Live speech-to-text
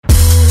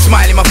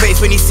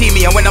when you see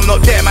me, and when I'm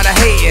not there, man, I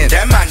hating.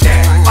 Them man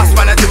there. Us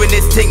man are doing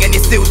this thing, and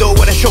you still don't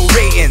wanna show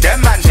ratings.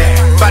 Them man there.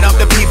 Bad up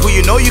the people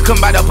you know you can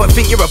bad up and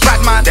think you're a bad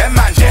man. Them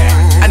man there.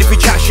 And if we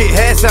chat shit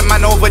here, some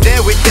man over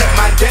there with them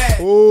man there.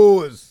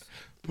 Pause.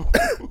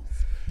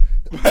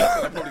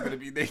 I'm probably gonna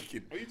be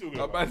naked. What are you talking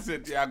My about? man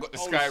said, yeah, I got the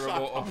Sky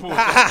remote on board.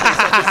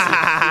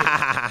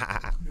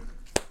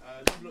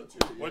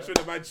 Once you're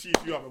the man chief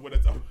you up,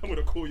 I'm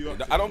gonna call you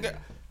up. I don't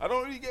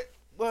really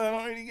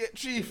get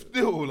chief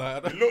still.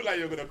 Like, You look like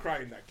you're gonna cry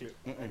in that clip.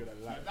 I'm not gonna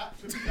lie.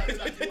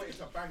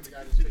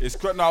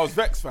 it's no, I was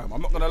vexed, fam.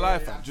 I'm not gonna lie,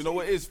 fam. Do you know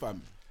what it is,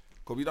 fam?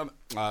 Cause we done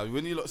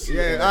when you lot see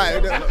Yeah,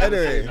 alright,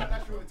 anyway.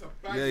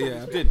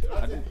 Yeah, I did.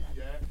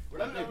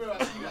 When I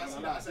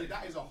realised I said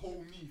that is a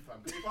whole me, fam.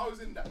 Because if I was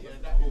in that,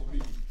 that whole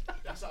me.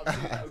 That's what I'm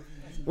saying. That would be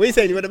me. What you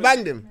saying? You would have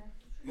banged him?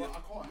 But I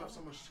can't have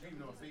someone screaming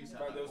in my face.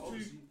 Like,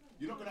 obviously,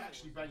 you're not gonna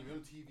actually bang me on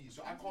TV,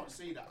 so I can't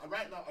say that.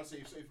 Right now, I'd say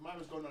if mine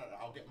was going on,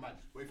 I'll get mad.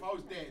 But if I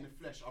was there in the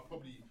flesh, I'll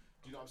probably,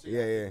 do you know what I'm saying?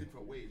 Yeah, yeah. In a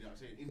different way, you know what I'm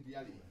saying? In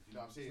reality, you know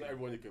what I'm saying? Not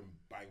everyone you can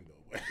bang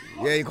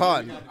though. Yeah, you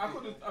can't. I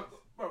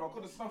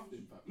could have snuffed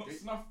him, fam. Not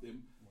snuffed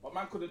him, but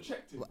man could have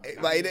checked him.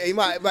 But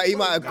he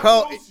might have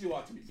curled.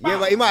 Yeah,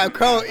 but he might have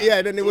curled.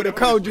 Yeah, then he would have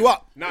curled you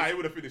up. Nah, he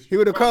would have finished you. He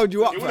would have curled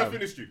you up, He would have fam.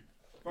 finished you.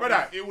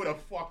 Brother, it would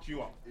have fucked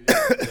you up.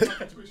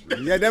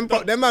 Yeah, them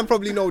man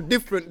probably know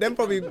different. Them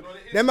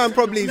man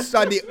probably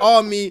study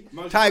army,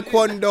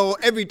 taekwondo,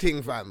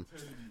 everything, fam.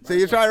 So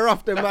you try to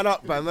rough them man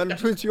up, fam, and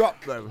twist you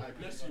up, fam.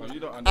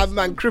 Have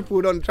man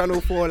crippled on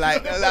Channel 4,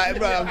 like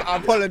bro, I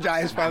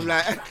apologise, fam,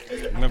 like.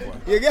 Never.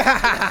 You get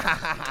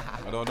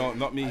I don't know,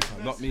 not me,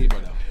 fam. Not me,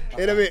 brother.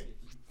 in a bit.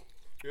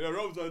 You know,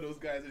 Rob's one of those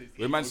guys.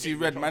 When man see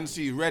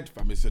red,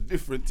 fam. It's a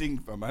different thing,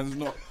 fam. Man's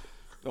not.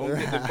 Don't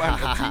get the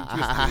banter too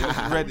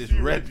twisted. Red is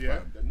red, yeah.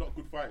 fam. They're not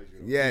good fighters, you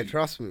know. Yeah,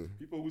 trust me.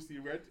 People who see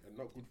red are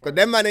not good fighters. But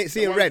them man ain't The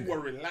seeing ones red. who are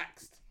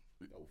relaxed.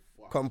 Oh,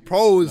 fuck.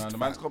 Composed. Nah, the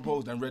man's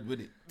composed and red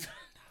with it.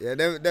 Yeah,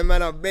 them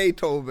man are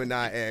Beethoven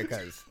out here,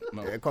 cuz.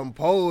 No. They're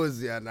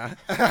composed, yeah, nah.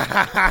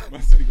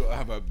 Man said you gotta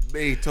have a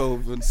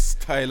Beethoven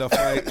style of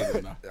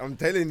fighting, nah. I'm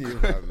telling you,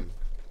 fam.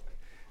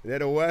 They're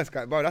the worst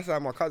guy. Bro, that's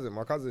like my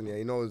cousin, yeah,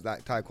 he knows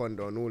like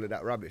taekwondo and all of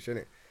that rubbish,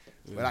 innit?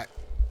 Yeah. But like,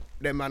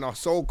 them man are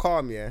so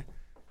calm, yeah.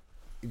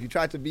 If you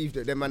try to beef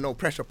them man no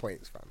pressure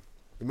points, fam.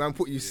 The man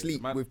put you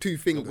sleep Man, with 2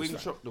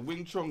 fingers. The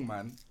Wing Chun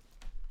man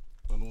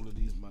and all of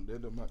these man, they're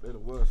the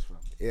worst, fam.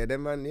 Yeah,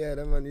 them man, you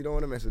don't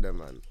want to mess with them,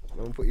 man.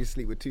 Don't put you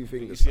sleep with 2 You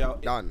fingers. see fam. how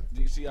Done.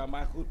 Do you see how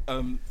Mike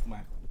Tyson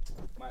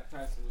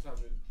was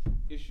having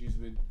issues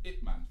with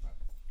Ip Man,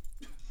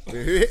 fam? Who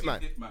hit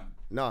man? Ip Man.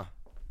 Nah.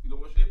 You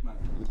don't watch Ip Man?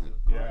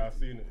 Yeah, I've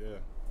seen it, yeah.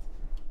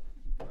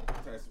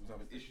 Tyson was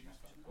having issues,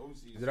 fam.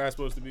 Obviously, Is it how it's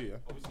supposed to be, yeah?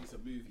 obviously it's a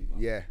movie. Man.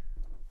 Yeah.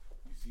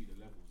 You see the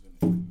levels,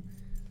 innit?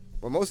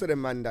 But most of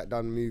them man that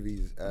done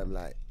movies,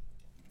 like,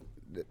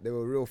 they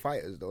were real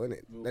fighters though,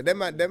 innit?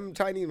 Like, them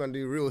Chinese man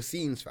do real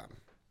scenes, fam.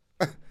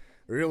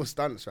 Real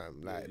stunts,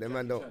 fam. Like, them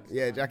man don't,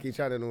 Jackie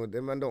Chan and all,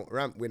 them man don't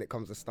ramp when it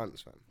comes to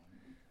stunts, fam.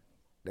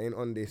 They ain't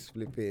on this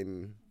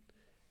flipping,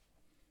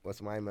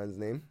 what's my man's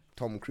name?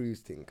 Tom Cruise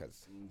thing,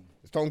 cause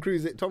it's Tom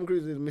Cruise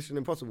is Mission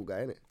Impossible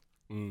guy,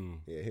 innit?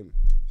 Yeah, him.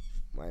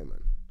 My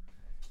man.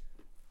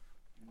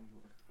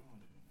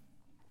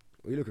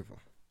 What are you looking for?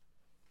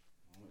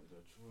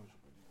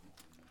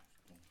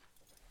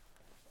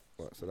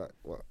 What, so that,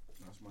 what?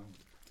 That's mine.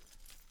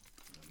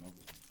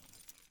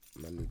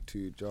 Man need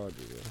 2 charges,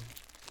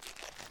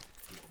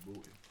 yeah.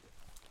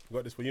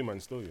 Got this for you, man,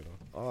 still, you know.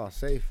 Oh,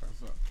 safe, fam.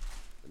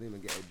 I didn't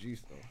even get a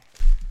juice, though.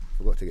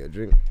 Forgot to get a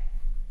drink.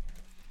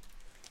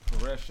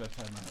 Pressure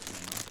time out,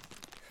 you know.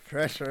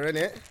 Pressure,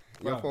 innit?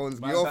 Your Man, phone's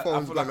man, your I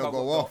phone's feel like gonna I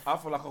go got- off. I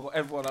feel like I got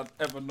everyone I've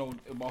ever known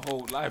in my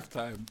whole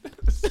lifetime.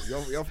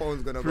 Your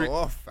phone's gonna Prick. go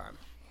off, fam.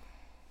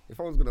 Your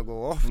phone's gonna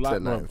go off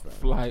tonight, fam.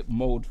 Flight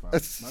mode, fam.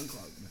 Man can't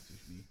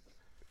message me.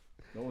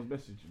 No one's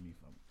messaging me,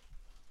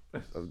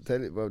 fam. I'm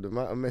telling you, bro, the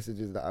amount of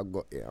messages that I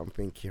got here, I'm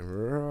thinking,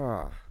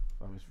 rah.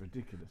 Fam, it's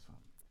ridiculous, fam.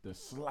 The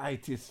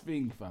slightest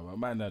thing, fam. A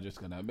man are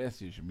just gonna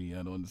message me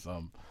and on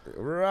some.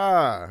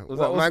 Rah. Was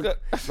What, that-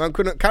 man, man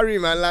couldn't carry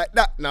man like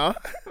that now.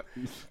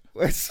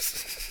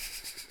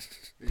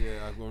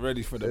 Yeah, I got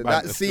ready for the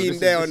That scene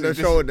there on the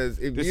shoulders,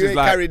 if you ain't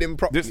carried him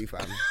properly,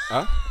 fam.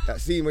 Huh? That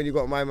scene when you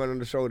got my man on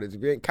the shoulders,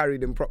 if you ain't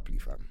carried him properly,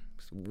 fam.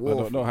 It's I war.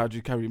 don't know. How'd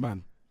you carry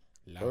man?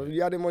 Well,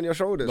 you had him on your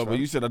shoulders, No, fam. but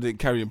you said I didn't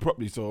carry him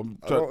properly, so I'm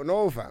I trying. don't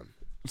know, fam.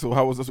 So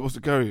how was I supposed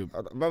to carry him?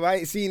 But I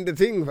ain't seen the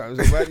thing, fam.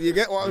 So, but you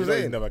get what I'm You know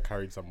he's saying? never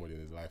carried somebody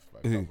in his life,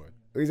 like, Mhm. come on.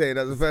 What you saying?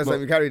 That's the first time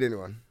you carried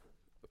anyone?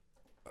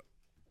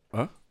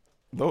 Huh?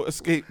 Don't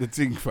escape the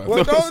thing, fam.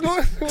 Well, don't. Why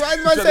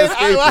is man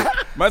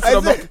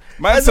saying?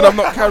 Man said I'm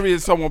not carrying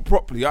someone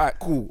properly. Alright,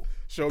 cool.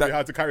 Show That- me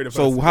how to carry the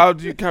person. So how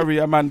do you carry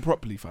a man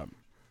properly, fam?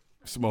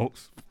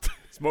 Smokes.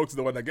 Smoke's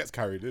the one that gets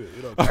carried, isn't it?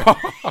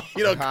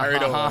 You don't carry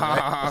the one,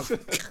 man.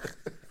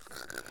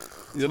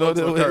 You know,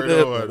 Smokes will carry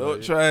the one, don't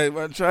man. try,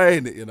 man,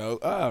 trying it, you know.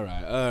 All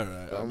right.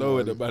 I know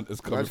where the man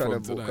is Man coming trying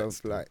from to book tonight. a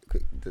flight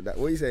quick to that.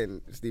 What are you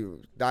saying,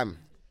 Steve? Damn,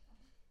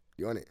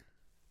 you on it?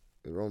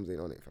 The Rome's ain't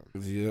on it, fam.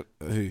 Yeah,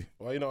 who?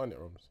 Why are you not on it,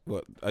 Roms?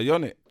 What? Are you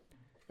on it?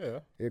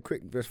 Yeah,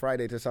 quick, just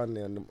Friday to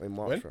Sunday in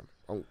March. When? Fam.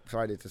 On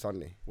Friday to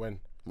Sunday, When?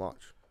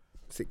 March,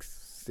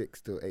 6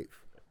 to 8th.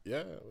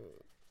 Yeah.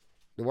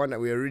 The one that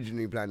we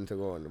originally planned to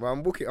go on. Well,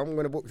 I'm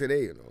gonna book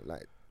today. You know,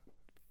 like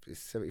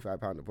it's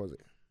 £75 deposit,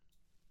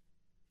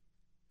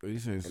 What are you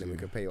saying? and then we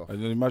can pay off.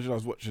 And then imagine I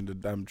was watching the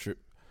damn trip,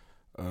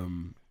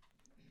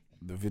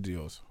 the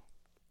videos.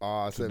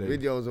 So today.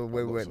 videos of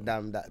when got we went some.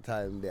 down that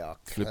time, they are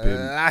Flipping.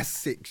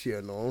 classics,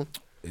 you know.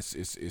 It's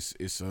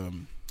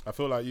I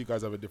feel like you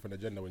guys have a different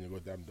agenda when you go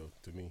damn though.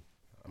 To me,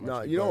 I'm No,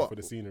 actually you know going what? for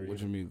the scenery. what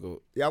do you mean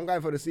go? Yeah, I'm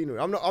going for the scenery.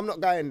 I'm not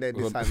going there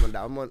this time on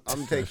that.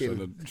 I'm taking.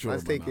 Sure, sure, I'm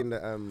man, taking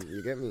the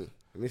You get me?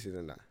 Missus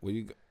and that. Are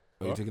you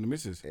What? taking the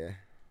missus? Yeah.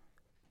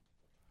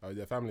 Oh,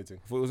 yeah, family thing.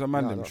 I thought it was a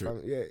man No, them not trip.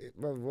 family. Yeah.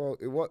 Well,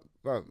 it what?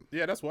 Well,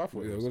 Yeah, that's what I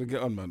thought. Yeah, it Oh, we're was. gonna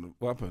get on, man.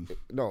 What happened?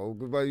 no,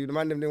 but the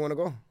man them didn't want to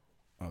go.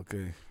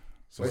 Okay,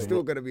 So it's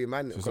still gonna be a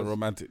man. so it's a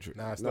romantic trip.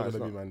 Nah, it's No, not it's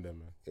gonna be not. man then,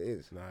 man. It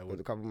is. Nah, it There's a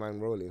wouldn't. couple man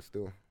rolling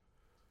still.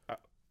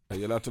 Are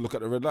you allowed to look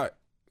at the red light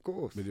Of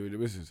course. with the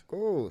missus? Of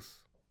course.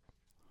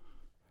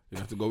 You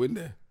have to go in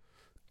there.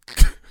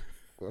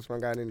 What's my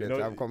guy in there know,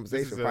 to have a this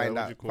conversation? is, what Find do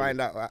out. you call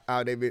Find out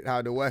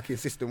how the working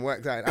system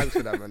works out in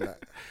Amsterdam and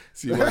that.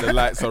 See why the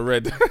lights are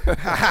red.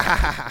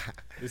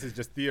 This is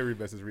just theory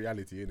versus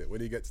reality, innit?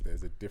 When he gets there,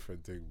 it's a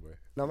different thing, boy.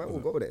 No, man,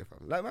 we'll go there,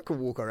 fam. Like, man can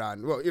walk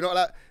around. Well, you know,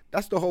 like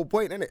that's the whole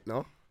point, innit?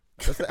 No,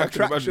 that's the I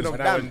can attraction imagine- of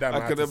When I went damn.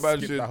 down, I had can to skip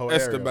imagine that whole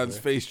area, Esteban's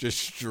boy. face just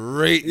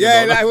straight. you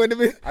Yeah, know, like when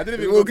the I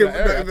didn't even go to that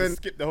area. I had to even.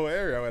 skip the whole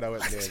area when I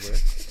went there,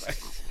 bro.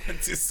 I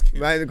had to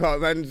skip.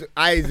 Man's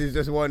eyes is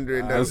just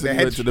wandering. I The said you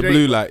head went to the straight.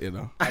 blue light, you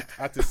know. I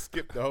had to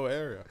skip the whole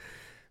area.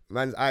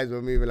 Man's eyes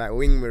were moving like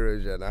wing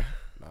mirrors, you know,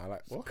 Nah,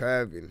 like what?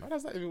 curving. How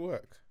does that even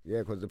work? Yeah,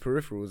 because the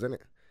peripherals, innit?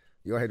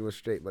 Your head was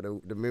straight, but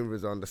the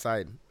mirrors are on the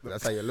side.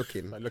 That's how you're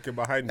looking. Like looking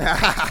behind me.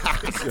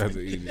 That's an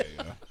idiot, you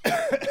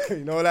know.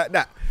 You know, like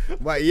that.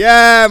 But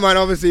yeah, man,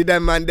 obviously,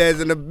 them man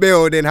there's in the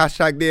building.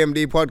 Hashtag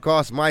DMD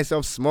podcast.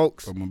 Myself,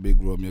 Smokes. I'm a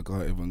big Rome, you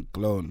can't even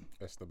clone.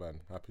 Esteban,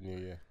 Happy New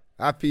Year.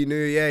 Happy New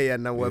Year, yeah.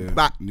 Now we're Yeah,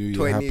 back. New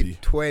Year happy.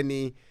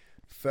 2020,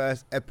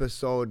 first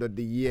episode of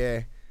the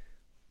year.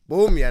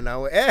 Boom, yeah.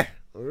 Now we're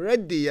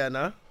ready, yeah.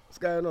 Now what's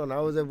going on?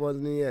 How was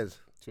everyone's New Year's?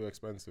 Too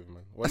expensive,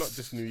 man. Well, not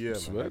just New Year,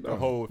 Swear man. Like, the down.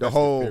 whole The festive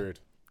whole- period.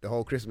 The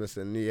whole Christmas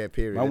and New Year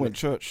period. I innit? went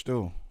church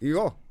still. You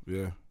go.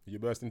 Yeah. You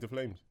burst into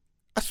flames.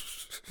 What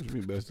do you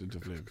mean burst into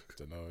flames?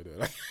 Don't know. I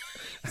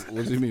don't.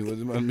 What do you mean? What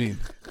does that mean?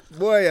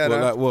 Boy, yeah. Well,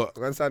 Nah. like what?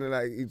 Man sounded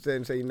like you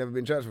saying you've never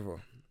been to church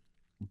before.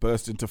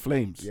 Burst into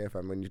flames? Yeah,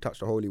 fam. When you touch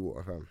the holy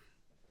water, fam.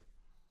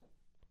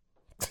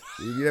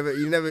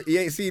 you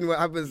ain't seen what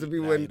happens to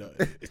people when.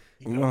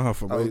 No,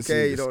 fam, I ain't seen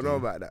Okay, you this don't know thing.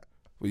 about that.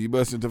 Well, you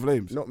burst into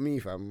flames? Not me,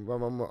 fam.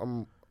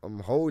 I'm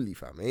holy,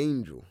 fam.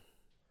 Angel.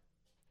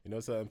 You know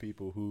certain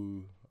people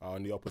who are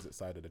on the opposite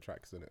side of the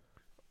tracks, innit?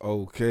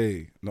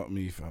 Okay, not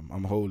me, fam.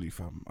 I'm holy,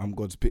 fam. I'm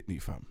God's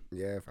pitney, fam.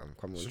 Yeah, fam.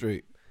 Come on.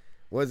 Straight.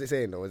 What was it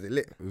saying though? Was it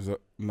lit? It was it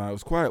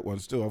was quiet one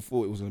still. I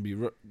thought it was gonna be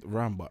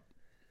round, but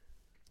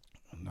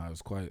nah, it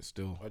was quiet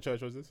still. What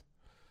church was this?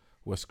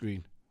 West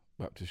Green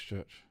Baptist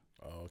Church.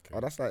 Oh, okay. Oh,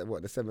 that's like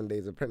what the 7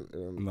 days apprentice.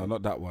 No,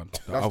 not that one.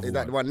 The That's, other is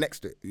that the one. one next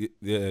to it?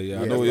 Yeah, I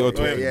Yeah, know what you're yeah,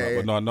 talking yeah, about, yeah.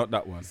 but no, not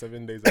that one.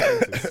 7 days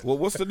Adventist. Well,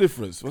 what's the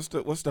difference? What's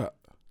that?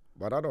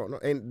 But I don't know.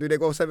 Do they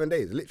go 7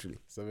 days? Literally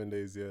 7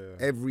 days, yeah.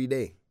 every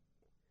day.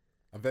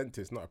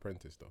 Adventist, not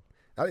apprentice, though.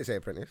 I didn't say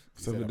apprentice.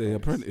 7 day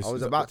apprentice. I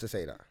was Is about to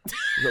say that.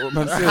 that what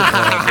man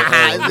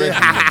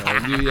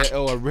said? New Year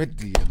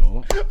already, you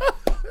know.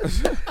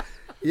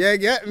 Yeah,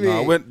 get me.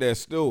 No, I went there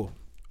still.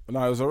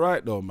 No, it was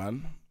alright though,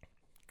 man.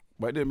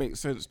 But it didn't make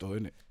sense though,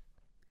 innit?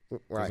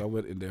 Because Right. I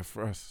went in there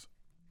first.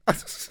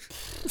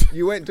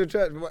 You went to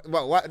church,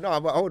 but what? No,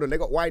 but hold on. They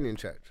got wine in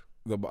church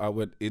No, but I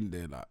went in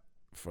there like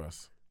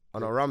first.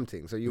 on a rum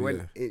thing. So you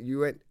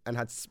went and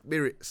had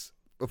spirits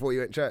before you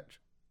went church.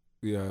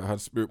 Yeah, I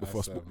had spirit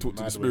before That's I a talked to the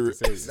mad way to spirit.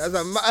 say it.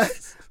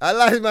 That's I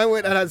like man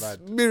went and had That's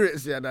bad.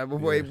 spirits, yeah, now,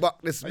 before he Yeah.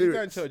 bucked the Are you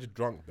going spirits. to church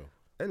drunk,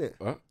 though? Innit?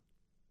 Huh?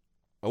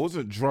 I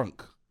wasn't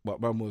drunk, but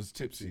man was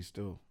tipsy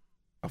still.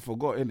 I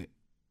forgot, innit?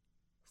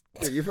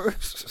 Yeah, you I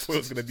thought it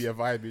was going to be a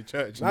vibe in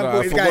church. Man Nah, brought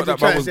I his forgot guy to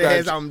that man church was say, going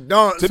 "Here's to- some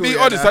dance." To be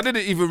honest, I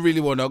didn't even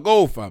really want to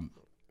go, fam.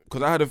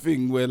 Because I had a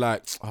thing where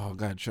like, oh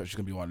God, church is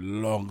going to be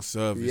one long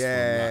service.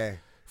 Yeah. From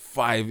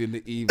like 5 in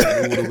the evening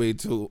all the way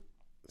till...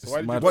 So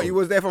why did you What, you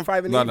was there from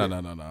 5 in the No.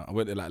 evening? I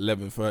went there like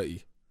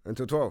 11:30.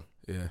 Until 12.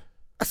 Yeah.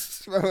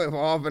 For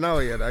half an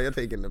hour, yeah, now you're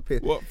taking the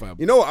piss. What, fam?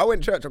 You know what? I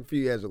went to church a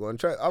few years ago.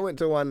 And I went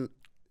to one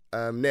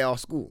near our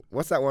school.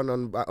 What's that one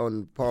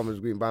on Palmer's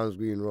Green, Bounds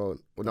Green Road?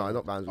 Well, no,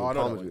 not Bounds Oh, I Green,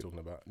 know what Palmer's you're Green. talking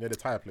about. Near the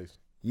tyre place.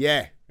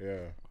 Yeah. Yeah.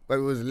 But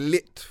it was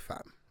lit,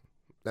 fam.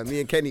 Like me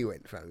and Kenny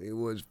went, fam. It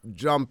was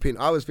jumping.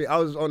 I was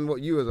on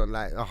what you was on,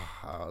 like,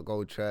 I'll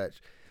go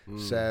church,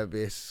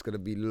 service, it's gonna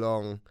be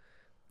long.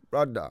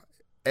 Brother,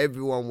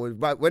 everyone was,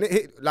 but when it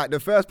hit, like the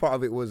first part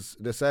of it was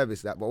the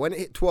service, but when it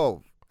hit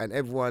 12 and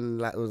everyone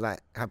like was like,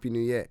 Happy New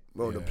Year,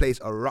 bro, the Yeah. place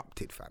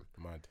erupted, fam.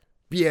 Mad.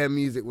 Beer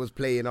music was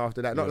playing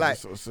after that. Not Yeah, like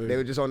that's what I'm saying. they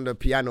were just on the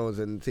pianos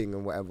and thing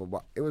and whatever,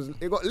 but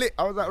it got lit.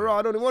 I was like,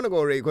 I don't even want to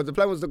go rave because the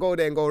plan was to go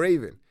there and go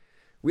raving.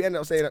 We ended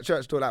up staying at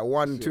church till like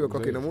 1, 2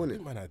 o'clock in the You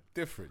morning. man are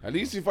different. At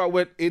least if I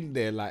went in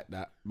there like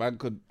that, man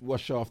could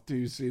wash off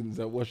 2 sins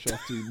and wash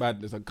off 2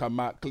 madness and come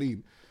out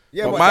clean.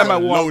 Yeah, but but my that-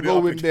 man want load to it go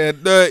up in again. there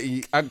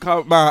dirty and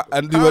come out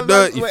and do How a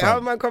dirty man, wait, how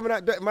fam. man coming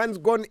out dirty? Man's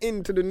gone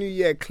into the new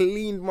year,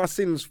 cleaned my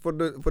sins for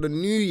the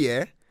new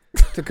year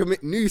to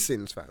commit new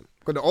sins, fam.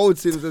 Because the old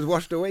sins is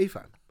washed away,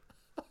 fam.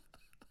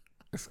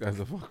 This guy's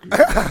a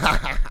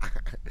fucker.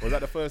 Was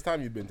that the first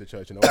time you'd been to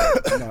church in a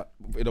while? Nah,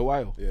 in a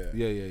while. Yeah.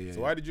 Yeah.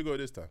 So why did you go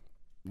this time?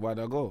 Why'd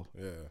I go?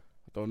 Yeah.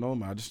 I don't know,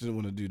 man. I just didn't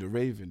want to do the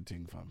raving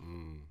thing,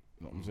 fam.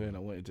 You know what I'm saying? I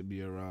wanted to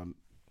be around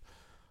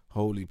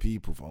holy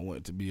people, fam. I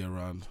wanted to be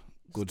around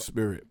good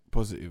spirit,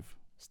 positive.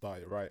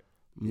 Start it right.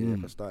 Yeah,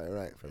 if I started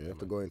right, fam. Yeah, You have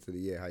to man. go into the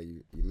year how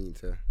you mean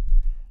to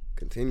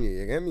continue,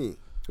 you get me?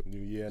 New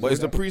year. But new is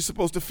the that. priest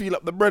supposed to feel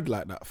up the bread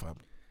like that, fam?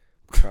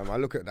 Fam, I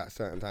look at that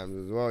certain times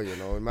as well, you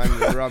know. Man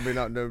just rubbing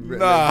up the...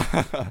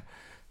 Nah.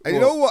 And you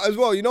know what as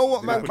well? You know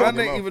what, man? put it Man in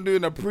your ain't mouth. even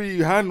doing a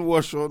pre-hand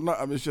wash or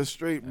nothing. It's just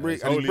straight break.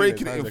 it's And he's holy,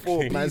 breaking his it in hands are 4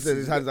 clean. Man pieces. says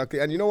his hands are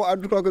clean. And you know what,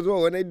 I'd as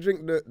well? When they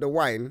drink the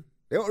wine,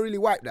 they don't really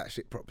wipe that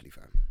shit properly,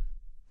 fam.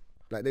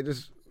 Like, they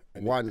just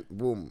one,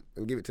 boom,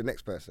 and give it to the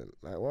next person.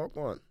 Like, what?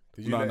 Go on.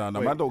 Did you No, let- no,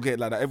 wait, man don't get it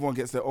like that. Everyone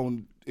gets their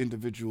own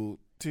individual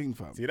thing,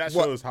 fam. See, that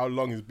What? shows how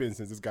long it's been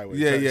since this guy went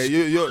Yeah, to church.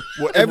 you're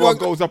what Everyone- everyone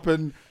goes up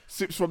and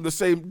sips from the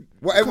same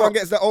What, everyone cup.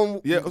 gets their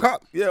own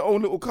cup? Yeah,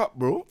 own little cup,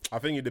 bro. I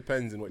think it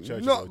depends on what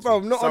church Not, you go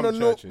bro, to. not Some on a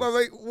no. churches. Bro,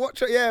 wait, what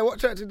church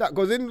is that?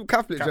 Because in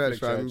Catholic church,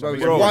 fam, church, bro, I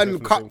it's mean, one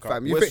everyone cup, gets the same fam.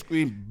 cup. You West think,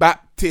 Green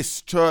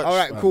Baptist Church. All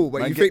right, fam. cool,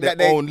 but Man you get think their that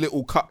they- own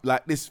little cup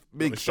like this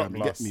big, the shot fam.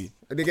 You glass. get me?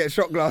 they get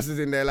shot glasses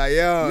in there, like,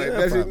 yeah,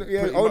 fam. only Pretty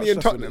in much that's what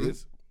it Tottenham.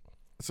 is.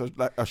 So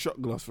like a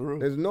shot glass for real.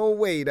 There's no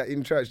way that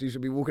in church you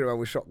should be walking around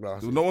with shot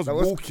glasses. No one's Like,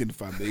 what's- walking,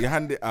 fam. You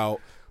hand it out.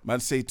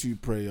 Man, say 2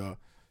 prayer.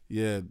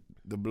 Yeah,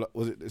 the blood.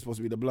 Was it? It's supposed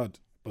to be the blood.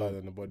 Blood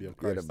and the body of Yeah,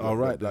 Christ. the All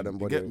right, blood then.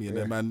 and You body, get me? And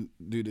yeah. then man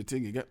do the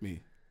thing. You get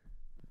me?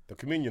 The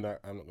communion,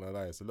 I'm not gonna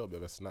lie, it's a little bit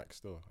of a snack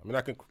still. I mean,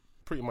 I can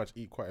pretty much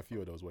eat quite a few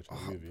of those watching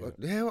the movie. But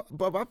innit? yeah,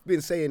 but I've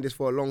been saying this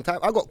for a long time.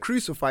 I got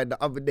crucified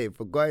the other day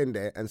for going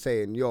there and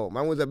saying, "Yo,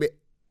 man was a bit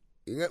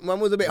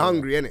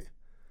hungry, innit?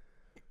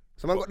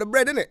 So man got the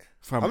bread, innit?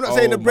 Fam, I'm not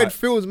saying oh the bread my-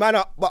 fills man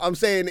up, but I'm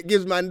saying it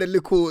gives man the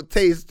little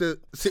taste to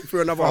sit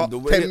through another Fam,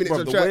 10 minutes bro,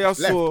 of the church way I left.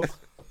 saw,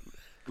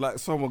 like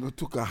someone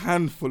took a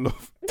handful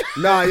of.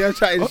 Nah, you're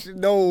trying.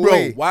 No Bro,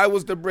 way. why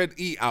was the bread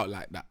eat out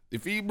like that?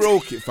 If he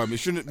broke it, fam, it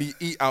shouldn't be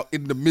eat out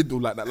in the middle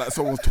like that. Like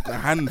someone took a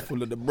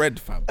handful of the bread,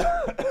 fam.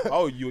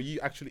 Oh, you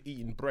actually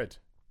eating bread?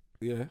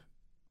 Yeah.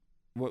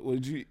 What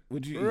would you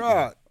eat?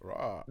 Right.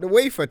 Right. The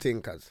wafer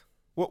thing, cuz.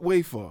 What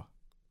wafer?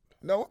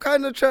 Now, what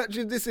kind of church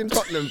is this in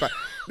Tottenham? Fam?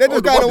 They're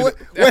just Hold kind on, of one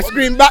minute. West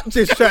Green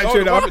Baptist church, Hold you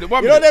on, know. one minute,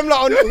 one You know minute. them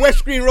lot on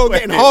West Green Road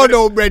getting hard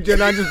old bread, you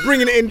know, and just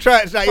bringing it in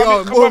church like,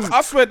 yo, Come boom. on,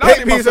 I swear take that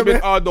it must piece have of been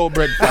bread. Ardo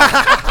bread,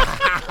 fam.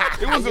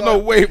 It wasn't no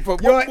wafer.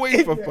 You're What an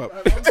wafer, idiot, fam?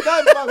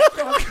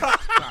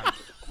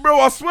 Bro,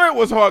 I swear it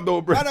was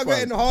Ardo bread, Man, I'm fam.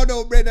 getting hard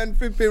old bread and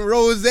flipping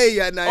rosé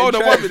and Hold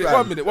on, 1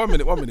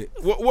 minute.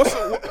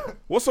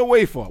 What's a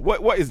wafer?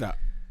 What is that?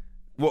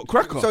 What,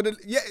 cracker? So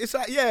it's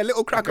like a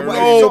little cracker. but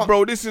no, it's not-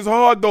 bro, this is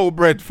hard dough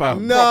bread,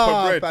 fam.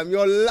 Nah, bread. fam,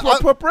 you're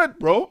Proper bread,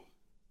 bro.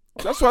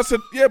 That's why I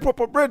said, yeah,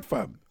 proper bread,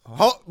 fam.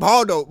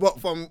 hard old.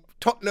 What from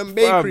Tottenham Fam,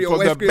 Bakery or from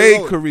the West Green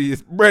Road? bakery,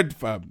 it's bread,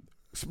 fam.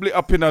 Split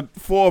up in a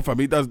 4, fam.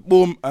 He does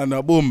boom and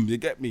a boom. You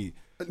get me?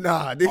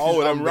 Nah, this Oh,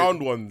 is them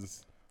round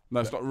ones.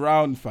 No, it's not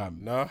round, fam.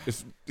 Nah.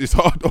 It's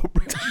hard dough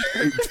bread.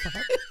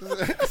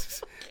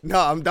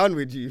 Nah, I'm done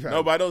with you, fam.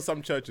 No, but I know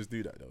some churches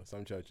do that though.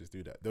 Some churches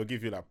do that. They'll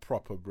give you like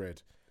proper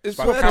bread. It's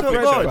But proper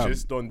Catholic bread,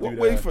 churches fam. don't do What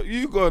that. wafer?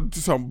 You go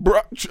to some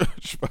brat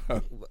church,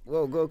 fam.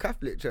 Well, go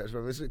Catholic church,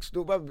 fam. It's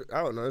still, I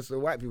don't know. It's a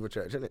white people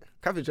church, isn't it?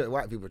 Catholic church,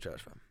 white people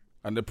church, fam.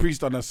 And the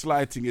priest done a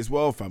sliding as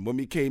well, fam. When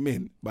we came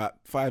in, about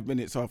 5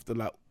 minutes after,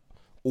 like,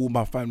 all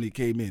my family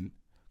came in,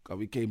 cause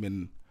we came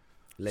in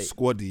Late.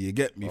 squaddy, you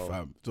get me,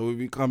 fam. So when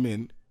we come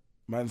in,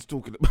 man's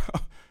talking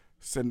about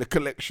send the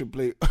collection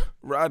plate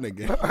round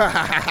again.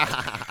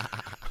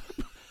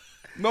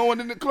 No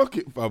one in the clock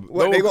it, fam.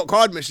 Well, No they one- got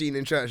card machine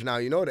in church now.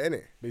 You know that,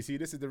 innit? But you see,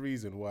 this is the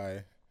reason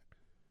why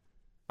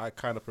I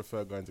kind of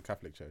prefer going to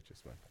Catholic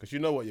churches, man. Because you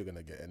know what you're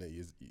gonna get, and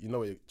you know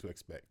what to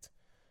expect.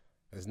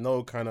 There's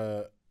no kind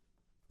of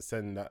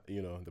send that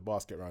the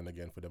basket round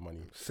again for the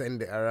money.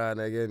 Send it around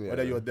again. Yeah.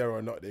 Whether you're there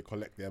or not, they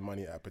collect their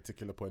money at a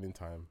particular point in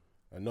time,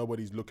 and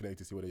nobody's looking at you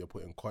to see whether you're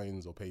putting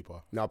coins or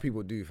paper. Now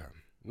people do, fam.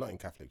 Not in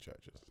Catholic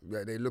churches.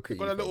 Yeah, they look at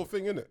Got you. a little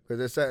thing in it. Because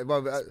there's certain,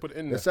 put it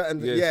in there's there.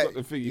 certain, Yeah, it's not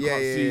the thing, you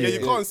can't see. Yeah, you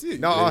can't see it.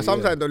 No, Yeah,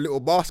 sometimes the little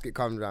basket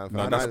comes round.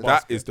 No, fam.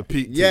 that is the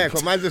peak. Yeah, thing.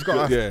 because man's just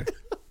got. Yeah.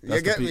 You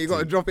That's get the me? You peak got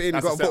to thing. drop it in. You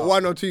That's got to the put setup.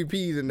 1 or 2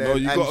 peas in there. No,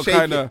 you and got to shake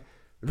kind it.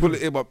 of pull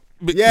it in, but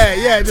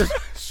Yeah, just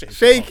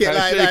shake it kinda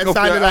like shake that. off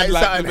Sounded your like hand,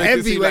 something to make it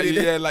heavy seem when like,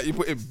 it. yeah, like you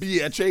put a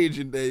beer change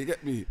in there. You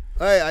get me?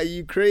 Hey, are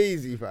you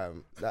crazy,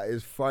 fam? That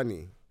is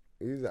funny.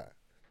 Who's that?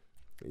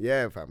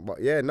 Yeah, fam.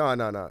 But yeah,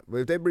 no. But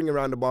if they bring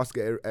around the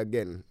basket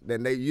again,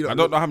 then you I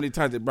don't know how many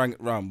times they bring it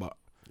round, but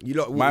You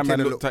lot my walked man in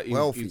and looked looked at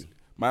wealthy.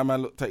 my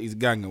man looked at his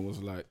gang and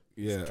was like,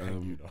 yeah,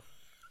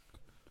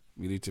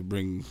 we need to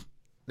bring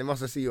They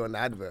must have seen you on the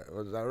advert. I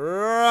was like,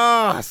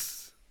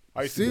 Ross,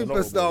 I used to be a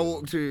superstar motorboy.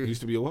 walk through. You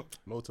used to be a what?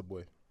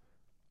 Motorboy.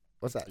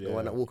 What's that? The Yeah.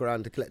 one that walk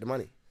around to collect the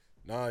money?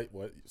 Nah,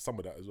 well, some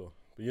of that as well.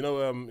 But you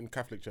know, in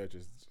Catholic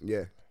churches,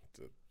 Yeah.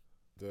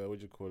 the what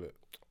do you call it?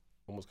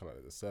 Almost kind of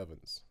like the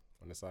servants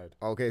on the side.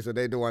 Okay, so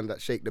they're the one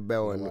that shake the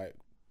bell The and. white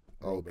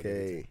robe and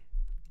everything, Okay.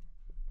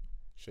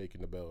 shaking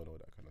the bell and all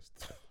that kind of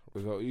stuff.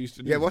 Was that what you used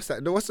to do? Yeah, what's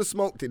that? What's the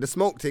smoke thing? The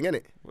smoke thing,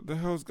 innit? What the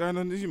hell's going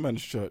on in you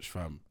man's church,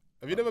 fam?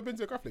 Have you never been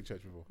to a Catholic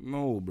church before?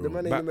 No, bro. The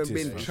man ain't even Baptist,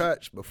 been fam.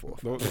 church before.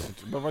 Don't listen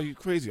to- But are you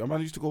crazy? A man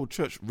used to go to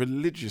church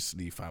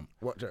religiously, fam.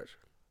 What church?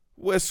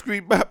 West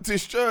Street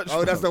Baptist Church.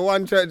 Oh, that's fam. the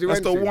one church you That's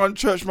went the to. one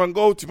church man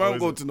go to. Man Oh, don't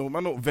go is it? to no.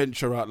 Man don't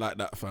venture out like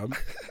that, fam.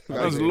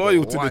 Man's Okay,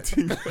 loyal but to one. the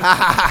team.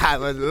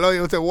 Was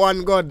loyal to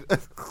one God.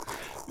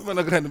 Man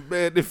are kind of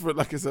bare different,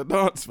 like it's a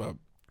dance, fam.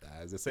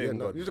 Nah, it's the same. Yeah,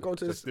 no, God, you just go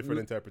to just this-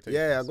 different interpretations.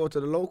 Yeah, I go to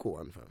the local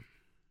one, fam.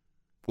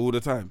 All the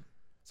time.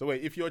 So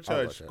wait, if your I'll go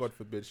church, church. God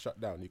forbid, shut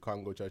down, you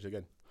can't go church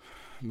again.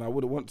 No, I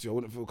wouldn't want to. I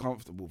wouldn't feel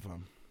comfortable,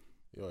 fam.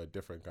 You're a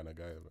different kind of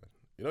guy, man.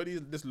 You know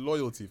this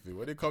loyalty thing.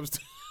 When it comes to,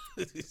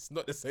 it's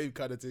not the same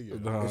kind of thing. You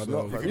know? Nah, It's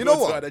no. not, fam. can You go know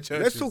to what? other Let's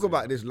churches, talk yeah.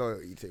 about this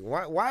loyalty thing.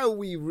 Why are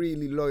we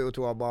really loyal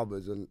to our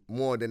barbers and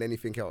more than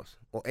anything else,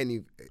 or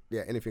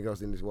anything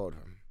else in this world,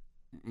 fam?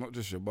 Not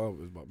just your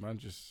barbers, but man,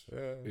 just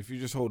Yeah. if you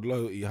just hold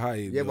loyalty high.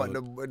 Yeah, but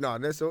no,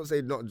 let's not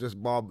say not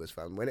just barbers,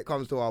 fam. When it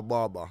comes to our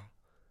barber,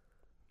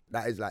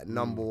 that is like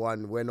number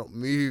one. We're not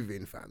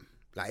moving, fam.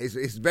 Like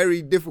it's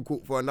very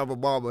difficult for another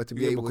barber to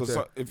be able because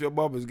to. if your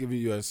barber's giving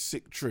you a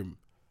sick trim,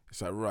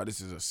 it's like, right,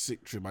 this is a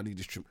sick trim. I need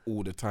this trim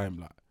all the time.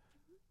 Like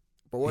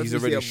But once he's you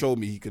already see a- showed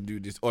me he can do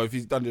this. Or if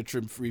he's done the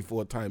trim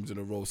 3-4 times in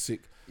a row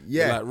sick,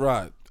 Yeah. you're like,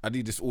 right, I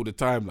need this all the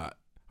time. Like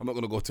I'm not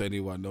gonna go to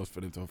anyone else for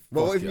them to.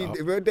 But fuck if, it up.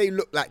 if they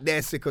look like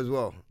they're sick as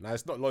well, Nah,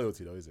 it's not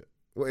loyalty though, is it?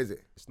 what is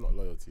it? It's not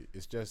loyalty.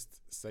 It's just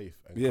safe.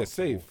 And Yeah,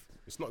 comfortable. safe.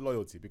 It's not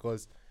loyalty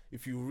because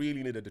if you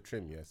really needed a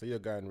trim, yeah, say you're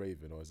going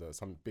raving or there's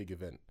some big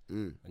event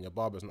and your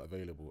barber's not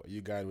available, are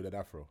you going with an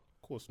afro?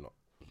 Of course not.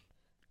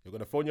 You're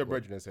gonna phone your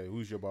brethren and say,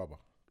 "Who's your barber?"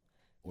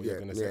 Or you're Yeah,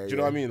 gonna say, yeah, "Do you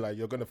know what I yeah. mean?" Like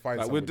you're gonna find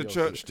Like with the somebody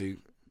else. church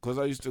thing, because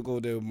I used to go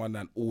there with my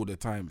nan all the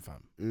time,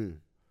 fam.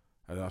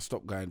 And I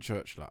stopped going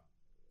church, like,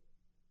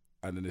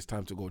 and then it's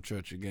time to go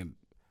church again.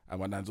 And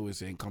my nan's always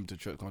saying, come to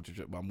church,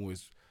 but I'm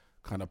always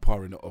kind of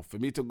parring it off. For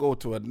me to go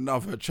to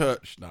another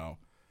church now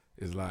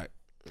is like,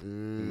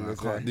 nah, I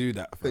it's can't like- do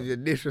that. Because fam. you're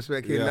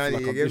disrespecting Yeah, I Nanny,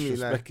 feel like you I'm get me?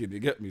 Like, disrespecting, you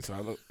get me? So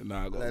I don't,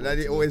 nah, I got like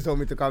Nanny always told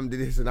me to come to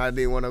this and I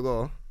didn't want to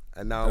go.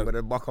 And now I'm going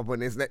to buck up on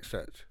this next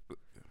church.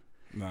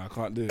 Nah, I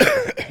can't do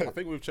it. I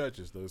think with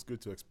churches though, it's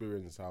good to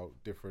experience how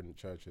different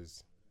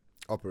churches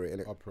Operate,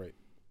 innit? operate.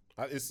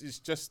 It's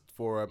just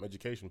for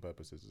education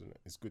purposes, isn't it?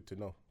 It's good to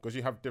know because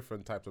you have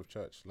different types of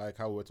church, like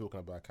how we're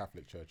talking about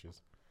Catholic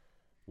churches.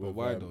 But with,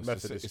 why though? It's,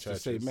 Methodist it's the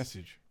same churches.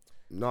 message.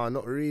 No,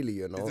 not really,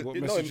 you know. It's What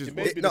it, no, message it is-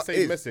 may It- be no, the same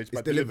it's message,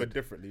 but delivered. delivered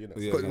differently. You know?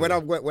 Yeah. 'Cause when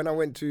I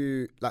went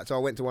to I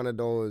went to one of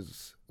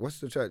those, what's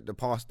the church, the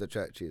pastor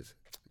churches.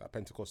 Like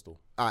Pentecostal.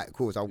 All right,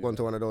 cool. So I've gone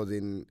to one of those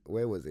in,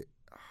 where was it?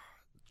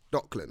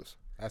 Docklands.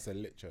 That's a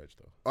lit church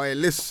though. Oh, yeah,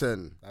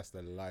 listen. That's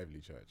the lively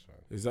church, man.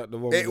 Is that the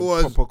one It with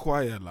was- the proper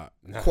choir, like?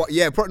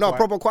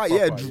 Proper quiet.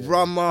 Yeah, proper, yeah.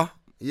 drummer.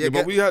 Yeah,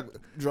 but we had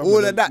drummer all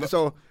then- of that. no-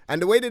 So,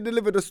 and the way they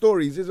deliver the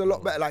stories is a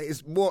lot better. Like,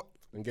 it's more,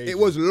 Engaging. it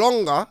was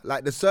longer.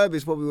 Like, the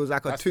service probably was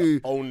like That's a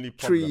the only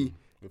problem 2-3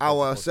 with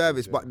hour Pentecostals,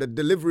 service, yeah. but the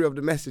delivery of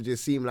the messages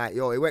seemed like,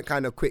 it went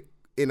kind of quick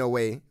in a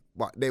way,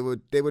 but they were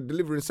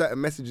delivering certain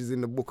messages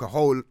in the book a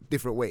whole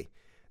different way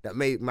that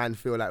made man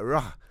feel like,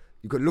 rah,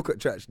 you could look at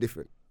church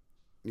different.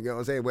 You get what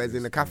I'm saying? Whereas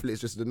in the Catholic, it's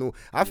just the norm.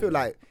 I feel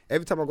like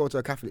every time I go to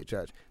a Catholic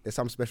church, there's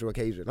some special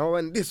occasion. Oh,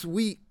 and this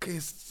week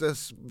is the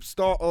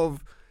start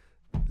of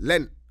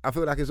Lent. I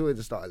feel like it's always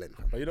the start of Lent.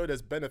 But you know,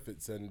 there's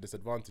benefits and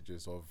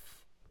disadvantages of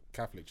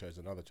Catholic churches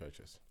and other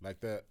churches. Like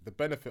the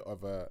benefit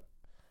of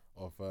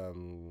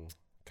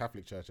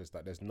Catholic church is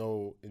that there's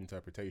no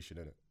interpretation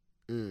in it.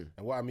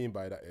 And what I mean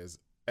by that is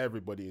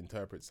everybody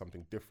interprets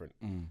something different.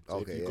 So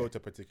Okay, if you yeah. go to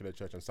a particular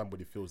church and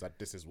somebody feels that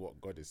this is what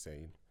God is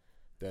saying,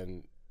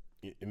 then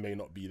it may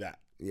not be that.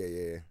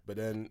 Yeah. But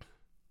then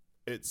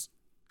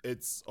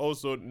it's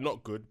also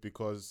not good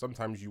because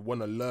sometimes you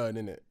want to learn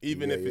in it,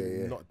 even Yeah, if yeah,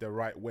 it's yeah. not the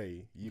right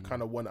way. You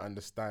kind of want to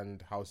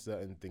understand how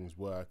certain things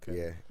work and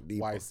Yeah,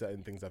 why deeper.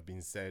 certain things have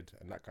been said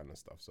and that kind of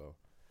stuff. So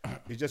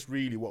it's just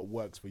really what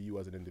works for you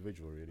as an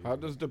individual. Really, How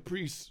does the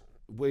priest's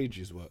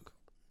wages work?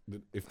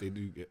 If they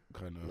do get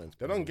kind of,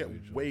 they don't get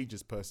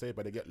wages per se,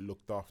 but they get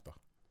looked after.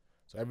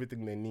 So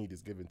everything they need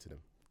is given to them.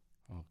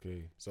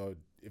 Okay. So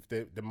if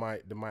they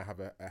might have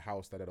a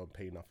house that they don't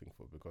pay nothing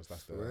for because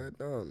that's Well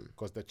done.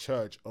 because the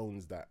church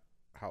owns that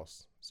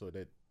house, so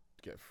they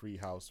get free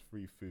house,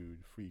 free food,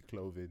 free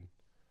clothing.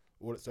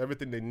 So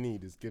everything they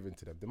need is given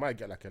to them. They might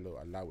get like a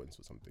little allowance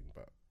or something,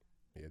 but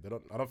yeah, they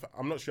don't.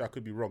 I'm not sure. I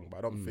could be wrong, but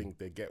I don't think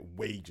they get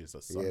wages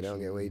as such. Yeah, they don't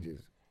get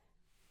wages.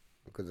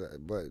 Because,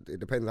 but it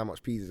depends how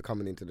much peas is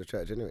coming into the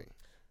church anyway.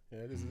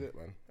 Yeah, this is it,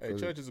 man. Hey,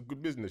 church is a good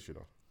business, you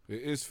know.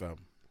 It is, fam.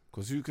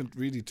 Because who can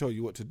really tell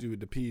you what to do with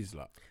the peas,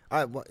 like?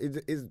 But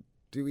is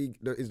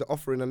is the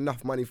offering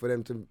enough money for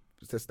them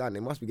to stand? They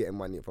must be getting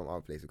money from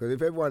other places. Because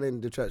if everyone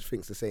in the church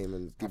thinks the same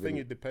and I think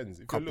it depends.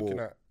 If you're looking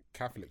at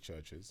Catholic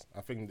churches,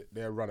 I think that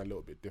they're run a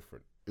little bit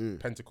different.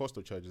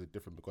 Pentecostal churches are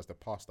different because the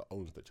pastor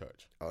owns the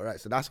church. All right,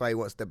 so that's why he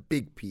wants the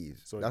big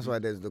P's. So that's why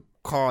there's the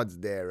cards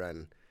there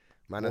and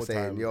man are More saying,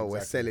 time, yo, we're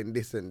exactly. selling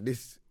this and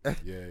this.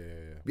 Yeah.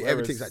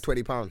 Everything's Whereas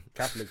like £20.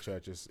 Catholic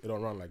churches, it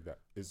don't run like that.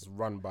 It's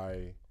run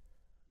by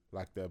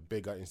like the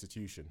bigger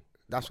institution.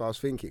 That's what I was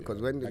thinking. Because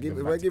Yeah, when like we're the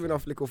giving Vatican.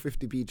 off little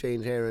 50p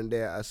change here and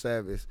there at a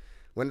service,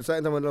 when a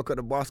certain time I look at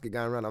the basket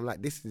going around, I'm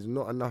like, this is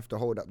not enough to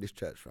hold up this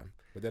church, fam.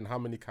 But then how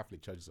many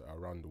Catholic churches are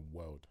around the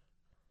world?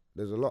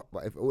 There's a lot,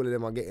 but if all of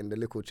them are getting the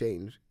little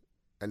change,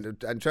 and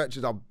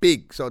churches are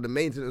big, so the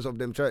maintenance of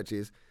them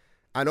churches,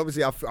 and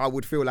obviously I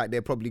would feel like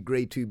they're probably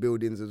grade 2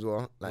 buildings as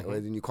well, like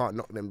whereas you can't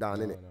knock them down,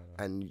 innit? No.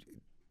 And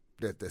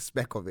the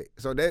spec of it,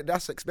 so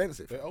that's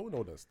expensive. They own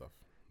all that stuff.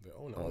 They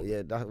own it.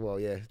 Oh all.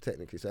 yeah,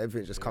 technically, so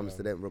everything just comes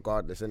to them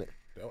regardless, innit?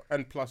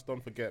 And plus,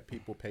 don't forget,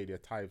 people pay their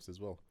tithes as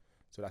well.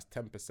 So that's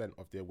 10%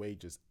 of their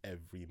wages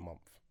every month.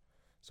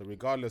 So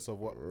regardless of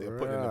what they're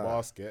putting in the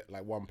basket,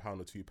 like £1 or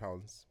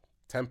 £2,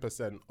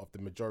 10% of the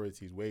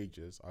majority's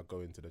wages are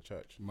going to the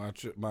church.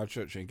 My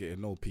church ain't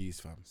getting no peas,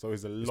 fam. So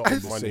it's a It's lot been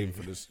of the money. same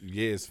for this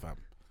years, fam.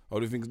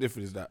 Only thing's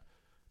different is that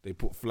they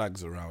put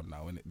flags around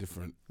now, innit?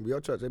 Different. Your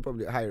church, they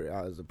probably hire it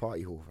out as a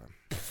party hall,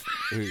 fam.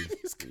 Who?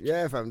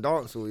 Yeah, fam,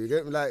 dance hall, you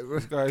get me? Like,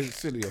 This guy is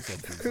silly or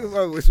something. fam.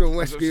 well, it's from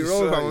West That's Green just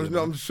Road, fam. certain,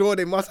 I'm sure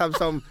they must have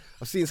some.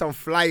 I've seen some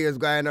flyers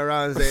going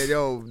around saying,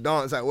 "Yo,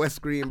 dance at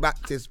West Green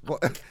Baptist."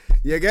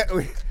 You get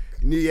me?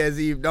 New Year's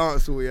Eve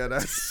dance hall, yeah.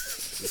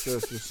 It's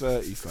just for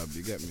 30, fam.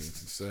 You get me?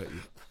 It's 30.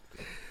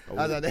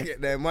 That's how they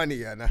get their money,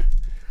 yeah. Nah.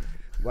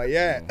 But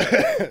yeah.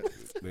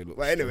 They look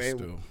But anyway, stressed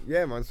still.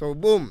 yeah, man. So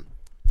boom,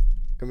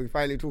 can we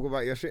finally talk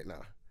about your shit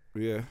now?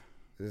 Yeah.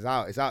 It's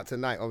out. It's out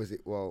tonight. Obviously,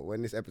 well,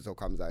 when this episode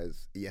comes out,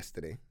 is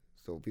yesterday,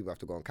 so people have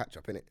to go and catch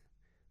up in it.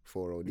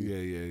 4 OD.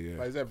 Yeah.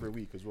 But it's every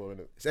week as well,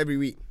 isn't it? It's every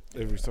week.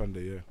 Every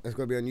Sunday, yeah. It's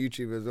gonna be on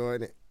YouTube as well,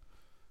 isn't it?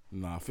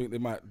 Nah, I think they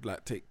might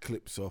like take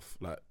clips off,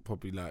 like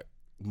probably like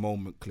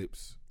moment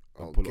clips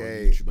and put it on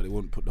Okay. YouTube, but they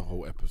wouldn't put the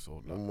whole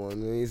episode. Like. Come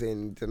on, he's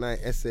saying tonight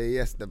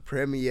SAS the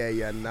premiere,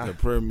 yeah, nah.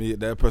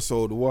 The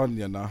episode 1,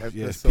 you know.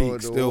 Yes, Episode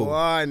peak still.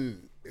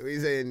 1.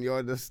 He's saying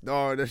you're the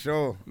star of the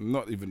show.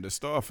 Not even the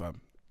star,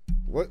 fam.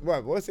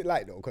 What's it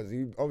like though? Because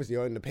you obviously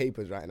are in the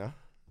papers right now.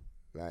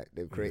 Like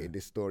they've created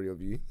this story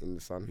of you in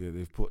the Sun. Yeah,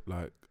 they've put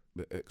like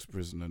the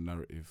ex-prisoner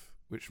narrative,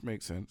 which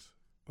makes sense.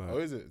 Like, Oh,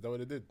 is it? Is that what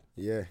they did?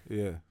 Yeah.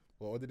 yeah.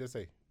 What did they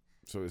say?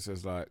 So it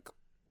says like,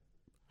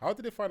 How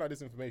did they find out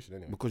this information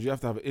anyway? because you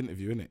have to have an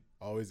interview, innit?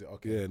 Oh, is it?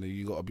 Okay. Yeah, and then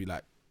you got to be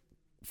like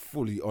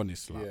fully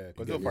honest, like Yeah, 'cause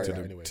you they'll get find to out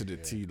the, anyway, to the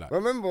yeah. T, like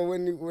Remember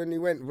when he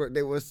went?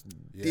 They was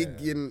Yeah.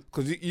 digging.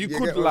 because you You could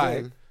get what I'm lie,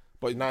 saying?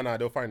 but Nah,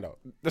 they'll find out.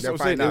 that's They'll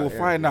what I'm saying. find They out, will yeah,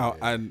 find yeah, out,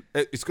 yeah. and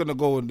it's gonna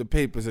go on the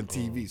papers and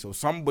TV. So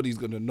somebody's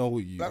gonna know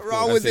you. Like, before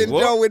I they was say, in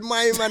 "What? jail with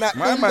my man at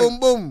My boom, man- boom,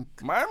 boom.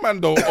 My man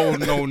don't own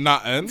no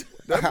nothing.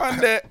 That man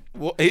there,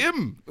 what,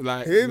 him,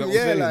 like Him, you know what I'm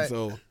yeah, saying? like-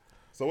 So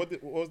So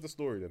what was the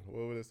story then?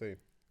 What were they saying?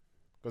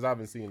 Because I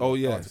haven't seen. oh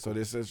the yeah, article. so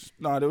they says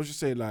no. They was just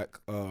saying like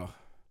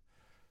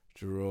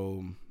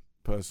Jerome,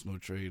 personal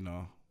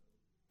trainer,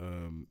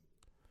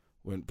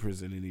 went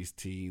prison in his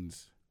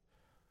teens.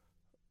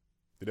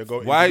 Did they go?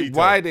 into Why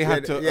detail? they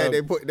had to? Yeah,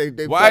 they put they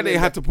why put they in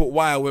had the- to put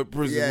why I went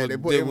prison? Yeah, was, they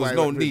put there in was why I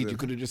no went need. prison. You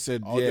could have just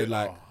said Oh, yeah, they-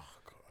 like oh,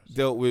 gosh.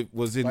 dealt with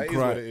was in But it is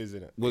what crime. it is,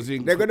 isn't it? Was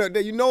in. They're gonna,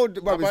 you know, but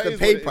it's it the is what it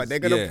paper. is. They're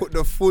gonna Yeah. put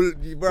the full,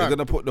 They're bro.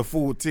 gonna put the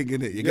full thing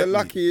in it. You You're get me?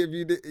 lucky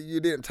if you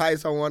didn't tie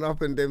someone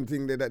up and them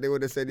thing that they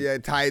would have said, yeah,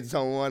 tied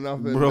someone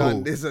up and Bro,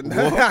 done this and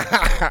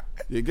that.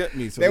 You get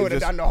me? So they would have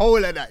just- done the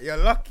whole of that. You're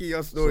lucky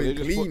your so story they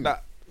just put clean.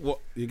 that. What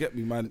you get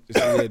me, man? It's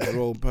yeah,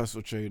 Jerome,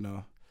 personal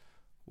trainer,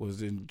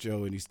 was in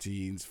jail in his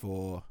teens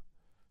for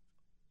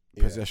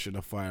Yeah. possession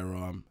of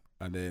firearm,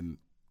 and then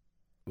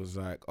was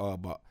like, oh,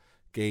 but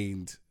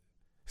gained.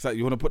 It's like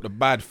you want to put the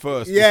bad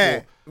first.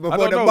 Yeah, before, I before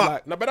don't the know, buck.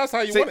 like, No, but that's how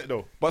you say- want it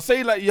though. but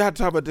say like you had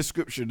to have a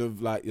description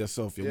of like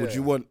yourself. Yeah. Would Yeah.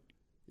 you want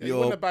Yeah, you your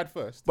want the bad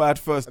first, bad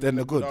first, and then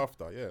the good?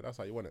 after. Yeah, that's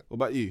how you want it. What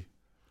about you?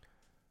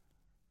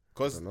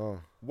 Because No,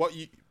 what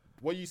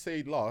you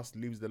say last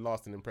leaves the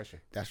lasting impression.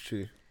 that's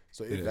true.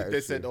 So if Yeah. That they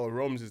is said, true. "Oh,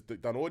 Rome's has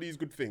done all these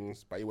good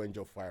things, but he went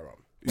jail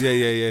firearm," Yeah.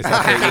 It's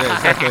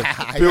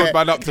like a build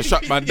man up to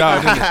shut man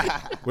down.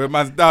 Innit? When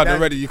man's down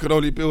already, you can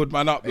only build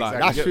man up. Like, Exactly.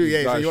 That's you get true, me?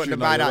 yeah. So Like, you want the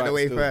shooting out bad your out the right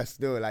way still. first,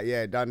 still. Like,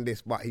 yeah, done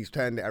this, but he's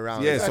turned it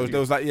around. Yeah, Exactly. so there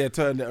was like,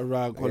 turn it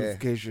around,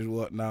 qualifications,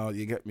 what now,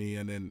 you get me?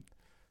 And then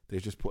they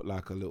just put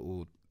like a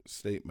little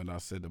statement I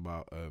said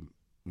about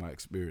my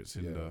experience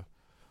in Yeah.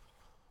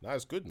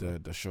 That's good,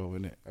 man. the show,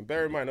 innit? And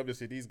bear in mind,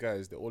 obviously, these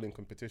guys, they're all in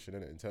competition,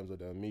 innit, in terms of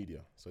the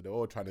media. So they're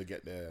all trying to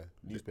get their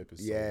newspapers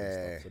sold and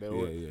Yeah. stuff. So they're,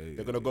 all, Yeah,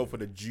 they're going to go for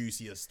the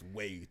juiciest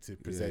way to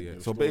present Yeah. your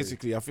So story.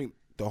 basically, I think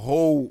the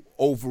whole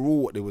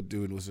overall what they were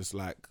doing was just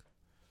like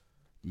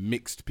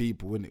mixed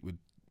people, innit, with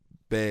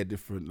bare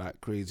different like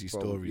crazy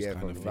stories kind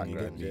of thing. You get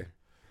background, me? yeah.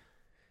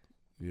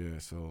 Yeah,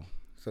 so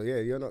So yeah,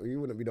 you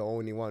wouldn't be the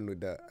only one with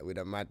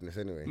the madness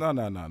anyway. no.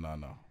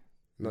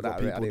 Not got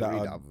that I people didn't that read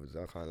are the others.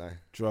 I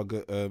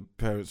can't lie.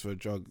 parents for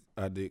drug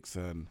addicts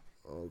and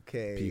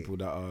Okay. people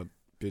that are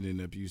been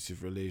in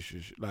abusive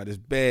relationship. Like there's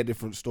bare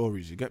different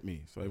stories. You get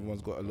me? So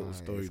everyone's got a little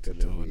story It's to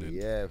gonna tell. be- And then,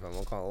 yeah, fam.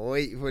 I can't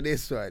wait for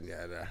this one.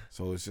 Yeah, nah.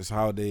 so it's just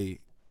how they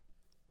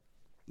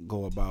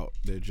go about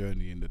their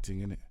journey in the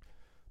thing, innit?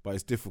 But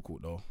it's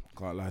difficult though.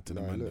 Can't lie to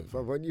the Nah, man. look,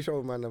 but when you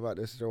showed man about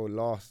this show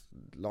last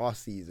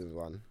season's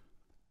one,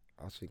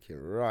 I was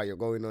thinking, right, you're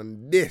going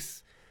on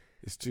this.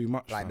 It's too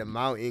much. Like the fam.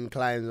 mountain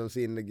climbs, I'm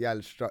seeing the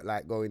gal struck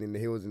like going in the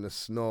hills in the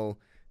snow.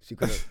 She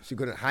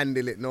couldn't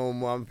handle it no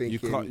more. I'm thinking,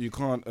 you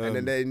can't. and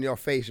then they're in your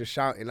face, you're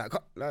shouting like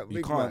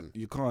big man.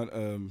 You can't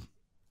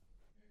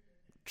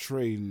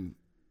train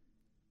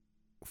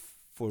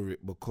for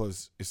it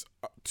because it's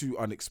too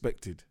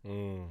unexpected.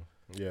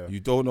 Yeah. You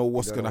don't know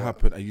what's You don't gonna know what-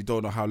 happen, and you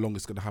don't know how long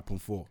it's gonna happen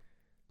for.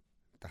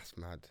 That's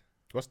mad.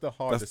 What's the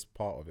hardest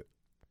part of it?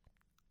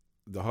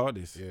 The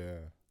hardest. Yeah.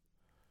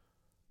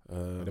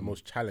 Um, The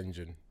most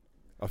challenging.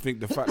 I think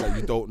the fact that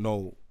you don't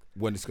know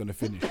when it's gonna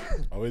finish.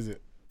 Oh, is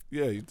it?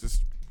 Yeah, you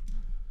just.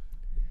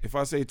 If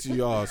I say to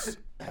you,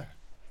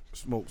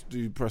 Smokes,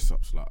 do press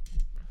ups, like,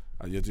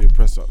 and you're doing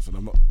press ups, and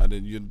I'm not, and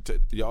then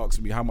you're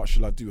asking me how much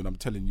should I do, and I'm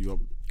telling you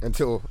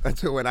Until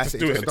when I say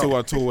do it. to stop.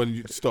 until when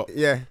you stop,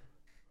 Yeah.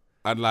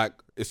 and like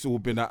it's all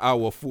been an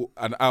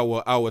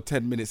hour,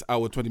 10 minutes,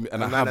 hour 20 minutes,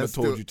 and I And man, haven't that's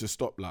told still- you to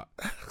stop, like,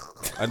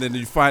 and then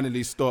you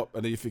finally stop,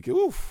 and then you're thinking,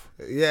 oof,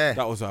 Yeah.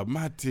 that was a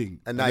mad thing,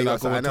 And now then you I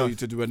got go and something tell else. you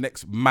to do a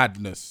next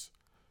madness.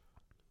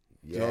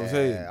 Yeah. you know what I'm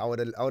saying? I would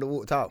have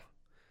walked out.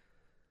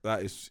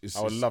 That is, it's,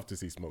 I would it's- love to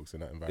see Smokes in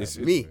that environment.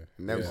 Me. Yeah.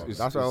 Never. Yeah.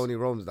 That's why only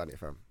Rome's done it,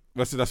 fam.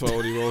 That's why I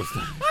only rolls.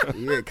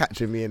 You ain't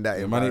catching me in that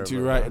Yeah, man, ain't environment.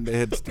 too right fam. in the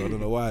head still. I don't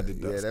know why I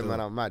did that. Yeah, them still. man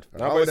are mad. Fam.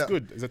 No, I but it's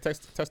would've- good. It's a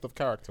test of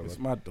character. It's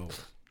Man. mad though.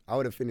 I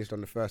would have finished on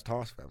the first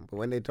task, fam. But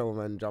when they told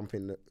man jump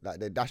in, like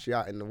they dash you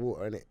out in the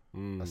water,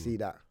 innit? I see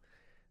that.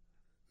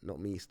 Not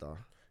me, star.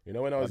 You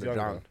know, when I was I'd have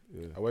younger,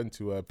 drowned. I went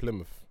to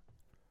Plymouth.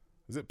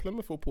 Is it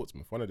Plymouth or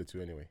Portsmouth? One of the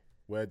two, anyway.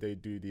 Where they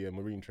do the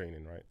marine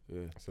training, right?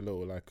 Yeah. It's a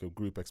little like a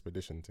group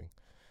expedition thing.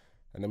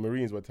 And the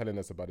Marines were telling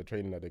us about the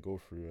training that they go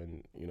through,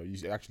 and you know,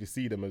 you actually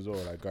see them as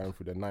well, like going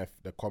through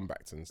the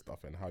combats and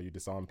stuff, and how you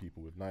disarm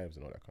people with knives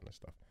and all that kind of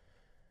stuff.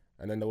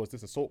 And then there was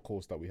this assault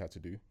course that we had to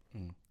do.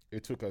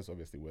 It took us,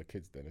 obviously, we're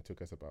kids then. It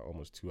took us about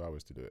almost 2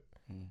 hours to do it.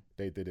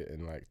 They did it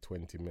in like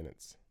 20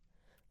 minutes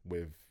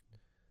with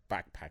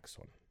backpacks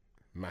on,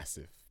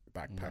 massive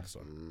backpacks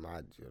on.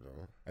 Mad, you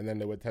know. And then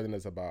they were telling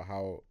us about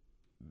how,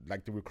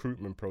 like, the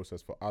recruitment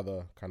process for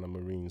other kind of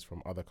Marines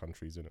from other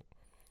countries, innit?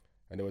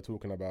 And they were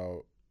talking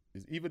about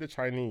is either the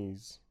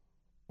Chinese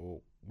or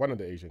one of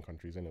the Asian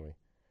countries anyway.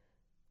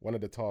 One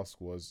of the tasks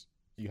was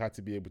you had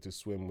to be able to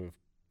swim with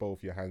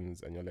both your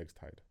hands and your legs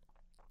tied.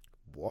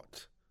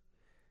 What?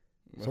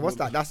 So what's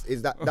that?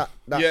 Is that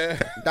Yeah.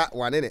 that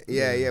one, innit?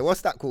 Yeah, yeah.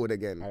 What's that called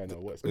again? I don't know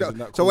what's No, Isn't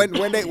that so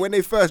called- when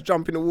they first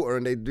jump in the water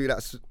and they do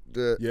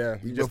that, Yeah,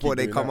 you just before keep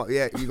they doing come that. up,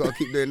 yeah, you gotta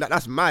keep doing that.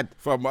 That's mad.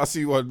 Fam, I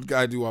see one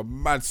guy do a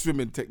mad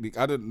swimming technique.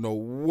 I didn't know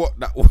what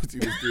that was he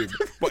was doing,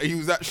 but he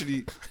was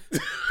actually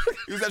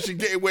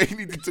getting where he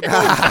needed to go.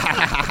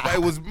 But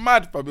it was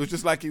mad, fam. It was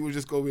just like he was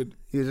just going.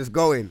 He was just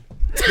going.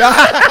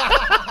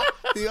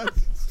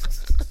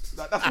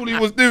 That's all he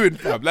was doing,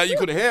 fam. Like you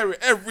could hear it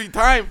every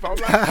time, fam.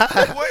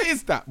 Like, what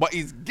is that? But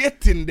he's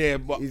getting there,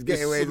 but He's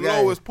getting as where he's slow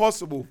going. as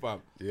possible,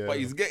 fam. Yeah. But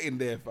he's getting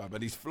there, fam,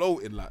 and he's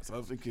floating like. So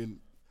I'm thinking,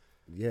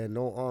 Yeah,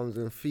 no arms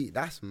and feet.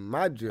 That's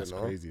mad, you That's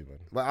know. crazy, man.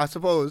 But I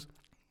suppose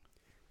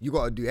you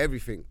gotta do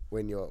everything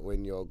when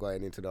you're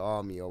going into the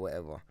army or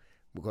whatever,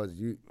 because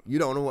you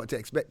don't know what to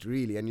expect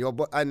really, and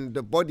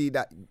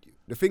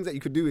the things that you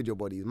could do with your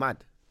body is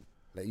mad.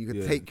 Like you could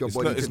yeah. take your It's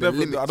body not- to it's the never,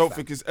 limits. I don't fam.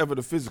 think it's ever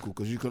the physical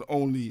because you can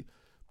only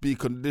be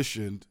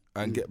conditioned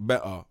and get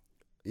better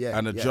yeah,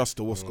 and yeah. adjust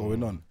to what's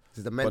going on.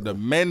 It's the But the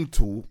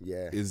mental. mental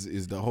Yeah.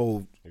 is the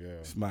whole. Yeah.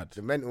 It's mad.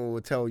 The mental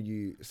will tell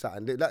you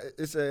something. I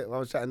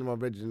was chatting to my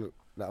brother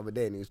the other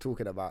day, and he was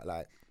talking about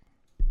like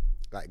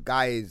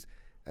guys,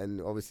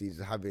 and obviously he's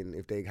having,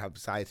 if they have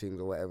sightings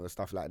or whatever,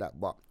 stuff like that.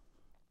 But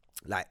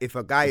like if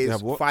a guy If they is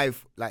have what?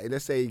 5, like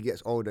let's say he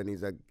gets older and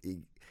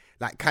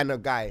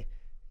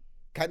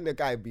can the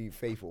guy be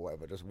faithful or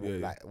whatever? Just walk, Yeah,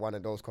 yeah. like one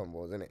of those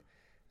combos, innit?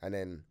 And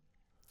then,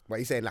 but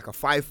he's saying like a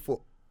 5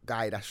 foot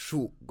guy that's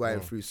short going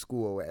through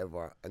school or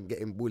whatever and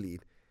getting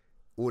bullied.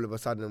 All of a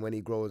sudden, when he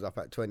grows up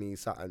at 20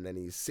 something and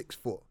he's 6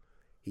 foot,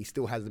 he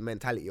still has the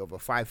mentality of a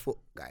 5 foot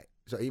guy.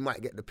 So he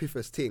might get the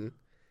piffest thing.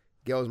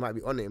 Girls might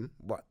be on him,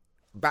 but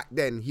back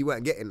then he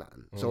weren't getting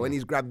nothing. So when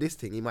he's grabbed this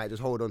thing, he might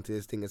just hold on to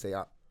this thing and say,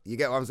 you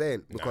get what I'm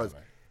saying? Because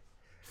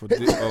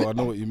I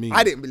know what you mean.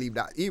 I didn't believe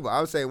that either.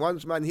 I was saying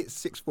once man hits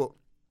 6 foot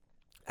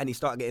and he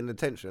start getting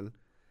attention,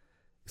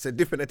 it's a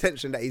different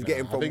attention that he's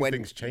getting I from think when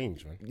things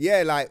change, man.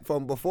 yeah, like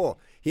from before.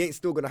 He ain't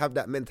still gonna have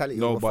that mentality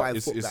No, of a but 5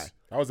 it's- foot it's- guy.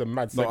 That was a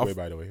mad No, segue, I've-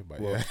 by the way. But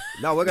Well, yeah.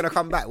 No, we're gonna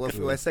come back. We're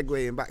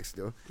segueing back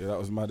still. Yeah, that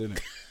was mad, innit?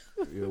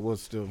 Yeah, it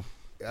was still.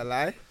 I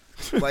lie.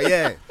 But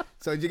yeah.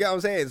 So do you get what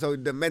I'm saying? So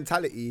the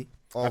mentality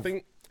of I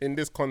think in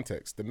this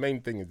context, the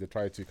main thing is to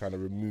try to kind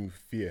of remove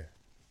fear.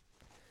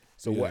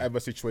 So whatever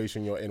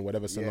situation you're in,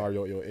 whatever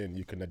scenario you're in,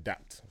 you can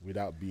adapt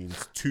without being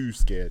too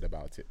scared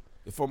about it.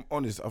 If I'm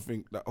honest, I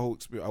think that whole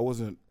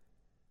experience,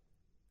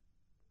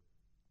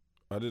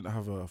 I didn't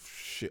have a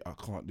shit, I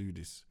can't do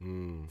this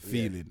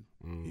feeling.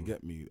 You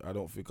get me? I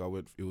don't think I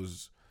went.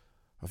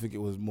 I think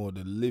it was more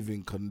the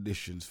living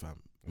conditions, fam.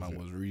 Man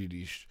was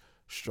really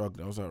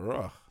struggling. I was like,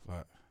 rah,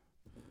 like,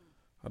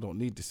 I don't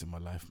need this in my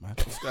life, man.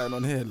 What's going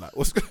on here? Like,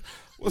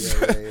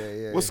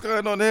 what's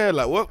going on here?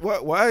 Like,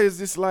 what? Why is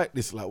this like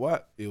this? Like,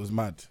 what? It was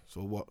mad.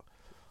 So what?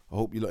 I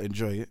hope you lot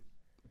enjoy it.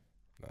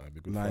 Nah, it'd be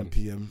good 9 fun.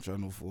 p.m.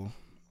 Channel 4.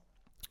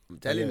 I'm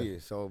telling you.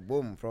 So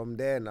boom, from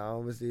there now,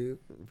 obviously,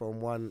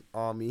 from one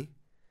army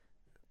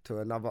to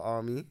another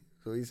army.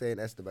 So he's saying,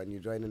 Esteban, you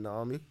joining the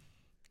army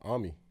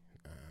Army.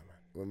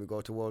 when we go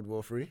to World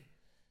War III?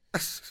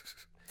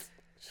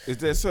 Is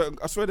there certain?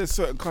 I swear, there's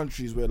certain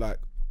countries where, like,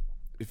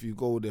 if you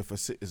go there for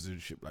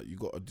citizenship, like, you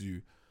got to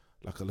do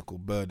like a little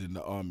bird in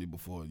the army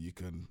before you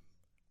can.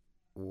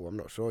 Oh, I'm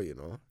not sure, you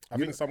know. I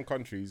think some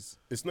countries,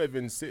 it's not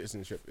even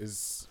citizenship.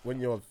 It's when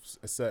you're of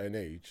a certain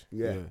age.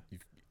 Yeah.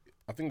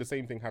 I think the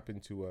same thing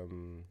happened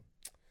to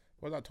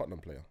what's that Tottenham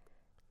player,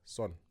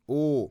 Son.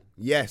 Oh,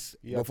 yes.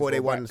 You have Before to they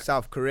go won back.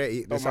 South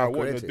Korea. No matter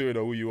what you're doing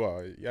or who you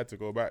are, you had to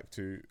go back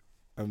to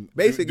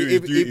Basically, do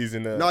his duties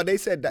in the no, they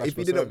said that if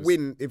he national didn't service.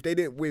 win, if they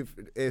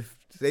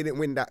didn't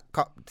win that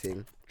cup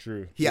thing,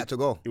 True. he had to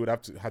go. He would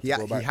have to go He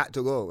back. had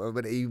to go,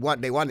 but they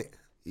won it.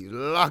 He's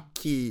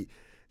lucky.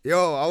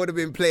 Yo, I would have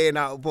been playing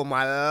out for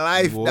my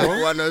life. What?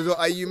 That one as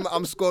well.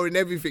 I'm scoring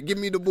everything. Give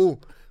me the ball.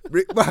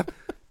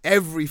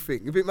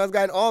 Everything. You think man's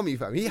going army,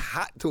 fam? He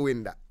had to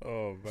win that.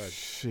 Oh man.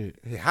 Shit.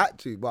 He had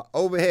to. But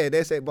over here,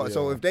 they say,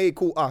 so if they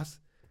call us,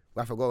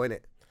 we have to go,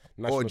 innit?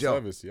 National jail.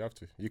 service, you have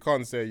to. You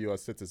can't say you're a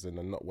citizen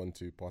and not want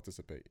to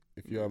participate.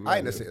 If you're a man I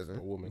ain't a or citizen.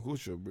 a woman, Of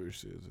course you're a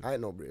British citizen. I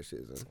ain't no British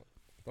citizen.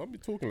 don't be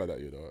talking like that,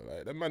 you know.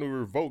 Like that man will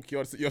revoke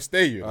your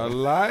stay, you know. A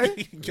lie?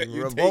 Get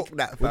you Revoke take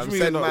that, What fam. do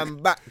you mean Send you're not-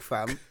 man back,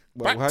 fam.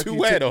 back how to can you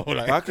where take- though?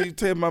 Like, How can you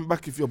take a man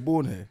back if you're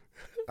born here?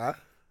 Huh?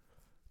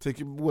 Take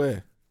him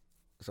where?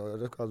 So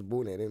just because I was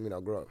born here, didn't mean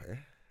I grew up here.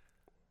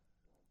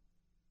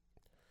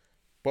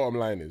 bottom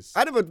line is,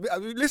 I never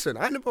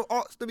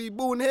asked to be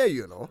born here,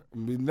 you know.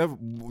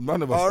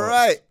 None of us. All are.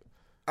 right.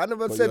 I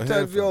never But said you're to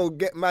here, us, yo,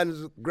 get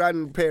man's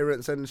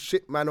grandparents and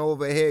shit man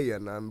over here, you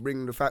know, and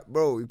bring the fact,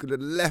 bro, you could have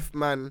left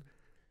man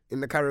in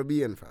the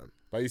Caribbean, fam.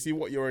 but you see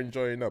what you're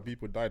enjoying now.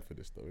 People died for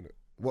this, though, innit?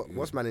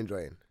 What's man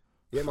enjoying?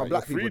 Yeah, my Like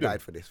black your people freedom.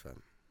 died for this,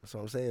 fam. That's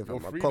what I'm saying, fam.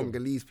 Your My freedom.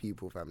 Congolese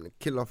people, fam. They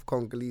kill off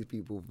Congolese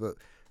people, but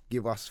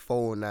give us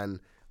phone and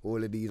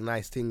all of these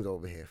nice things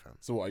over here, fam.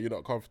 So what? Are you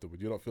not comfortable?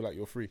 Do you not feel like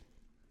you're free?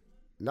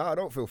 No, I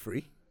don't feel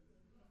free.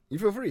 You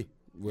feel free?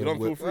 You don't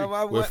feel free.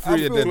 We're I freer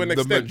feel- than to an the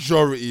extent.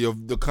 majority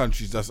of the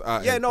countries that's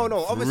out Yeah, here, no, fam.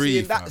 obviously Free,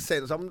 in that fam.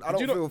 sense, I you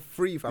don't not- feel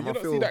free, fam. Did you I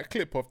not feel see that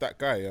clip of that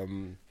guy?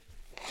 I'm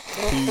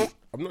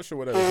not sure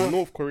whether it's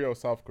North Korea or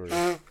South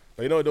Korea,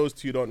 but you know those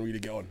two don't really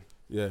get on.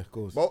 Yeah, of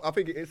course. Well, I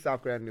think it is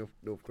South Korea and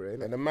North Korea,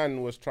 innit? And the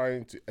man was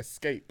trying to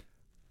escape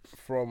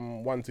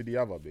from one to the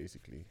other,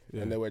 basically.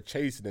 Yeah. And they were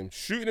chasing him,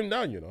 shooting him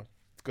down, you know,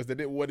 because they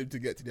didn't want him to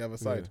get to the other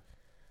side.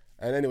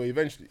 And anyway,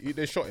 eventually,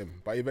 they shot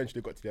him, but he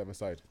eventually got to the other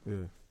side.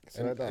 Yeah.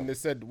 And they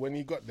said when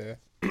he got there,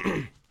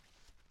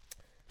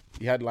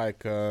 he had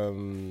like,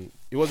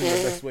 it wasn't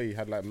the best way. He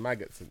had like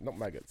maggots, not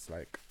maggots,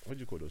 like, what do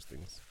you call those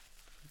things?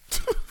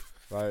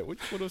 Like, what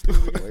do you call those things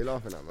What again? are you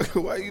laughing at,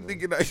 man? Why are you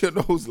digging at your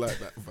nose like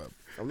that, fam?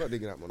 I'm not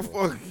digging at my nose.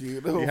 Fuck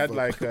you. No, He had fam.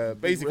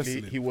 like, basically,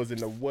 wrestling. he was in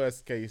the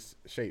worst case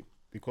shape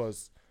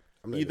because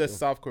I'm not either digging.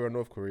 South Korea or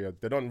North Korea,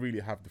 they don't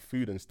really have the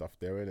food and stuff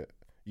there, innit?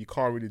 You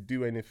can't really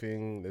do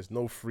anything. There's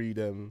no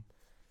freedom.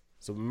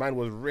 So man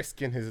was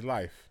risking his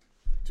life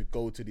to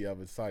go to the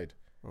other side.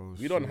 Oh,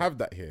 We don't have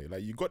that here.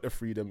 Like, you got the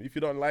freedom. If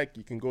you don't like,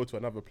 you can go to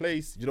another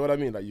place. You know what I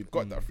mean? Like, you've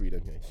got that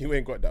freedom here. You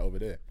ain't got that over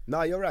there.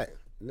 No, you're right.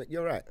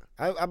 You're right.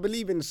 I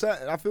believe in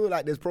certain. I feel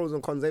like there's pros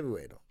and cons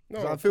everywhere, though.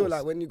 No, So I of feel course.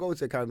 like when you go to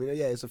the Caribbean,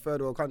 yeah, it's a third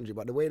world country,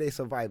 but the way they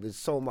survive is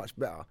so much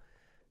better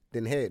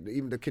than here.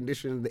 Even the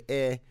conditions, the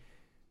air.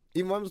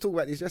 Even when I was talking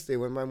about this yesterday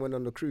when man went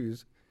on the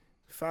cruise,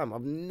 fam,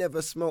 I've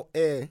never smelt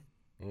air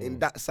in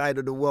that side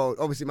of the world.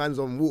 Obviously, man's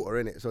on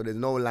water, innit? So there's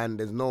no land,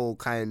 there's no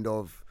kind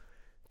of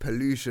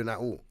pollution at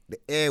all. The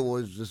air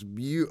was just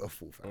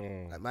beautiful,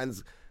 fam. Like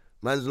man's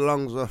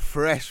lungs were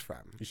fresh,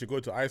 fam. You should go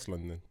to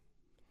Iceland then.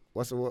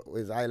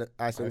 Is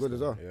Iceland good as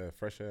well? Yeah,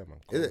 fresh air, man.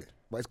 Is Cold. it?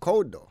 But it's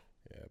cold though.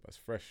 Yeah, but it's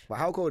fresh. But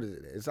how cold is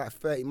it? It's like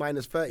 30,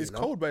 minus 30. It's no?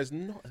 cold, but it's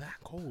not that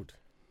cold.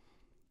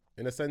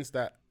 In a sense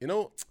that, you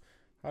know,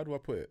 how do I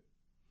put it?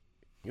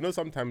 You know,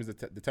 sometimes the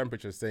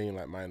temperature is saying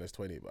like minus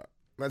 20, but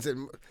Man said,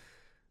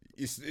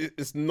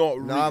 it's not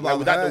really, Nah, but like, I've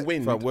without heard- the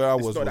wind. Fam, where I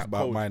it's was not was that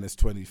about cold. minus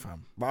 20,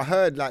 fam. but I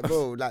heard like,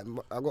 bro, like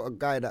I got a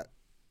guy that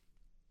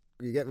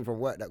you get me from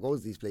work that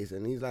goes to these places,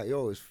 and he's like,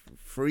 yo, it's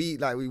free.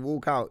 Like we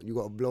walk out, you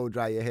got to blow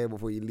dry your hair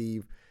before you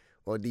leave,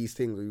 or these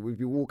things. If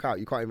you walk out,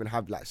 you can't even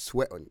have like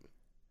sweat on you.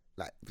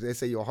 Like they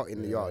say you're hot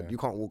in the yard, you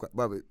can't walk out,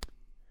 brother.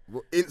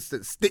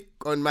 Instant stick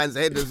on man's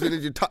head as soon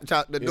as you touch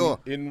out the door.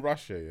 In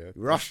Russia, yeah.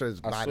 Russia's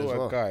I bad saw as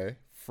well. a guy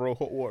throw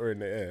hot water in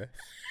the air,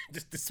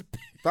 just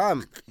disappear.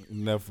 Fam,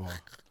 Never.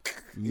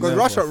 because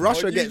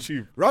On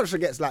YouTube. Russia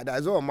gets like that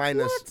as well,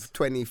 minus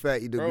 20,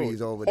 30 degrees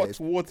Bro, over there. hot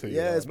water.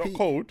 Yeah, Yeah, it's not peak.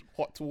 cold.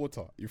 Hot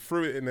water. You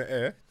threw it in the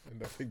air,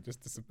 and the thing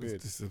just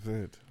disappeared.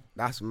 Disappeared.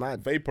 That's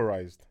mad.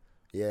 Vaporized.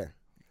 Yeah.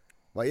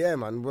 But yeah,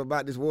 man,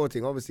 about this war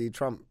thing, obviously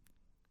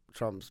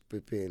Trump's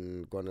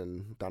been gone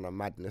and done a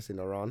madness in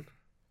Iran.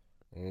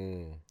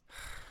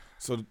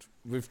 So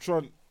with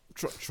Trump,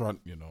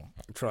 you know,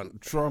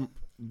 Trump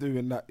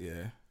doing that,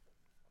 yeah.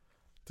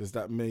 Does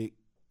that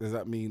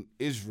mean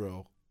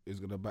Israel is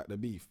gonna back the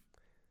beef?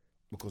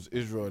 Because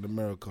Israel and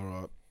America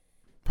are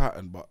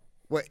patterned, but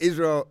Well,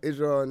 Israel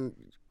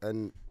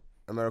and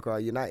America are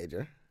united,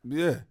 yeah?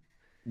 yeah,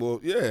 well,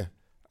 yeah,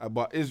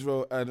 but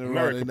Israel and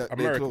Iran,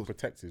 America close.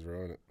 protects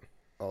Israel, innit?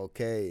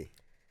 Okay.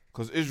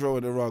 Because Israel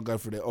and Iran go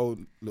through their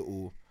own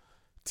little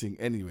thing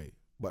anyway,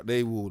 but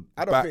they will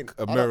I don't back think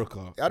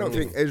America. I don't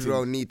think thing.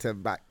 Israel need to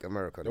back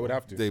America. They would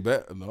have to. They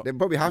better not. They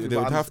probably have Yeah, to. They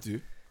but would I'm- have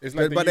to. It's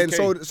like but the then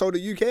UK. so the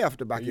UK have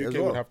to back The it UK as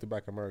well. would have to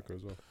back America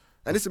as well.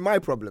 And this is my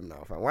problem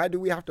now, fam. Why do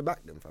we have to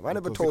back them, fam? I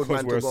never told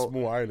Because man we're to a go.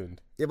 small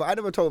island. Yeah, but I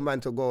never told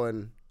man to go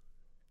and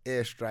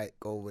airstrike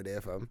over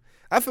there, fam.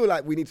 I feel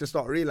like we need to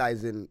start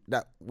realizing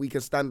that we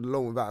can stand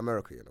alone without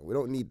America. You know, we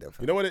don't need them,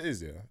 fam. You know what it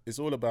is, yeah? It's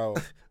all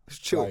about It's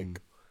chill.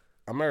 like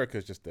America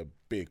is just a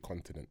big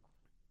continent.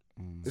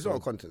 It's not a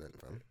continent,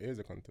 fam. It is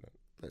a continent.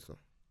 It's not.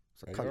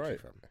 It's a Yeah, you're country,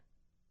 right. fam.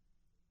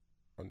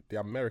 On the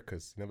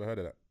Americas, never heard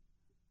of that.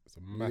 It's a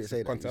didn't say massive that,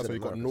 you continent. That's said why you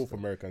got Americas, North though.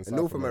 America and And South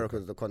North America. America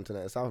is the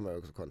continent, and South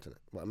America is the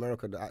continent. But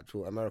America, the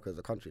actual America is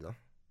the country, no?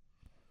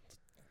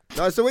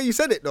 No, it's the way you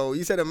said it, though.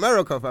 You said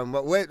America, fam.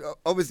 But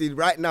obviously,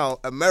 right now,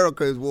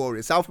 America is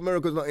warring. South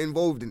America's not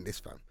involved in this,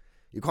 fam.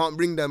 You can't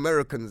bring the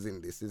Americans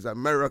in this. It's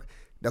America.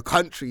 The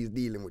country is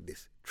dealing with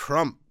this.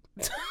 Trump.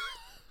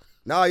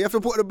 Nah, you have to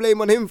put the blame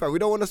on him, fam. We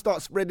don't want to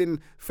start spreading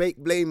fake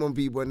blame on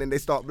people, and then they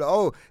start,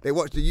 they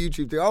watch the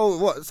YouTube thing. Oh,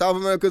 what? South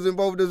America's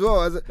involved as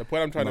well? The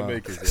point I'm trying to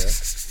make is,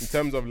 yeah, in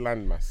terms of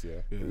landmass,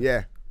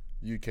 Yeah.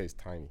 UK is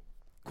tiny.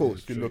 Of course.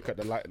 If you look at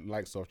the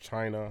likes of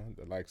China,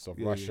 the likes of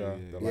Russia,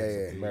 the yeah. likes Yeah,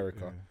 of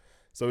America.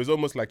 So it's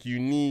almost like you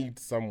need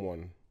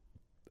someone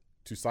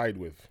to side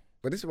with.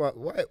 But this is why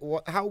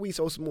how are we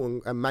so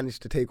small and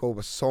managed to take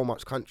over so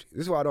much country?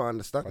 This is what I don't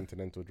understand.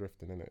 Continental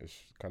drifting, innit? It's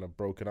kind of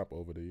broken up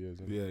over the years.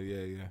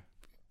 Innit? Yeah.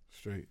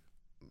 Straight.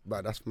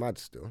 But that's mad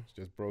still. It's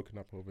just broken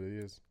up over the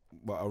years.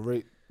 But I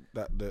rate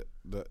that the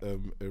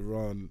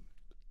Iran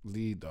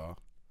leader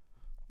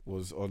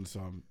was on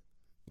some.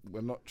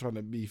 We're not trying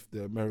to beef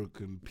the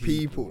American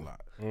people.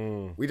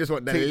 Like, We just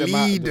want the take them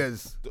out of the-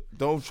 leaders.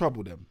 don't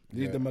trouble them.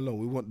 Leave Yeah. them alone.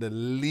 We want the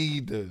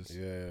leaders.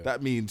 Yeah.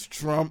 That means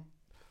Trump,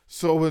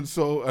 so and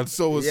so, and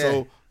so and Yeah.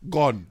 so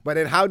gone. But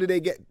then how do they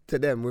get to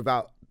them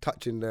without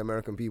touching the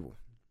American people?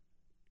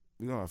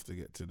 You don't have to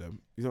get to them.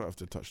 You don't have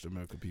to touch the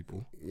American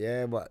people.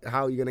 Yeah, but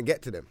how are you going to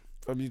get to them?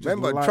 You just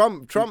Remember,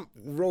 like- Trump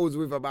rolls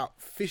with about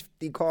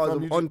 50 cars Fam,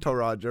 of you just-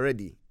 entourage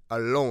already,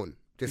 alone.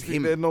 Just You think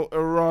him. there's no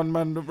Iran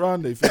man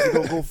around there? You think they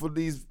don't go for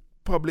these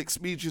public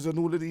speeches and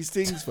all of these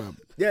things, fam?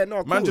 Yeah,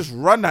 no, Man, cool. just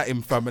run at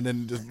him, fam, and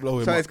then just blow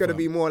him So up. it's going to fam.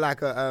 be more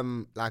like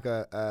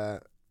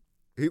a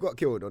who got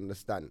killed on the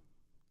stand?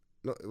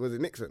 No, was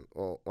it Nixon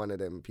or one of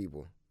them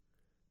people?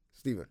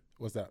 Stephen.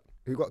 What's that?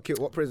 Who got killed?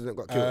 What president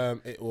got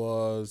killed? It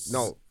was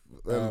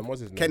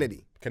what's his name?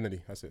 Kennedy.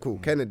 Kennedy, that's it. Cool.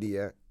 Kennedy,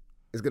 yeah.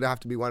 It's going to have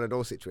to be one of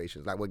those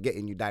situations. Like, we're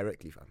getting you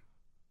directly, fam.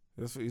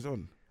 That's what he's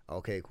on.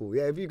 Okay, cool.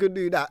 Yeah, if you could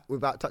do that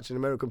without touching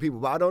American people.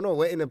 But I don't know.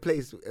 We're in a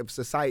place of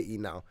society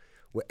now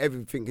where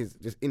everything is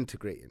just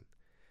integrating.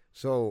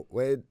 So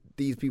where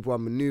these people are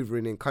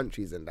maneuvering in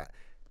countries and that.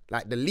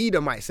 Like, the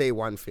leader might say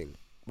one thing,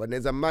 but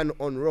there's a man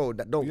on road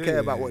that don't care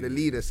about what the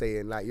leader's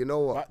saying. Like, you know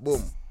what? But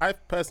Boom. I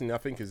personally, I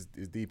think is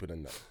deeper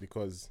than that,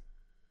 because,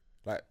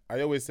 like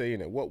I always say,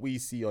 in it, what we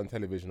see on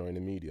television or in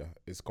the media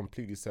is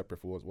completely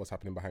separate from what's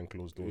happening behind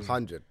closed doors.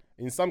 100.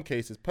 In some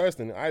cases,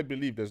 personally, I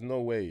believe there's no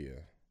way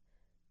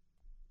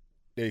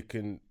they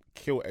can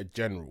kill a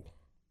general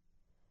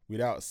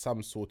without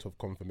some sort of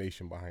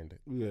confirmation behind it.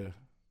 Yeah.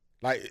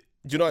 Like,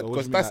 do you know? Or Because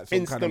wasn't that's that some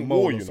instant kind of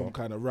mole war, or you some know.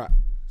 kind of rat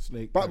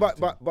snake. But kind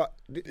of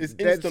thing. It's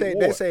they're instant saying,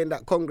 war. they're saying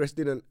that Congress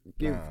didn't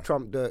give Nah.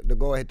 Trump the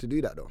go ahead to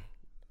do that, though.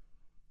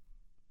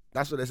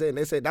 That's what they're saying.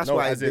 They say that's No,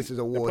 why as this in, is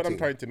a the war point I'm thing.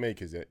 trying to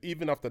make is,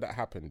 even after that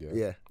happened,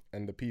 Yeah.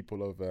 and the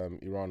people of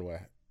Iran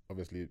were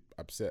obviously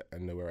upset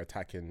and they were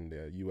attacking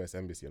the US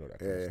embassy and all that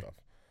kind of stuff,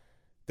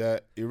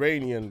 the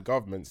Iranian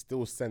government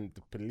still sent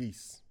the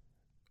police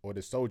or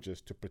the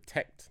soldiers to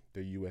protect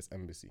the US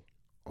embassy.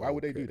 Why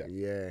would they do that?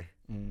 Yeah.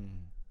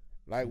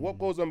 Like, what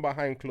goes on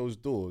behind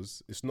closed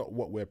doors is not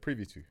what we're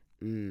privy to.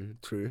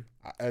 True.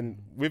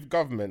 And with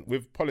government,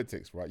 with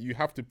politics, right, you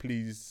have to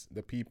please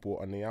the people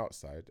on the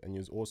outside, and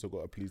you've also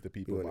got to please the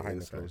people on the behind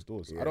the inside, closed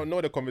doors. yeah. I don't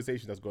know the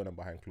conversation that's going on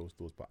behind closed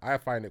doors, but I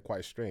find it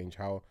quite strange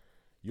how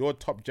your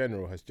top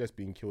general has just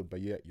been killed,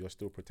 but yet you're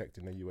still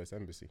protecting the US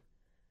embassy.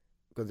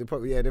 Because they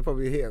probably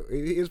hear.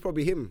 It was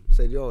probably him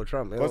said, "Yo,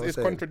 Trump." Because it's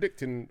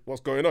contradicting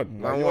what's going on.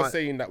 Like you're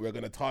saying that we're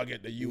going to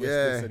target the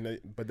US,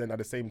 but then at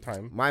the same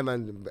time, my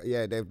man,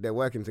 they're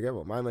working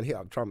together. My man hit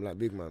up Trump like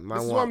big man.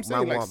 This is what I'm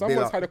saying. Like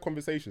someone's had a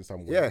conversation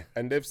somewhere,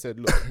 and they've said,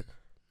 "Look,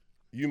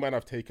 you man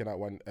have taken out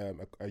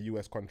a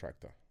US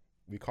contractor.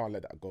 We can't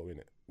let that go in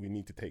it. We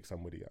need to take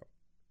somebody out."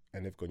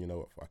 And they've gone, you know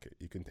what? Fuck it.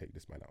 You can take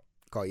this man out.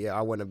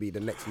 I want to be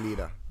the next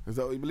leader. Is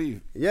that what you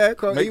believe? Yeah,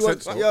 because Makes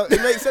sense.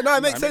 it makes sense. No,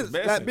 it makes sense.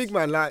 Makes Like sense. big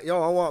man, like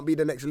I want to be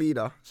the next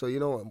leader. So you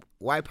know what?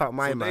 Wipe out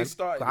my man.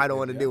 'Cause I don't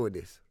want to deal with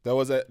this. There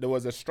was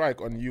a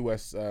strike on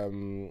US what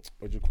do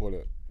you call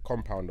it,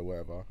 compound or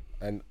whatever,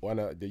 and one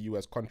of the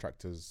US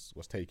contractors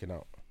was taken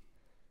out.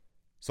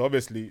 So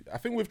obviously, I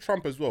think with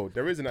Trump as well,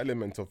 there is an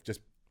element of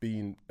just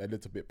being a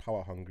little bit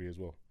power hungry as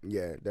well.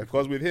 Yeah, definitely.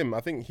 Because with him,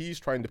 I think he's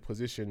trying to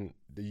position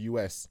the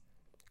US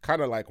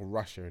kind of like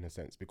Russia in a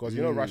sense, because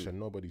you know Russia,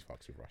 nobody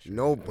fucks with Russia.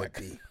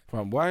 Nobody.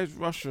 Fam, why is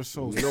Russia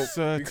so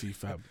dirty,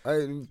 fam?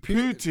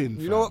 Putin. You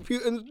fam. know what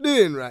Putin's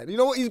doing, right? You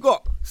know what he's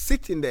got?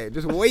 Sitting there,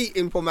 just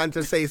waiting for man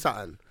to say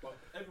something.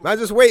 Man,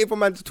 just waiting for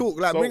man to talk.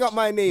 Like, So bring up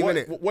my name,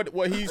 innit?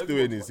 What he's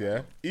doing is,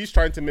 he's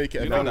trying to make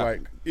it a thing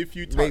like, if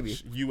you touch Maybe.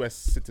 US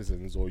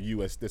citizens or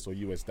US this or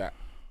US that,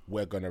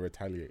 we're gonna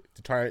retaliate,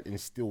 to try and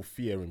instill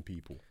fear in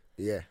people.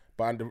 Yeah.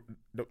 But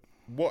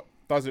what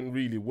doesn't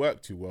really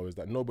work too well is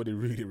that nobody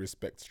really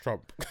respects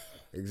Trump.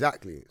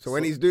 Exactly. So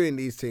when he's doing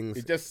these things,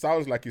 It just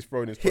sounds like he's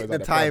throwing his hit toys the at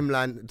the pram.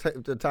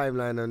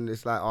 timeline, and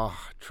it's like, oh,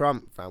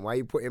 Trump, fam, why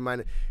you putting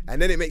man? And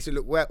then it makes it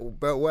look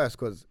worse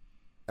because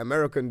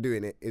American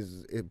doing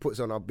it puts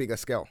on a bigger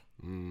scale.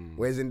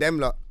 Whereas in them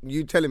lot,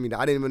 you telling me that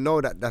I didn't even know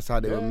that's how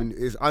they were.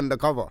 It's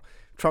undercover.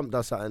 Trump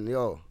does something,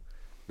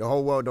 the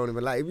whole world don't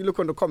even like. If you look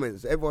on the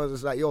comments, everyone's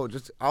just like,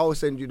 I'll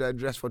send you the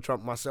address for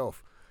Trump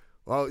myself.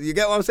 Well, you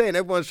get what I'm saying?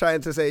 Everyone's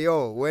trying to say,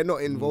 we're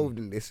not involved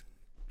in this.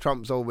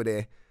 Trump's over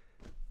there.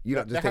 You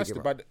don't just take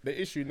it. But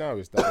the issue now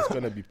is that it's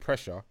going to be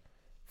pressure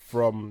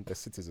from the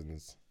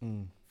citizens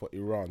for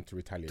Iran to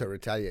retaliate.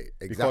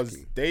 Exactly.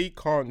 Because they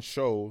can't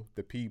show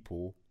the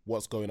people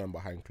what's going on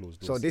behind closed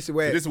doors. So this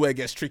is where it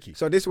gets tricky.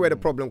 So this is where the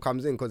problem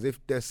comes in, because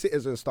if the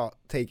citizens start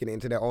taking it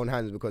into their own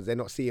hands because they're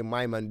not seeing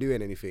my man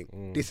doing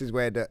anything, this is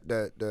where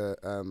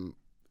the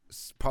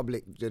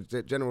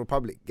general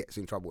public gets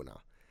in trouble now.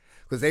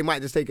 Because they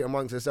might just take it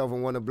amongst themselves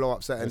and want to blow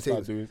up certain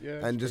things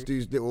and just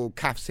do little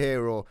calves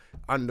here or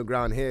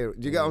underground here.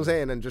 Do you get what I'm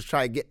saying? And just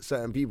try to get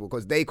certain people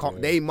because they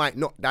can't. They might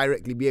not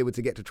directly be able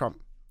to get to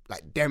Trump,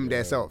 like them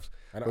themselves.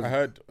 And I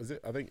heard,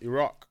 I think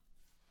Iraq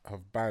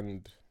have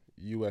banned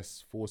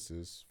US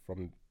forces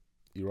from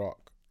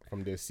Iraq,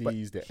 from their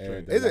seas, their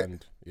air, their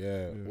land.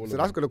 Yeah. So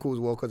that's going to cause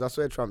war, because I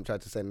swear Trump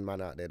tried to send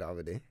man out there the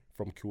other day.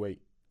 From Kuwait.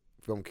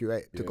 From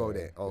Kuwait to go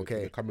there. Okay.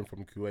 They're coming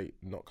from Kuwait,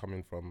 not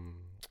coming from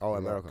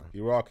America.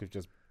 Iraq is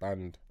just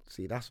banned.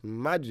 See, that's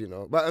mad,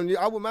 But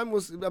our man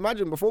was,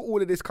 imagine before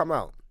all of this come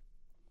out,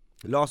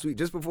 last week,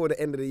 just before the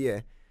end of the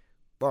year,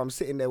 but I'm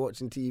sitting there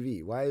watching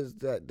TV. Why is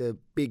that the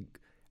big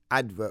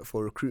advert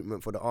for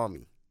recruitment for the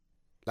army?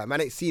 Like,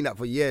 man, ain't seen that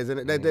for years.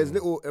 And there's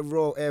little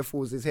Royal Air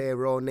Forces here,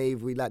 Royal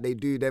Navy, like they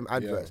do them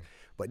adverts. Yeah.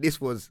 But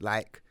this was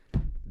like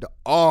the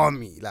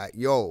army. Like,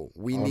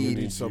 we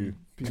need some.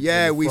 We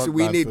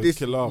need this.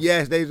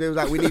 Yes, they was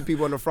like, we need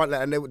people on the front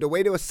line. And the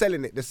way they were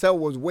selling it, the sell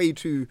was way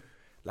too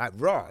like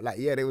raw. Like,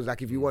 they was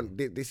like, if you want,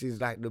 this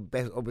is like the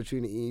best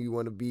opportunity. You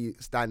want to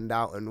stand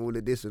out and all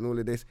of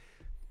this,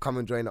 come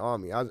and join the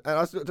army. I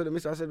looked at the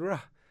mister, I said, rah,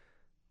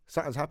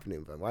 something's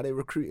happening, man. Why are they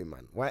recruiting,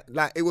 man? Why?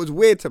 Like, it was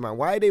weird to man.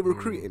 Why are they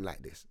recruiting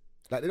like this?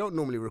 Like, they don't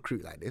normally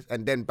recruit like this.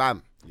 And then,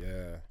 bam,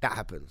 that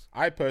happens.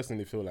 I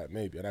personally feel like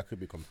maybe, and I could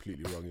be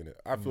completely wrong in it,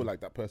 I feel like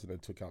that person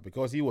that took out,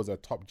 because he was a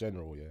top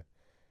general,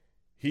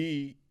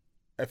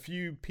 a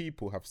few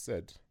people have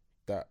said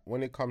that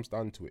when it comes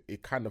down to it,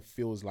 it kind of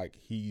feels like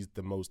he's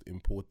the most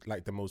important,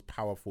 like the most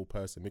powerful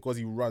person, because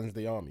he runs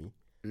the army,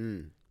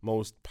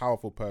 most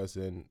powerful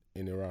person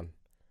in Iran.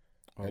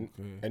 Okay.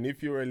 And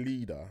if you're a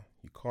leader,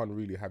 you can't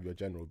really have your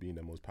general being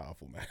the most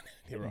powerful man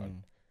in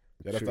Iran.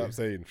 That's what I'm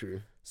saying.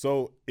 True.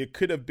 So it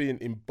could have been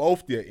in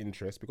both their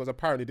interests, because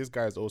apparently this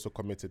guy has also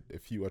committed a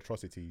few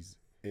atrocities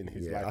in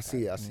his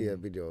lifetime. I see a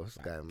video of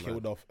this guy,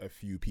 killed off a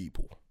few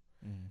people.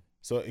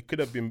 So it could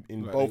have been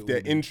in both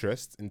their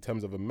interests in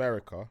terms of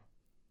America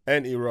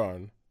and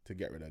Iran to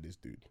get rid of this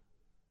dude.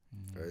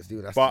 That's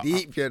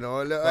deep, they're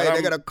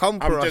gonna come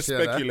for us. I'm just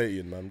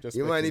speculating, man.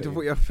 You might need to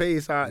put your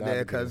face out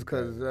there, because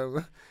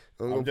I'm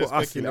gonna put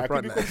us in the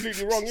front line. I could be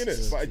completely wrong in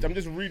it, but I'm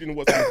just reading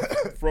what's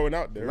thrown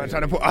out there. Man,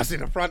 trying to put us in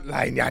the front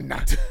line,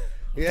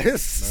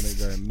 Yes.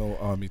 Man, ain't got no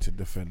army to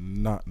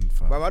defend nothing,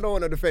 fam. But I don't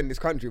want to defend this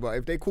country, but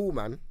if they cool,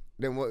 man,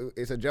 then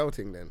it's a jail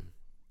thing. Then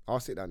I'll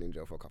sit down in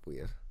jail for a couple of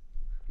years.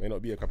 May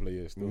not be a couple of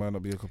years. Still. Might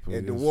not be a couple of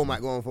years. The war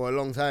might go on for a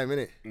long time,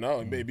 innit? No,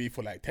 it may be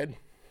for like 10.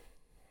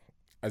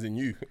 As in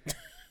you.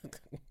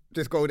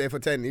 Just go there for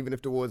 10, even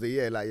if the war's a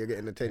year, like you're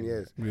getting the 10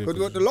 years.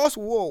 Because the last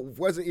war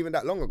wasn't even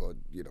that long ago,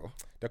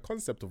 The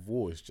concept of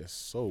war is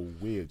just so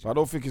weird. I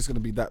don't think it's going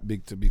to be that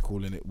big to be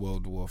calling it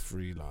World War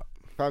III, like.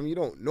 Fam, you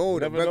don't know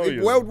that. never know,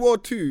 you World War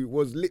II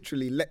was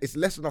literally, it's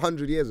less than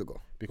 100 years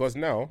ago. Because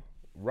now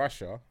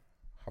Russia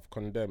have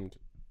condemned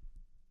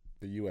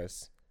the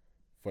US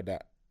for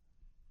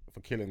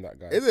killing that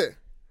guy. Is it?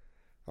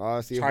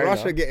 See, if China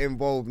Russia get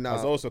involved now.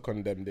 Has also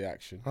condemned the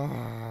action. But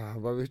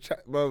Do you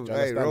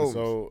hey, understand? Rome.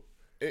 So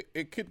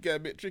it could get a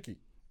bit tricky.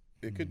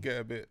 It could get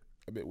a bit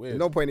weird.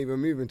 No point even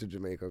moving to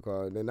Jamaica,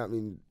 because then that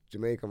means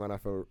Jamaica man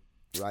have to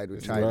ride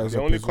with China. Rise The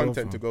up only as well,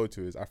 continent fam. to go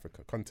to is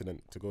Africa.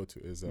 Continent to go to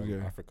is Yeah.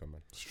 Africa,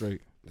 man.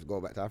 Straight. Let's go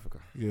back to Africa.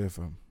 Yeah,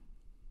 fam.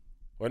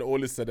 When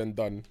all is said and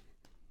done,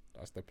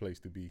 that's the place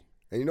to be.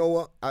 And you know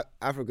what?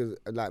 Africa's,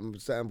 like,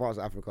 certain parts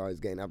of Africa is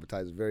getting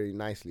advertised very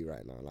nicely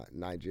right now. Like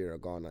Nigeria,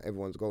 Ghana,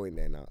 everyone's going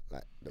there now.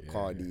 Like the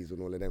Cardis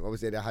and all of them.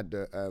 Obviously, they had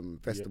the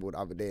festival the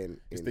other day.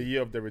 It's the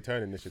year of the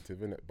return initiative,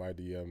 isn't it? By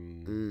the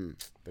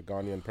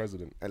Ghanaian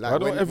president. And Why like,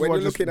 don't when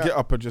everyone you're just looking get at,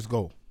 up and just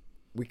go?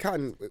 we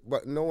can,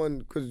 but no one,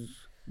 because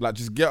Like,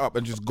 just get up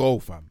and just go,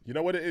 fam. You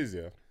know what it is,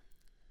 yeah?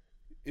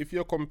 If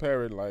you're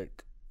comparing,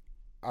 like,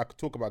 I could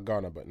talk about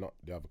Ghana, but not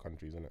the other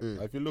countries, innit?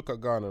 Like, if you look at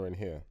Ghana and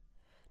here,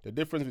 the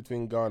difference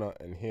between Ghana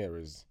and here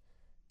is,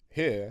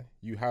 here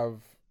you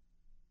have,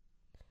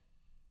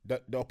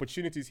 the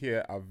opportunities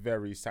here are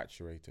very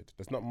saturated.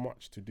 There's not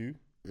much to do.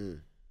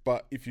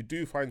 But if you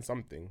do find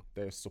something,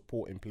 there's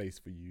support in place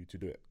for you to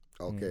do it.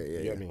 okay, You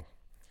yeah. get me?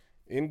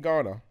 In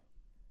Ghana,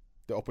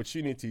 the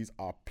opportunities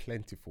are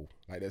plentiful.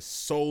 Like, there's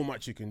so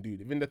much you can do.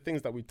 Even the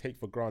things that we take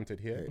for granted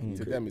here,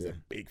 to them is a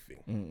big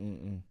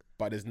thing.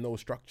 But there's no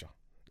structure.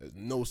 There's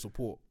no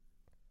support.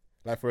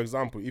 Like, for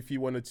example, if you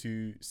wanted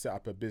to set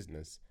up a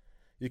business,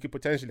 you could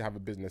potentially have a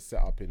business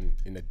set up in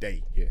a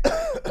day here.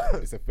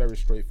 It's a very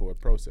straightforward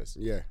process.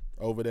 Yeah.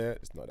 Over there,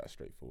 it's not that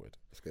straightforward.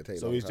 It's gonna take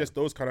So long it's time. just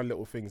those kind of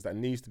little things that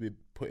needs to be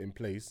put in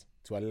place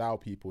to allow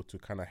people to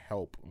kind of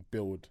help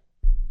build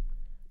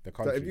the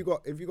So country.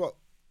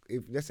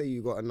 if let's say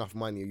you got enough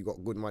money, you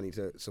got good money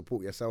to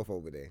support yourself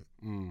over there,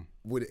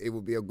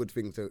 would be a good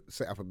thing to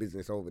set up a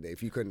business over there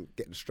if you can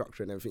get the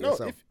structure and everything No,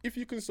 yourself? if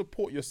you can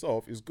support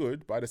yourself, it's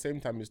good, but at the same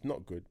time, it's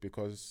not good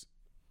because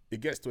it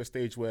gets to a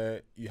stage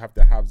where you have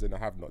the haves and the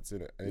have-nots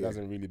in it, and it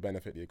doesn't really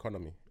benefit the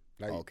economy.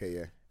 Like, Okay,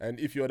 yeah. and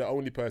if you're the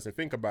only person,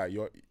 think about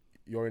it,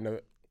 you're in a,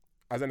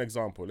 as an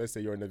example, let's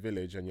say you're in a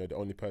village and you're the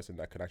only person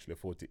that can actually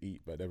afford to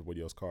eat, but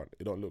everybody else can't.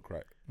 It don't look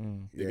right.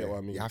 You get what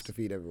I mean? You have to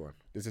feed everyone.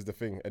 This is the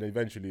thing, and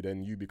eventually,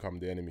 then you become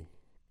the enemy.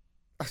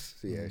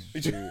 Yeah,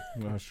 it's true.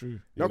 That's true. No,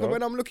 You because know?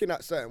 when I'm looking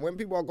at when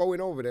people are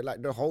going over there,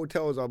 like the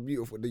hotels are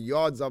beautiful, the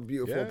yards are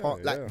beautiful,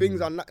 Yeah, like yeah. things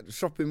are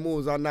shopping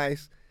malls are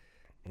nice.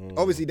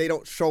 Obviously, they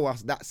don't show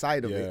us that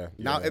side of Yeah, it.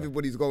 Now yeah.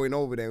 everybody's going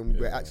over there, and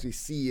we're actually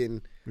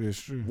seeing Yeah,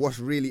 it's true. what's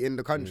really in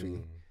the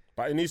country.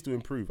 But it needs to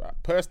improve.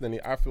 Personally,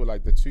 I feel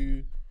like the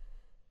two,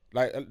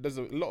 like there's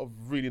a lot of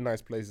really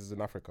nice places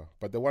in Africa,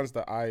 but the ones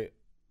that I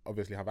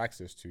obviously have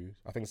access to,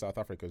 I think South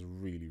Africa is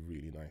really,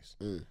 really nice.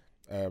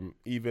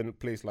 Even a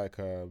place like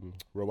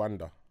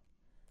Rwanda.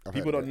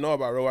 People don't know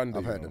about Rwanda.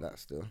 I've you heard know. of that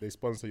still. They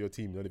sponsor your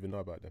team. You don't even know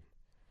about them.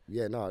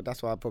 Yeah, no,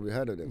 that's why I probably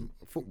heard of them.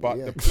 Football, But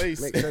yeah. the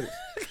place- makes sense.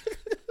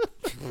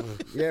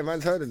 Yeah,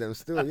 man's heard of them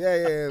still.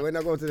 Yeah. When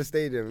I go to the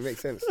stadium, it makes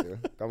sense still.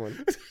 Come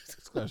on.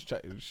 This guy's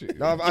chatting shit.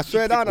 No, I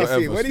swear down, I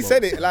see. Whatever, When he smoke.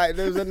 said it, like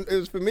it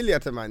was familiar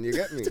to man. You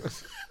get me?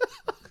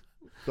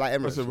 Fly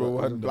Emirates. What's a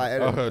Rwanda? Fly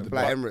I heard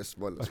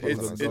Emirates.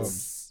 it.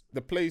 It's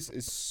the place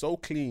is so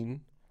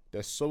clean.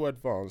 They're so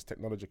advanced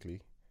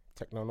technologically,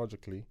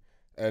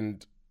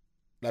 and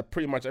like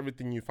pretty much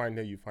everything you find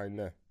here, you find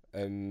there.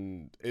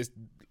 And it's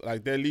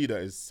like their leader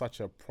is such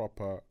a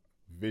proper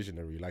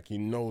visionary. Like he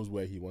knows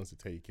where he wants to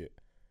take it,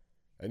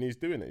 and he's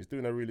doing it. He's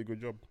doing a really good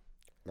job.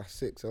 That's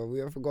sick. So we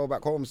have to go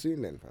back home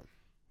soon then, fam.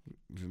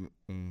 Do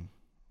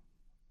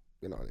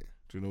You know what I mean?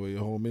 you know where your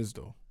home is,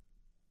 though?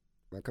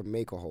 I can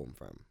make a home,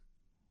 fam.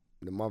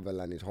 The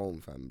motherland is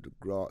home, fam.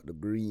 The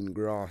green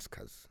grass,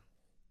 cuz.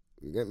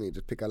 You get me?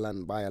 Just pick a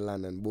land, buy a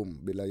land, and boom,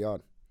 build a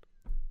yard.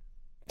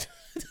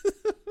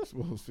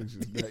 Small things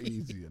is that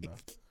easy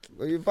enough.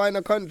 When you find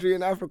a country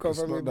in Africa, It's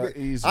fam, not that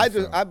easy,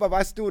 but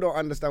I still don't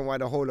understand why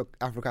the whole of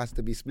Africa has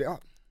to be split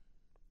up.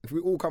 If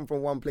we all come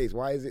from one place,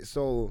 why is it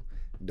so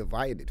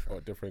divided, fam?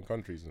 Or different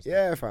countries and stuff.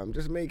 Yeah, fam.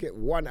 Just make it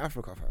one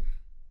Africa, fam.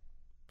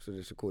 So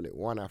they should call it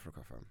one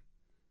Africa, fam.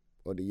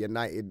 Or the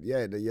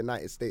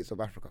United States of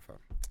Africa, fam.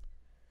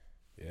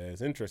 Yeah,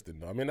 it's interesting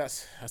though. I mean,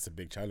 that's a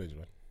big challenge,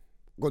 man.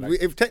 Because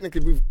if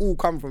technically we've all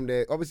come from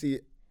there,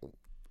 obviously,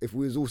 if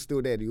we was all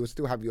still there, you would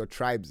still have your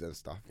tribes and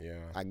stuff. Yeah.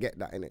 I get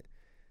that, innit?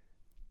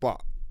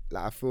 But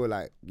like, I feel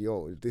like,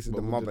 yo, this is But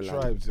the with motherland.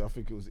 the tribes, I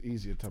think it was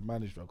easier to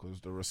manage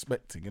because the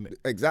respecting, innit?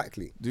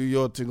 Exactly. Do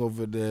your thing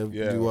over there,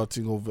 Yeah. do our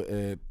thing over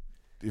there.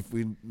 If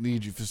we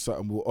need you for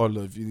something, we'll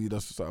holler. If you need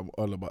us for something,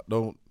 we'll holler. But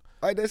don't.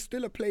 There's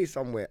still a place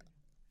somewhere.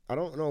 I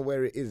don't know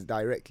where it is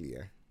directly,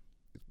 yeah.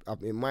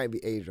 It might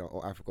be Asia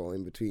or Africa or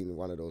in between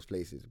one of those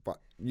places. But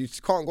you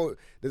just can't go.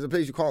 There's a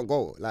place you can't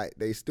go. Like,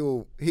 they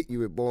still hit you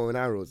with bow and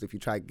arrows if you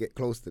try to get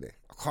close to there.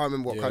 I can't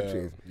remember what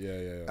country it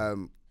is. Yeah.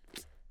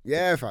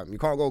 Yeah, fam. You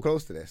can't go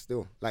close to there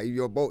still. Like, if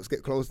your boats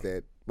get close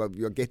there, but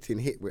you're getting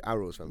hit with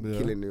arrows, fam, Yeah.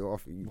 killing you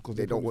off. Because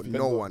They don't want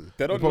no one.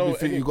 They They don't probably know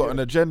think you any- got an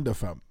agenda,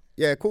 fam.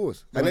 Yeah, of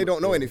course. And they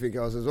don't know anything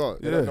else as well.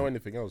 They don't know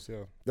anything else.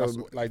 Yeah, that's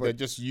No, like but- they're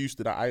just used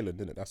to that island,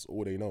 innit? That's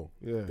all they know.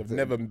 Yeah. They've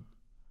never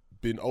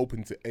been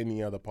open to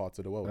any other parts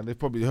of the world. And they've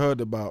probably heard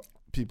about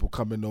people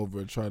coming over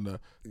and trying to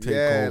take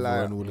Yeah, over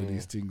like- and all of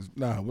these things.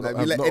 Nah, we're Like,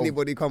 not, you let not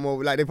anybody come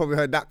over. Like, they probably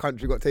heard that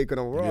country got taken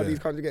over. Oh, Yeah. these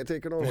countries get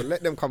taken over.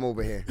 Let them come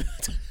over here.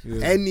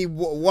 Yeah. Any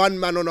one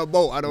man on a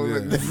boat, I don't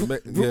Yeah,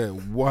 yeah,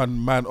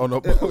 one man on a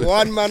boat.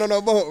 One man on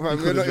a boat, fam.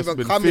 You're Could've not just even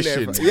been coming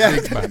fishing, there. Fam.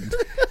 Yeah, big man.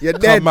 you're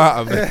dead. Come out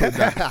of it. with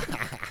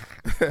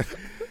that.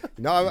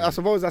 No, I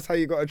suppose that's how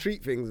you got to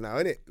treat things now,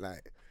 innit?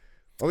 Like,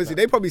 obviously,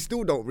 they probably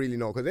still don't really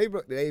know because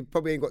they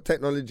probably ain't got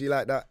technology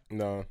like that.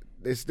 No,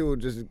 They still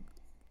just.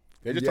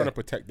 they're just Yeah. trying to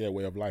protect their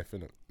way of life,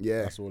 innit?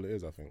 Yeah. That's all it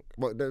is, I think.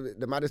 But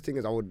the maddest thing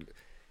is,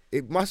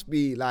 it must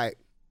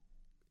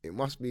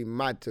be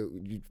mad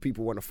to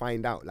people want to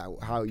find out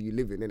like how you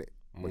living, innit?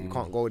 But you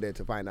can't go there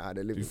to find out how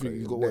they're Do living. you think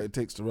 'cause you got what it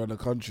takes to run a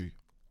country?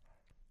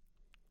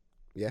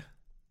 Yeah,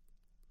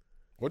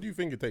 What do you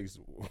think it takes?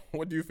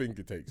 What do you think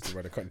it takes to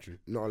run a country?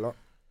 not a lot.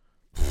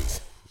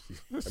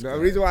 The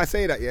reason why I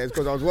say that, yeah, is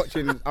because I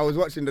was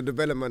watching the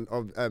development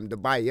of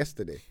Dubai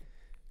yesterday.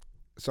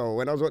 So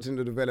when I was watching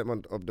the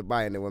development of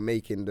Dubai and they were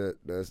making the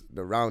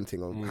round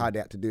thing on how they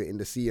had to do it in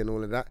the sea and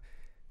all of that,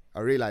 I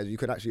realized you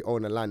could actually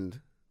own a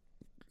land.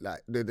 Like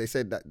they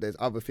said that there's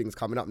other things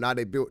coming up. Now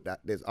they built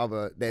that.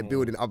 They're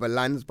building other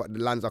lands, but the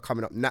lands are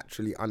coming up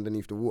naturally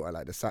underneath the water,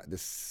 like the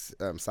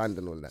sand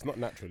and all that. It's not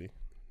naturally.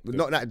 But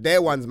not that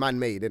their one's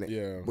man-made, innit?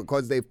 Yeah.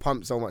 Because they've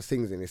pumped so much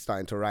things in, it's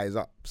starting to rise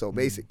up. So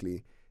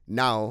basically,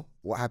 now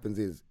what happens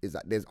is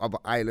that there's other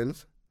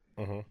islands.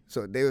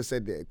 So they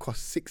said that it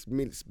costs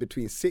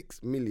between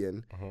 6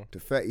 million to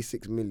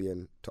 36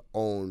 million to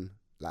own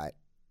like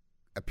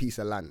a piece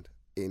of land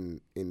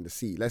in the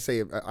sea. Let's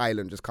say an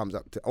island just comes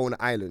up. To own an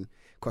island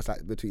costs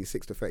like between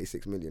 6 to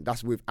 36 million.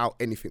 That's without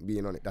anything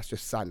being on it. That's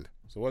just sand.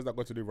 So what's that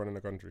got to do running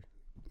a country?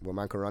 Well,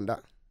 man can run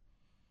that.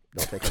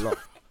 Don't take a lot.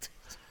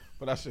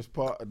 But that's just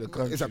part of the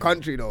country. It's a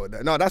country though.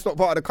 No, that's not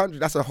part of the country.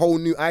 That's a whole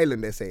new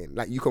island. They're saying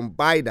like you can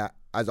buy that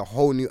as a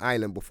whole new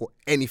island before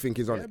anything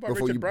is on Yeah, it. but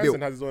Before Richard you Branson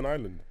build. has his own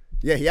island.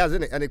 Yeah, he has,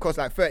 innit? And it costs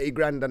like 30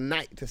 grand a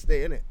night to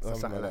stay in it. Or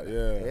Something like that,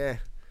 Yeah. yeah.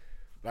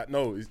 Like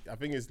no, I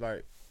think it's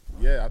like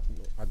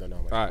I don't know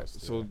how much. All it right,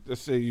 costs, so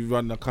let's say you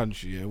run the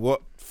country. Yeah,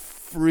 what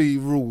 3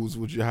 rules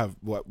would you have?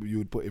 What you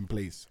would put in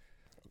place?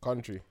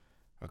 country.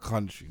 A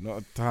country,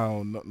 not a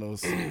town, not no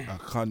city, a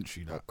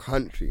country. That.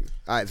 Country.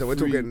 All right, so we're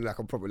Free. talking like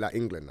a proper like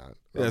England now.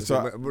 Yeah,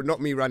 Obviously, so- we're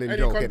not me running Any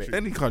joke, country. innit?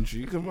 Any country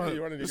you can Yeah, run.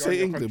 you run Let's your say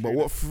own England, country, but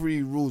what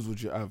 3 rules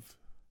would you have?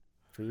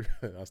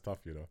 That's tough,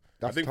 you know.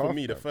 That's I think for tough,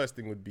 me, the man. first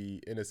thing would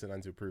be innocent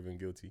until proven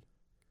guilty.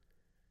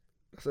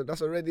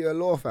 That's already a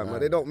law, fam. But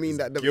they don't mean It's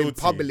that in guilty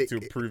public. till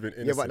proven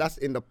Yeah, innocent. but that's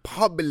in the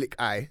public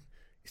eye.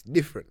 It's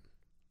different.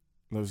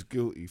 No, it's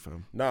guilty,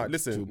 fam. Nah, Till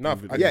listen, nah,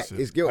 proven I- Yeah, innocent.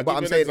 it's guilty. I'll But give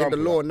I'm you an saying in the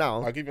example. law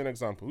now. I'll give you an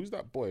example. Who's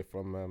that boy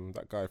from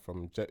that guy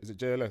from is it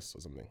JLS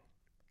or something?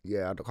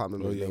 Yeah, I can't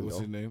remember Oh his yeah, name what's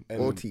though. his name?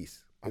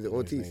 Ortiz. I Is it don't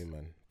know his Ortiz? name,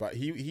 man. But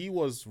he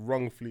was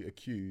wrongfully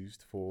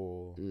accused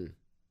for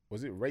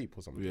was it rape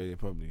or something? Yeah,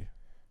 probably.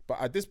 But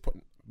at this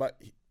point, but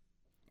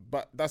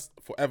that's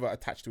forever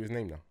attached to his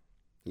name now.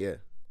 Yeah.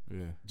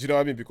 Yeah. Do you know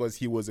what I mean? Because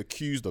he was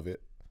accused of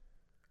it,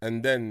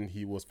 and then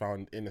he was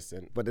found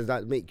innocent. But does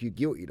that make you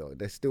guilty though?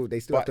 They still have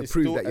But to it's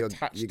prove still that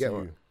attached you get to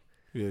one.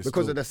 you. Yeah. Because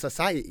still- of the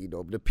society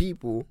though, the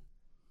people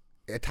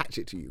attach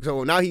it to you.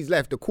 So now he's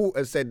left. The court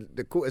has said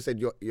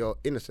you're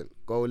innocent.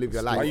 Go live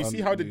your But life. you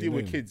see how they under deal your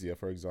with name. kids here,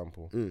 for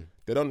example.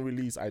 They don't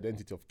release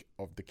identity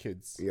of the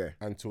kids Yeah.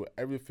 until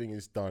everything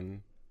is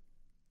done.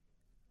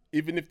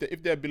 Even if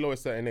they're below a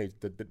certain age,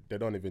 they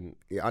don't even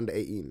Yeah, under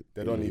 18.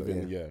 they don't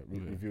Yeah.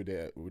 even review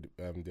their what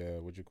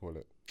do you call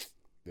it,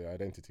 their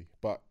identity.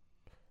 But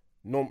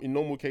in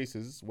normal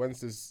cases,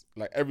 once it's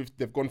like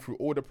they've gone through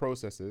all the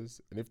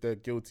processes, and if they're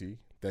guilty,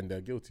 then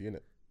they're guilty,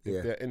 innit? If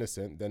Yeah. they're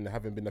innocent, then they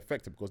haven't been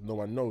affected because no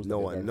one knows. No that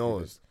they're one going through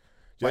knows. this.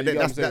 But, Do you then get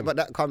what I'm saying? but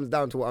that comes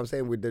down to what I'm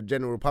saying with the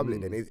general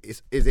public. Then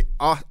is it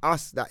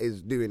us that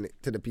is doing it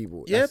to the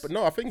people? Yeah, That's- but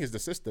no, I think it's the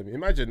system.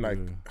 Imagine like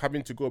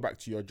having to go back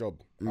to your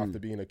job after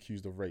being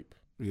accused of rape.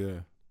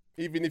 Yeah.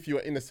 Even if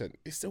you're innocent,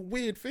 it's a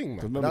weird thing,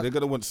 Because man. remember, they're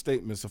gonna want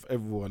statements of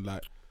everyone.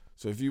 Like,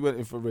 so if you went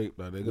in for rape,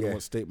 like, they're gonna Yeah.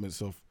 want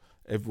statements of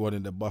everyone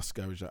in the bus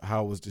garage. Like,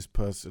 how was this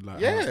person? Like,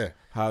 Yeah.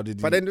 how did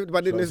he? But then this And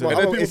what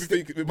then oh, people it's-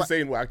 be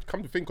saying, "Well,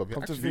 come to think of it,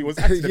 Come to actually, think- it was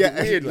actually Yeah, a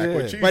bit weird, like yeah. on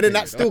But Tuesday." But then that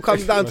you know? still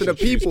comes down to the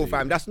Tuesday. people,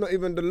 fam. That's not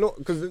even the law.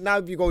 Because now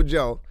if you go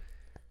jail,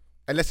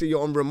 and let's say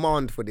you're on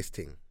remand for this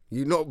thing,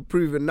 you're not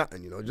proving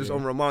nothing, just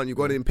on remand, you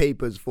got in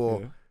papers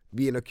for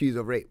being accused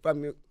of rape.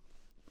 Fam,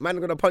 man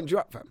gonna punch you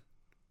up, fam.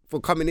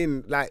 For coming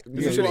in, like, you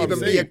This is shouldn't what I'm even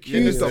be saying.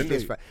 accused Yeah, of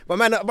this, fam. But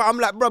I'm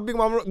like, bro, big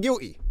man, I'm not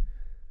guilty.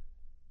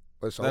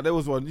 So, Now, there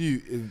was one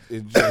in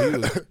jail. He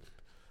was,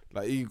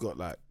 like, he got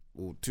like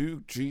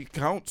 2-3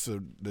 counts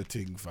of the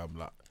thing, fam.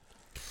 Like,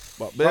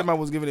 but Bear Man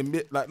was giving him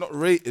bit like not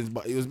ratings,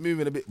 but he was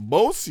moving a bit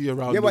bossy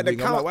around. Yeah, but the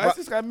ring. I'm count- like, why but- is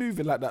this guy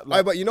moving like that?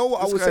 Aye, but you know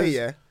what I this would say, guy's-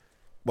 yeah?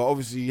 But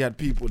obviously, he had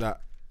people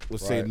that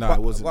was saying, Right. nah,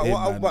 it wasn't him,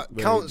 man. But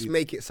Very counts deep.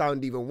 make it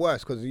sound even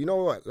worse because you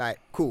know what? Like,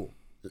 cool.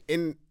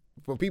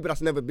 For people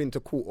that's never been to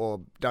court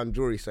or done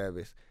jury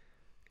service,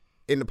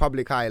 in the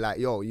public eye, like,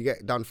 yo, you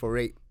get done for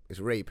rape, it's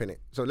rape, innit?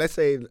 So let's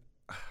say,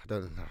 I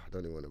don't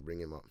even want to bring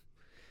him up.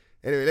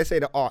 Anyway, let's say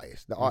the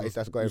artist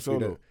that's going through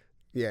Solo.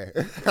 yeah.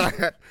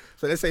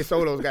 So let's say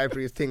Solo's going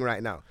through his thing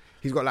right now.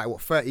 He's got like,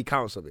 30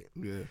 counts of it.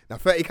 Yeah. Now,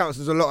 30 counts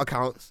is a lot of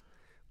counts,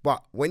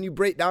 but when you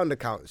break down the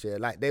counts, yeah,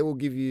 like they will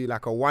give you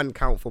like a 1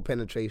 count for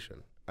penetration,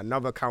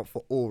 another count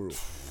for oral,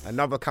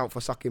 another count for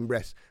sucking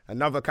breast,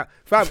 another count.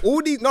 Fam,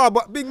 all these,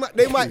 but Big Mac,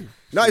 they might,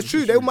 no, it's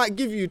true, they might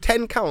give you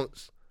 10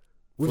 counts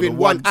For within the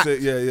one act. Yeah.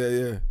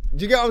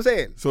 Do you get what I'm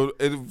saying? So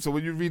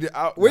when you read it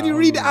out, When you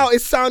read it out,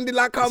 it sounded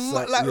like I'm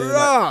like- like, yeah,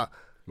 rah.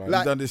 Man, Like-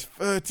 you've done this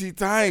 30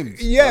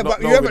 times. Yeah,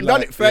 but you haven't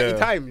done it 30 yeah.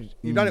 times.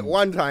 You've done it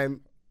one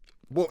time.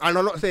 But, and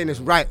I'm not saying it's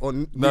right or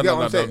you No, get no, what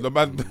no, I'm saying? no. The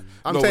man,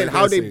 I'm no, saying we're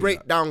how they saying break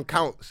that. down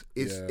counts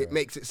is Yeah. it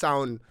makes it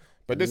sound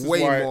But this way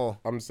is why more.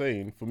 I'm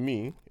saying, for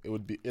me, it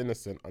would be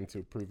innocent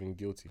until proven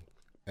guilty.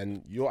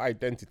 And your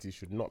identity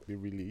should not be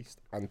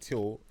released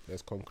until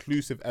there's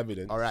conclusive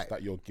evidence All right.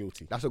 that you're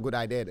guilty. That's a good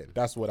idea then.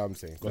 That's what I'm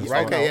saying. 'Cause Okay,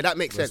 right now, yeah, that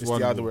makes sense. it's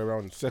the other way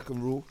around.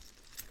 Second rule.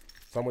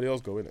 Somebody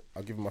else go in it.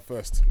 I'll give him my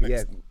first. Next.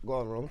 Yeah, go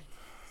on, Ron.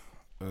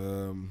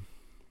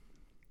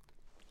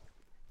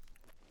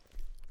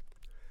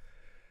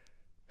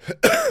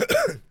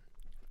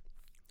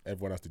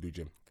 Everyone has to do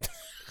gym.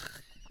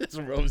 It's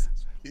Rose.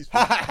 It's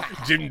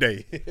gym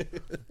day.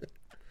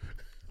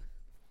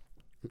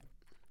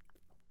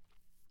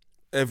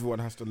 Everyone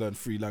has to learn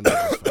 3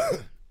 languages. fam.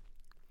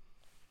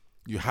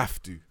 You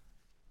have to.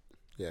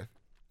 Yeah.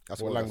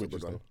 That's What that's a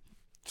languages good one.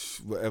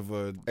 though?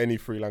 Whatever Any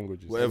 3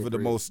 languages. whatever the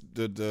three. most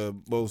the The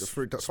most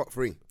top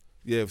 3.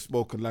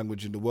 spoken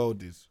language in the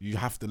world is. You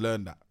have to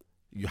learn that.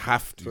 You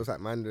have to. So it's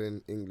like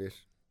Mandarin, English,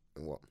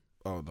 and what?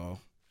 Oh no.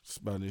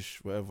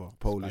 Spanish, whatever.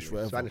 Polish,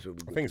 whatever. Spanish would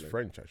be I good think to it's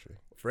learn. French actually.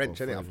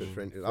 French, Oh, innit? I French. think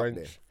French is up there.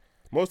 French.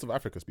 Most of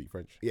Africa speak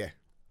French. Yeah.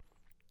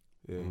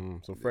 Yeah.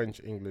 So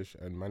French, English,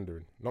 and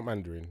Mandarin. Not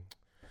Mandarin.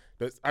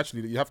 There's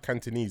actually you have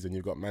Cantonese and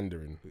you've got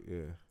Mandarin,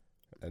 Yeah.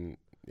 and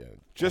yeah.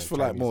 Just for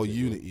like Chinese more too.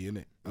 unity,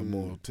 innit? And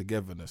more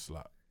togetherness,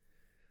 like.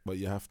 But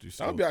you have to That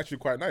still. would be actually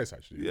quite nice,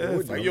 actually. Yeah,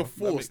 Like fam. you're That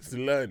forced makes- to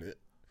learn it.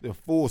 They're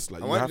forced,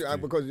 like And you once have to.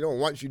 because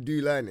once you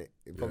do learn it,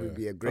 it'll probably Yeah.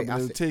 be a great Fam,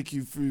 it'll asset. take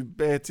you through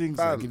bare things,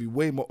 Fam. like, give you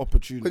way more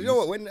opportunities. Because you know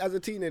what, when as a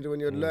teenager, when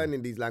you're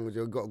learning these languages,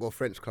 you've got to go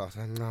French class.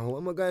 And now, what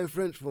am I going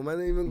French for? Man,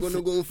 I ain't even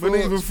gonna go France. Man,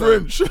 ain't even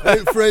fam. French. I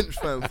ain't French,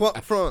 fam.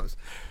 Fuck France.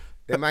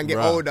 Then man get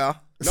Bruh. older.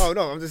 No,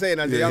 I'm just saying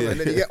as a Yeah, young yeah. man.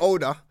 Then you get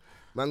older,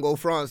 man go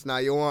France now.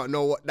 You want to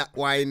know what that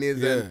wine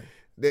is. And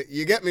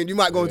you get me? You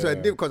might go to a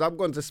Yeah. dip because I've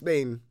gone to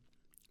Spain.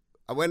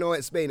 When I went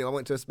to Spain, I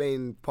went to a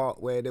Spain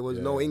part where there was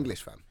no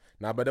English, fam.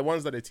 Nah, but the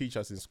ones that they teach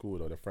us in school,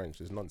 though, the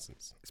French, is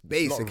nonsense. It's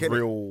basic, It's innit? not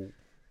real.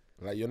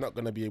 Like you're not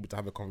gonna be able to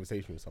have a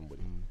conversation with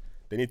somebody.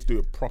 They need to do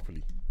it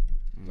properly.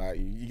 Like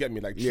you get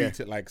me? Like treat Yeah.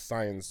 it like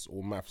science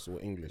or maths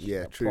or English. Yeah,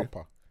 like, true.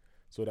 Proper,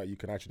 so that you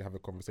can actually have a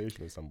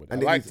conversation with somebody.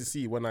 And I it like is- to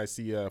see when I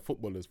see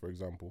footballers, for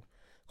example,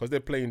 because they're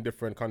playing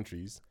different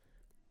countries.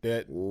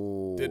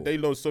 They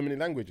know so many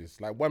languages.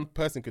 Like one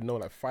person can know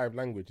like 5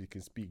 languages. He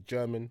can speak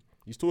German.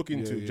 He's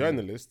talking to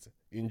journalists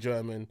in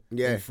German,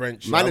 Yeah. in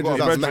French. Managers I've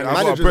got a are- brethren- managers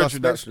I've got a are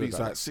brethren that specialists speaks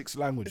at like 6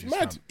 languages.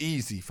 mad. Fam.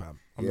 Easy, fam.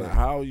 I'm Yeah. like,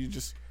 how you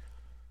just.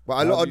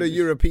 But a lot How of do the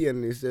you-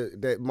 European is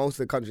that most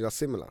of the countries are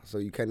similar, so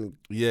you can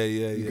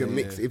You can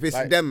mix. If it's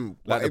Like- them,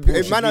 like but the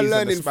if man are Portuguese and the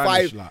learning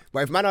Spanish, 5, like.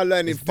 but if man are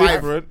learning It's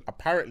 5, different.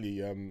 Apparently,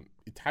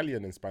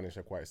 Italian and Spanish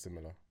are quite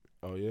similar.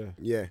 Oh, yeah.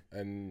 yeah,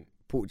 And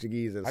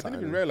Portuguese and I didn't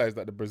even something. realize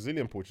that the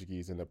Brazilian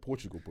Portuguese and the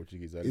Portugal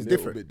Portuguese are a It's little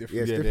different. bit different.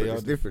 Yeah, it's Yeah, they different. are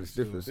It's different. It's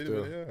different different.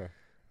 Still, Still. yeah.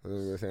 I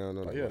was gonna say, I don't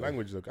know But about yeah, that.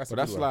 languages are. But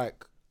that's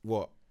like,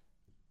 what?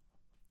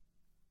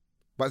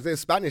 But the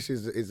Spanish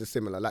is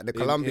similar. Like the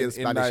Colombian in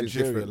Spanish is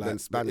different like, than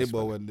Spanish. The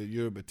Igbo fam. and the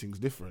Yoruba thing's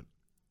different.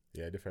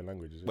 Yeah, different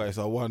languages. But Yeah. it's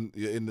a one,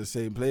 you're in the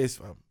same place,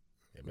 fam.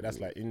 Yeah, but that's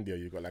like India.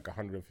 You got like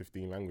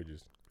 115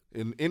 languages.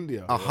 In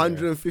India.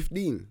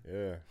 115.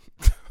 Yeah.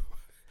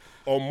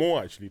 Or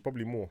more actually,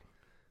 probably more.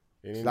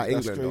 In It's like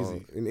That's England.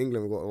 crazy. In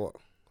England, we've got what?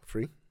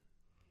 3?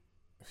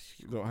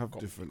 You don't have Got-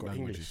 different got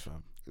languages, English.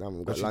 fam. No,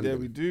 we've got Actually, London. there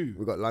we do.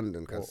 We've got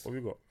London, What, cause what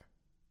we got?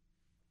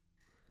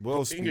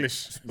 Welsh English.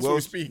 speaks- That's what we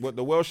Welsh, speak. but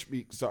the Welsh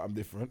speak something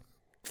different.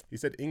 He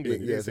said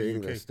England. He yeah, didn't so say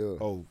English UK. still.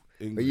 Oh,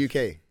 The English. UK.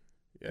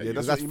 Yeah,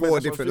 that's what he 4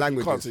 meant. different what I was thinking. You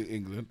languages. can't say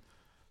England.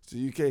 It's the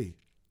UK.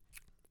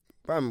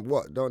 Fam,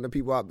 what? Don't the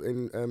people up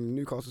in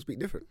Newcastle speak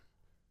different?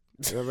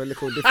 They have a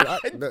little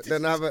different.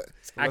 Then have a.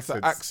 That's an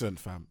Accents. accent,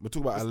 fam. We're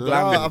talking about a It's Nah,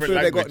 language. I different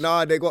feel they got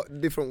language. they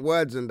got different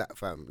words and that,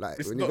 fam. Like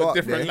It's when you not go a up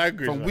different there,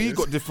 language. Fam, man. we It's-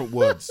 got different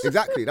words.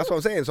 exactly. That's what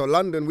I'm saying. So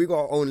London, we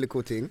got our own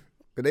little thing,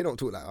 but they don't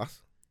talk like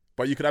us.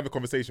 But you could have a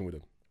conversation with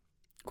them.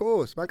 Of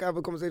course, man can have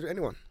a conversation with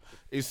anyone.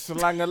 Is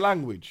slang a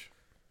language?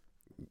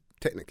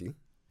 Technically,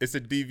 It's a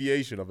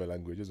deviation of a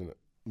language, isn't it?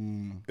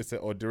 Mm. It's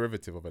or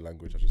derivative of a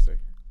language, I should say.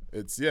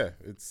 It's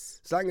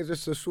slang is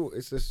just a short.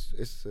 It's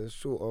a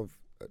short of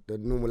the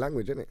normal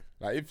language, isn't it?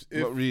 like if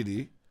Not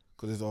really,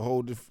 because there's a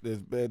whole there's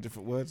bare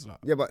different words. Like.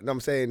 Yeah, but I'm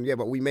saying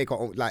but we make our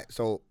own. Like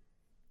so,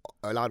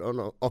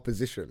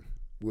 opposition.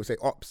 We'll say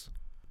ops.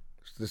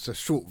 It's a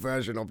short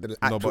version of the No,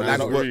 actual but there's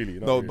language. not really,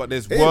 not no, really. but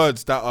there's It is.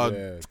 words that are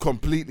Yeah.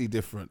 completely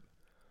different.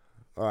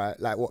 All right,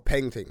 like what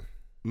painting?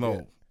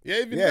 No, Yeah,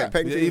 even Yeah, that.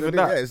 painting. Yeah, even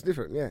that. Yeah, it's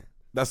different. Yeah,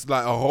 that's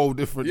like a whole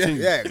different thing.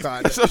 yeah.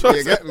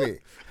 You get me?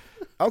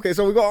 Okay,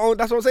 so we got our own.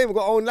 That's what I'm saying. We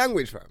got our own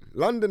language, fam.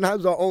 London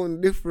has our own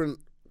different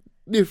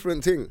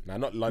thing. Nah,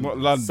 not London. Not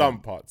London.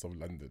 Some parts of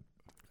London.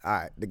 All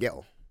right, the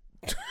ghetto.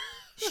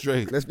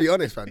 Straight. Let's be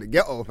honest, fam. The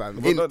ghetto, fam.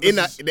 But not-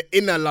 The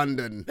inner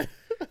London,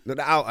 not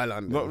the outer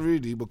London. Not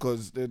really,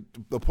 because the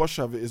posh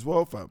have it as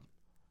well, fam.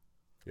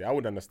 Yeah, I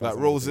would understand. Like some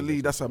of the Rosalie,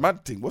 things that's a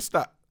mad thing. What's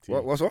that?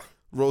 What's what?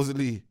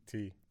 Rosalie.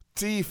 T.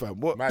 Tea, fam.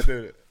 What? Might do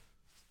it.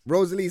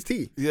 Rosalie's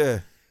tea, Yeah.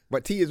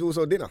 but tea is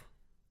also dinner.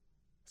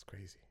 It's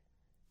crazy.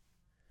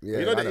 Yeah,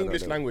 You know I the don't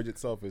English know. language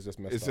itself is just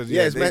messed It's up. just,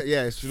 Yeah, it's they-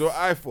 yeah, it's You know what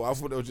I thought? I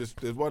thought they were just.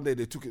 There's one day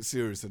they took it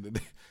serious and then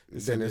they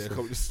said, it's- "Yeah,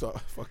 come just start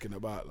fucking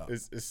about." Like,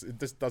 It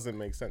just doesn't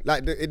make sense.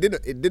 like it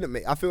didn't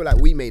make. I feel like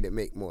we made it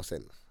make more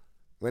sense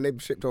when they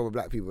shipped over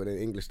black people. Then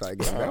English started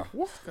getting better.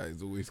 this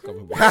guy's always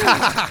coming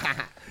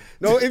back.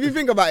 No, if you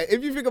think about it,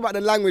 if you think about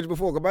the language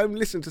before, because I've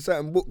listened to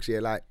certain books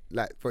here, like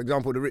for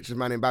example, The Richest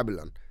Man in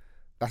Babylon.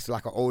 That's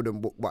like an older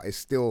book, but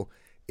it's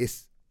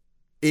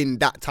in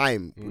that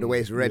time the way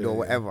it's read or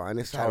whatever, and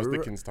it's Charles like,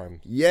 Dickens time.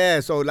 yeah.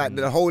 So like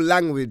the whole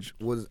language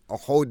was a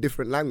whole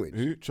different language.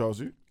 Who? Charles?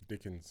 Who?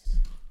 Dickens.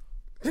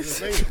 What's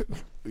his name?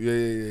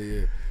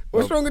 Yeah.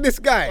 What's wrong with this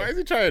guy? Why is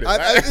he trying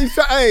it? He's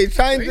trying Why is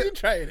he to.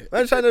 trying it?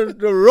 I'm trying to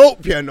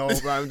rope you, know,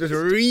 man. Just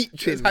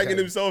reaching. He's hanging fam.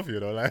 himself, you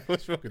know. Like,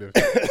 what's wrong with him?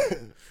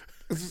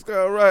 Is this guy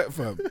alright,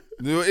 fam?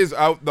 You know, it is.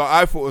 I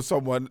thought it was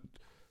someone.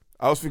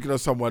 I was thinking of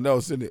someone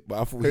else in it,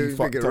 but I thought Who he you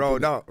fucked thinking? up. Roll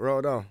innit? down,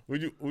 roll down.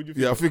 Would you?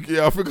 Yeah, I think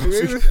I was thinking.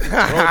 He's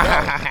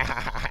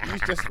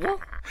just what?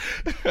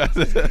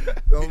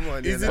 Come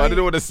on, Is yeah, I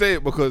didn't want to say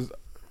it because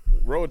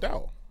Rolled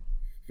out.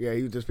 yeah,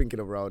 he was just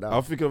thinking of roll down. I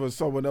was thinking of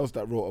someone else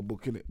that wrote a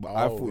book in it, but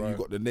I Oh, thought you right.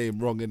 got the name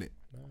wrong in it.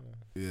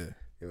 Yeah.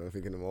 You know,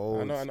 thinking of I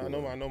old.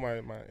 know my.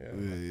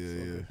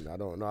 Yeah. I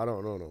don't know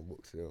no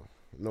books. You know.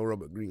 No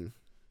Robert Greene.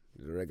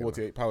 He's a regular.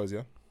 48 powers,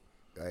 yeah.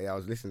 Yeah, I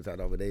was listening to that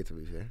the other day. To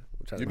be fair,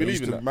 You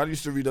believe in that? Man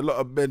used to read a lot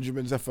of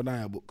Benjamin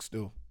Zephaniah books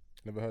still.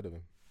 Never heard of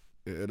him.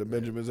 Yeah, the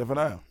Benjamin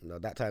Zephaniah. No,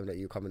 that time that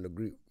you come in the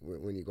group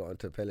when you got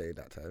onto Pele,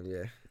 that time,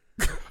 yeah.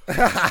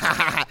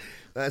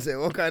 I said,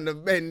 what kind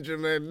of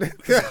Benjamin?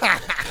 Yeah,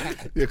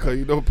 because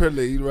you know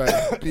Pele, he write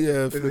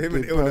yeah, Because him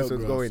and illness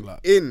was going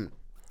in.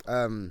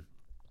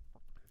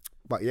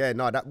 But yeah,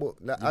 no, that book.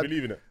 You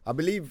believe in it? I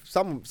believe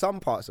some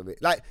parts of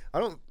it. Like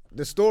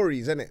the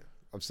stories in it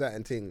of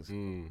certain things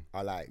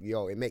are like,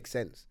 yo, it makes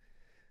sense.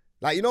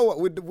 Like, you know what,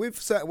 with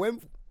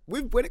certain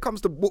when it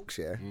comes to books,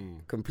 yeah,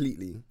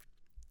 completely.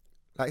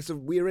 Like, so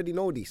we already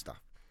know these stuff.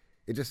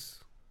 It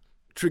just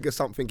triggers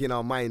something in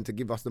our mind to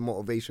give us the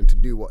motivation to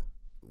do what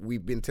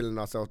we've been telling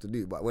ourselves to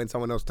do. But when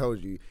someone else tells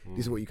you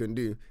this is what you can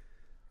do,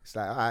 it's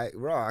like, all right,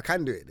 raw, I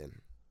can do it then.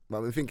 But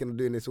I've been thinking of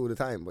doing this all the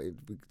time, but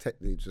we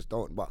technically just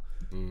don't. But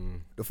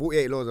the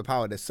 48 laws of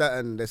power, there's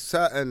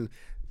certain,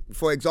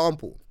 for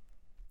example,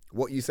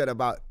 what you said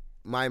about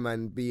my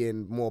man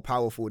being more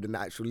powerful than the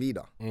actual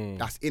leader.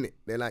 That's in it.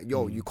 They're like,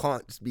 yo, you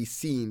can't be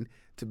seen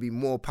to be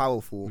more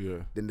powerful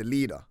than the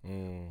leader.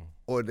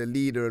 Or the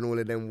leader and all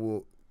of them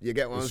will, you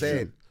get what I'm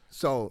saying? true.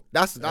 So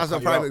that's a cut you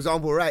prime out.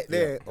 example right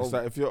there. It's Of,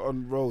 like if you're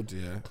on road,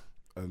 yeah,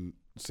 and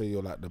say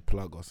you're like the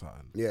plug or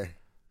something, yeah.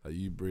 like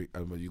you break,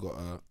 and you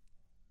got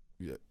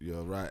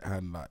your right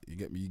hand, like you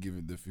get me, you give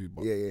him the food,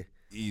 but Yeah.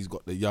 he's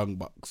got the young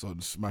bucks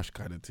on smash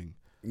kind of thing.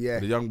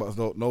 Yeah. The young bucks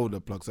don't know the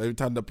plug, so every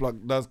time the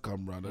plug does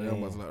come round, the young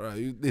bucks like, right,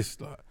 you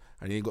this, like,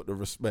 and he ain't got the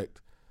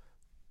respect.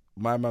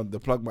 My man, the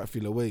plug might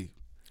feel away.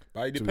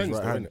 But it To his depends,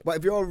 right though, hand. innit? But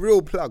if you're a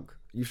real plug,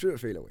 you shouldn't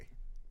feel away.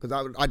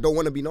 Because I don't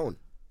want to be known.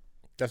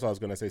 That's what I was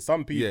gonna say.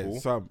 Some people,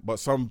 Yeah,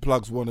 some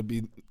plugs want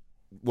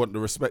the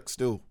respect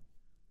still.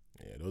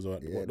 those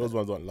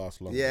ones don't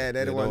last long. Yeah,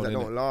 they're the They ones don't, that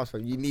innit? don't last.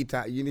 You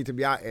need to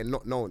be out there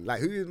not known.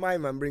 Like, who is my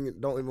man? Bring it.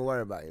 Don't even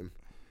worry about him.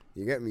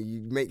 You get me?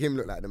 You make him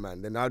look like the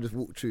man. Then I'll just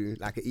walk through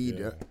like an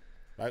idiot.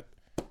 Like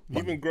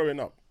even growing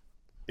up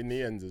in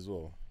the ends as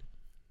well.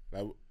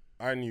 Like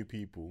I knew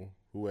people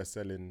who were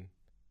selling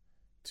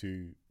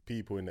to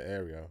people in the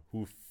area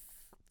who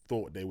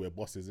thought they were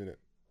bosses in it,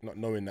 not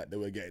knowing that they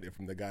were getting it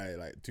from the guy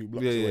like 2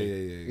 blocks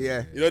away.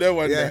 Yeah. You know that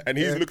one, Yeah, and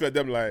he's yeah. looking at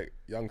them like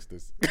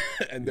youngsters,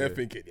 and they're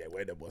thinking, "Yeah,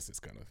 we're the bosses,"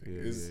 kind of thing.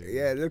 It's-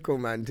 Yeah, look at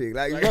man thing.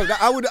 Like, bro,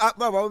 I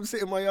would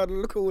sit in my yard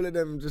and look at all of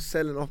them just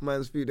selling off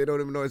man's food. They don't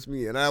even know it's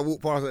me. And I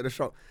walk past at the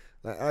shop.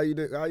 Like, how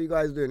you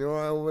guys doing? You all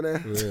right over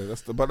there? Yeah,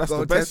 that's the best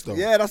test. though.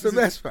 Yeah, that's the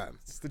best, fam.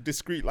 It's the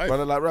discreet life. But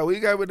they're like, right, what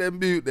you going with them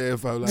boot there,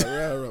 fam? Like,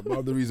 right, but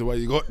I'm the reason why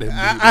you got them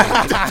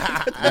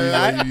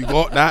boot. You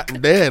got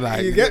that there,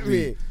 like. You get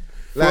me?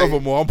 Like,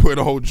 Furthermore, I'm putting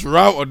a whole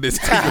drought on this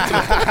thing.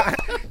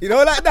 you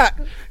know, like that.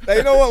 Like,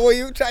 you know what? When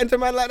you chatting to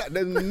man like that,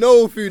 there's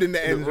no food in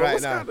the ends right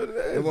what's now. happening in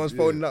the ends? Everyone's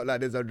phoning up like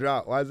there's a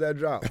drought. Why is there a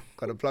drought?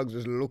 Because the plug's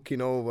just looking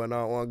over and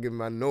I don't want to give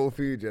man no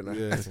food, you know.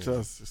 Yeah,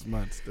 it's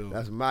mad still.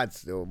 That's mad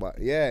still. But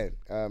yeah,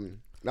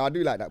 no, I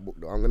do like that book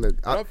though.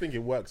 I don't think it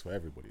works for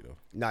everybody though.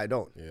 No, I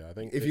don't. Yeah, I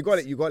think If you got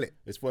it, you got it.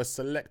 It's for a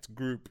select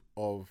group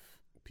of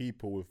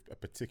people with a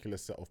particular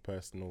set of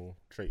personal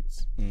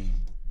traits.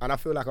 And I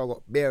feel like I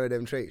got bare of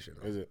them traits. You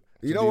know, Is it?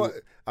 you know what?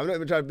 I'm not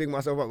even trying to big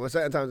myself up, but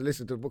certain times I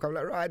listen to the book, I'm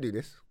like, right, I do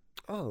this.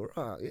 Oh,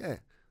 right, yeah.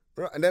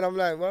 Right. And then I'm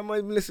like, why am I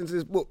even listening to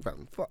this book,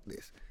 fam? Fuck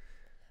this.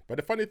 But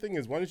the funny thing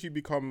is, once you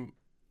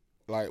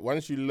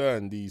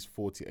learn these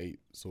 48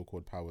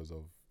 so-called powers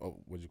of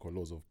what do you call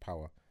laws of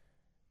power,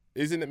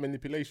 isn't it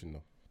manipulation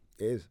though?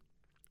 It is.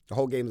 The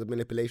whole game's a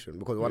manipulation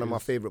because one of my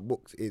favorite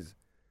books is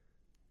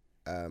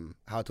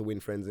How to Win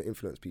Friends and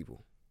Influence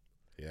People.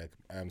 Yeah,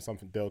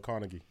 something Dale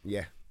Carnegie.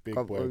 Yeah. Big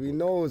Come- boy he book.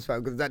 knows,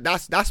 fam,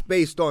 because that's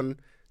based on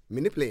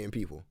manipulating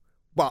people.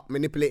 But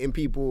manipulating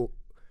people,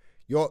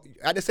 you're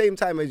at the same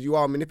time as you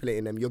are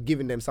manipulating them, you're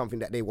giving them something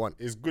that they want.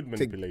 It's good to-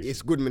 manipulation.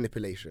 It's good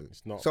manipulation.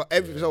 It's not- So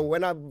so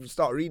when I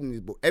start reading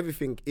this book,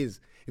 everything is,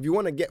 if you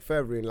want to get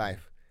further in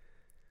life,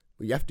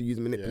 you have to use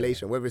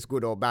manipulation, whether it's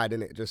good or bad,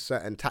 innit? Just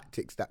certain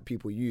tactics that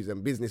people use,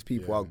 and business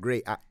people are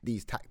great at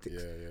these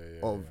tactics.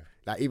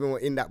 Like even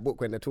in that book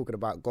when they're talking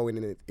about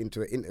going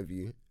into an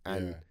interview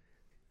and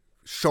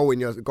showing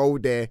go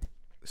there,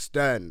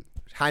 stern,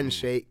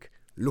 handshake,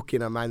 look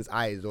in a man's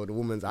eyes or the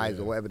woman's eyes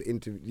or whatever the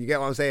interview. You get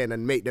what I'm saying?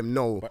 And make them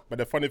know. But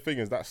the funny thing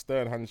is that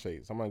stern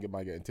handshake, someone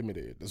might get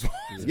intimidated as well.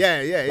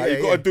 Yeah.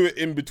 You gotta do it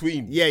in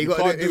between. Yeah, you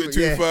gotta can't do do it- it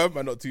too yeah. firm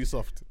and not too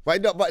soft.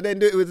 But then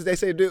do it with, they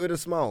say do it with a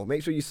smile.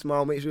 Make sure you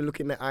smile. Make sure you look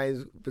in the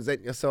eyes.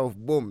 Present yourself.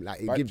 Boom. Like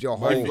it gives you a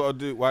Why you whole.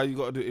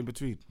 gotta do it in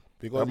between?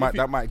 Because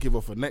that might give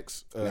off a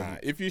next. Nah,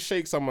 if you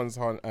shake someone's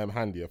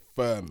hand here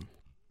firm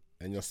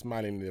and you're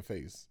smiling in their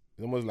face,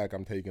 it's almost like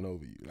I'm taking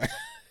over you.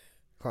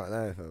 Can't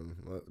lie, fam.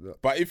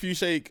 But if you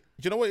shake,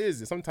 do you know what it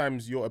is?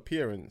 Sometimes your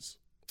appearance,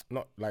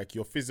 not like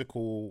your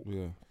physical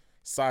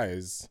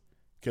size,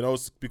 can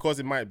also, because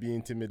it might be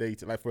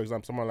intimidating. Like for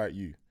example, someone like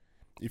you,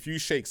 if you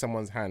shake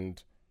someone's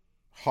hand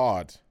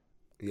hard,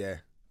 Yeah.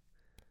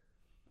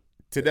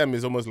 to them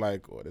it's almost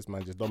like, oh, this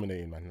man just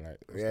dominating, man. Like,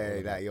 what's going Yeah,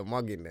 on? like you're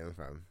mugging them,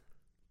 fam.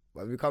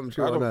 But if you come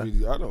through I on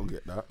I don't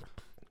get that.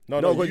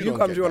 no, but you don't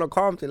come get through on that. a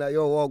calm thing, like,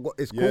 yo, well,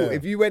 it's cool. Yeah.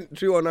 If you went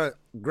through on a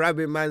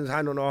grabbing man's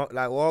hand on a,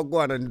 like, well, go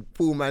on and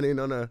pull man in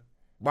on a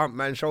bump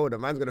man's shoulder,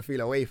 man's going to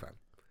feel away, fam.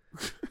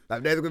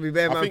 Like, there's going to be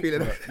bare I man think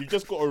feeling you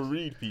just got to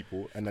read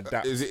people and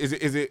adapt. Is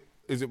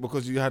it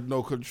because you had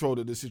no control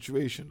of the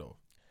situation though?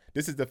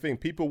 This is the thing.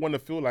 People want to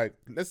feel like,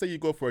 let's say you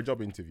go for a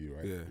job interview,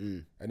 right? Yeah.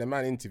 And the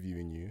man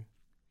interviewing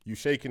you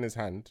shaking his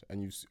hand,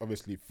 and you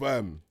obviously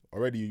firm.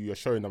 Already you're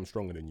showing I'm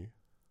stronger than you.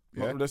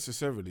 Not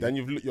necessarily. Then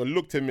you're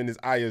looked him in his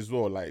eye as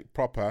well, like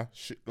proper.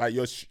 Like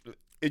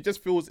it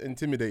just feels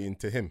intimidating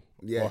to him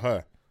or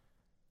her.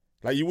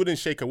 Like you wouldn't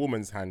shake a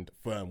woman's hand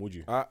firm, would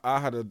you? I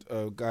had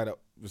a guy that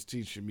was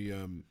teaching me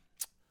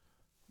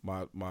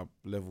my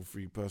level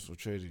 3 personal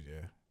training,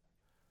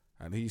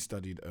 and he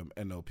studied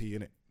NLP,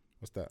 innit?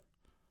 What's that?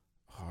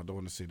 Oh, I don't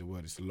want to say the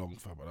word, it's long,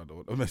 fam, but I don't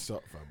want to mess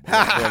up, fam.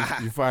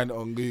 But you find it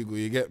on Google,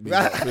 you get me. You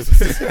want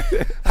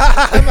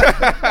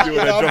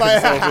to drop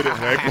himself with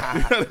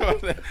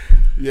it, man.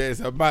 Yeah, it's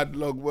a mad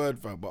long word,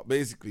 fam. But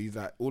basically, he's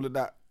like, all of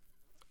that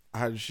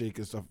handshake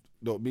and stuff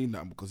don't mean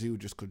that because he will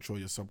just control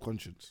your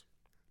subconscious.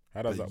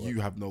 How does that work?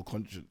 You have no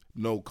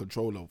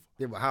control of.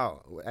 Yeah, but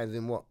how? As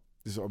in what?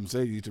 This is what I'm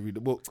saying. You need to read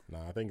the book.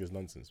 Nah, I think it's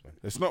nonsense, man.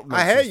 It's not.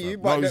 I hear nonsense, you,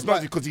 fam. but no, it's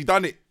not because he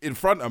done it in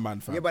front of man,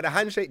 fam. Yeah, but the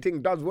handshake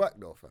thing does work,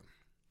 though, fam.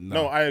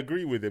 No, I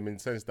agree with him in the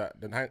sense that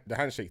the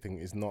handshake thing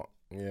is not.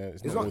 Yeah,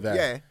 it's not all there.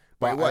 Yeah,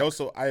 but it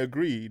works. I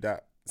agree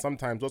that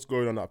sometimes what's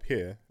going on up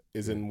here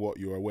isn't what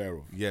you're aware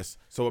of. Yes.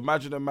 So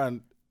imagine a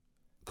man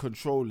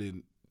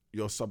controlling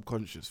your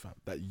subconscious, fam.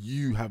 That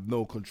you have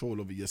no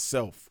control over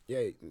yourself.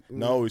 Yeah.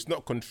 No, it's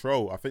not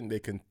control. I think they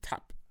can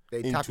tap. They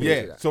into tap it. into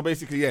Yeah. that. So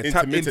basically, tap into it.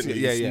 Intermittently,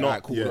 Yeah, it's yeah. not-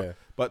 Alright, cool. yeah.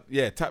 But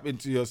yeah, tap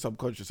into your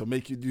subconscious and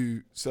make you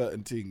do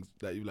certain things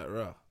that you like,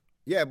 rah.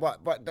 Yeah,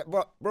 but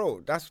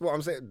bro, that's what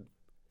I'm saying.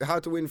 How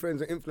to Win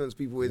Friends and Influence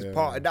People is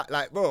part of that.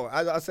 Like, bro,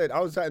 as I said, I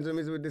was chatting to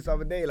Miss with this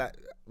other day. Like,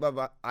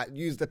 brother, I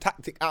used the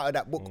tactic out of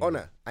that book on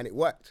her, and it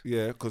worked.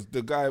 Yeah, because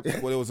the guy,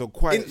 well, there was a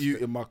quiet you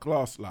in my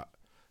class, like,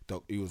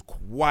 he was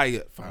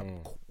quiet, fam.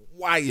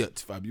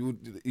 Quiet, fam. You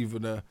would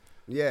even,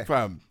 Yeah.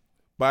 fam.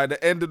 By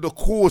the end of the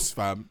course,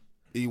 fam,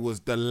 he was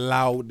the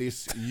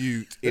loudest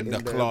youth in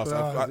the class.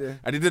 yeah.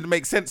 And it didn't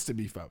make sense to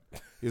me, fam.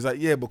 He was like,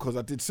 yeah, because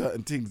I did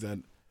certain things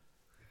and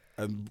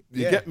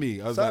you get me?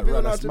 I was Certain like, people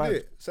right, know how that's to do mad.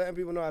 it. Certain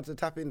people know how to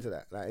tap into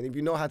that. Like, and if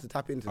you know how to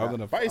tap into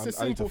that, But it's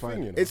a I need to simple find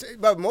thing, it. you know. it's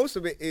but most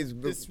of it is.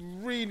 It's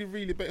really,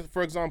 really big.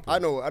 For example, I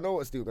know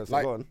what Steve gonna say.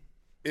 Like- Go on.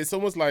 it's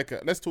almost like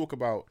let's talk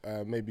about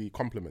maybe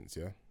compliments.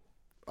 Yeah,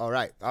 All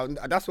right,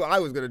 that's what I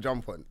was gonna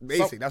jump on.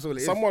 Basic. That's all it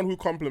is. Someone who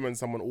compliments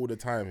someone all the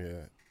time.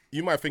 Yeah,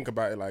 you might think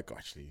about it like,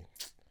 actually,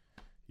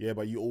 yeah,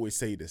 but you always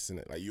say this,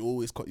 innit? Like you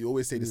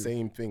always say the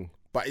same thing,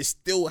 but it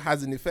still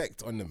has an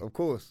effect on them. Of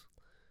course,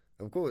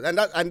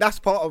 and that's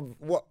part of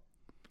what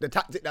the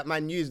tactic that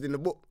man used in the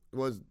book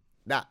was.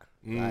 That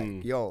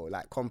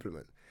like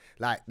compliment.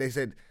 Like they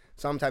said,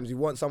 sometimes you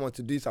want someone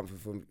to do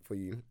something for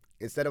you.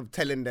 Instead of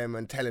telling them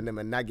and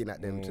nagging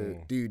at them to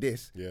do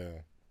this, Yeah,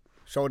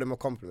 show them a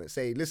compliment.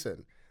 Say,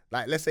 listen,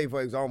 Like, let's say,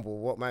 for example,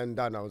 what man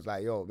done, I was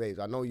like, yo, babes,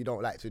 I know you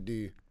don't like to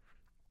do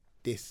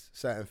this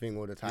certain thing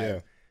all the time. Yeah.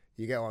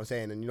 You get what I'm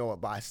saying? And you know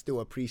what? But I still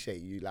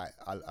appreciate you. Like,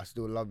 I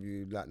still love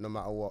you. Like, no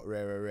matter what,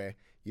 rare.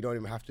 You don't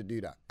even have to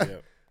do that. Yeah.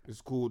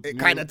 It's called. It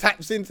kind of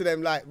taps into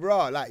them, like,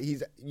 bro, like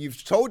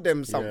you've told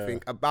them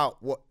something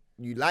about what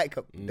you like,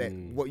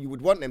 what you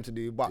would want them to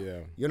do, but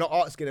you're not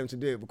asking them to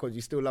do it because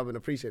you still love and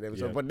appreciate them.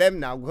 So for them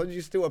now, because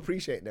you still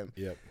appreciate them,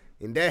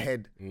 in their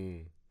head,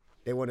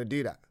 they want to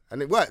do that.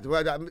 And it worked.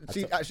 Well,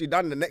 she actually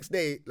done the next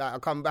day, like I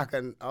come back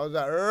and I was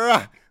like,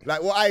 rah!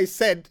 Like what I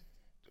said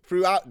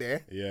throughout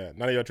there. Yeah,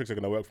 none of your tricks are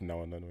going to work from now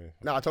on, anyway.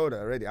 No, I told her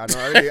already. I know,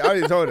 I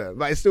already told her,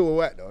 but it still will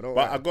work though.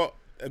 But I got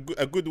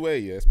a good way,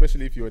 yeah,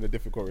 especially if you're in a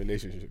difficult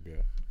relationship,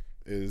 yeah,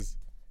 is,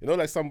 you know,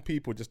 like some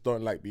people just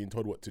don't like being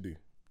told what to do.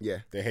 Yeah.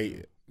 They hate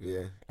it.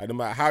 Yeah. Like no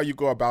matter how you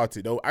go about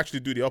it, they'll actually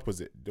do the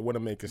opposite. They want to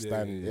make a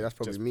stand. Yeah, that's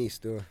probably me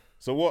still.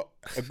 So what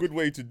a good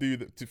way to do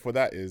for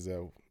that is,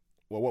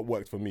 what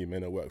worked for me may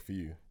not work for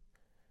you,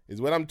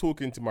 is when I'm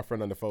talking to my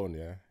friend on the phone,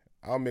 yeah,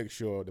 I'll make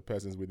sure the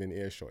person's within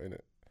earshot,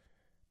 innit?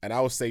 And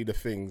I'll say the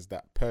things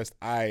that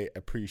I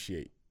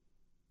appreciate.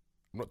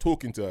 I'm not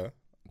talking to her,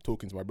 I'm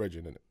talking to my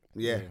brethren, innit?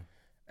 Yeah.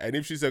 And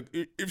if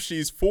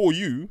she's for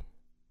you,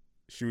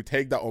 she will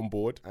take that on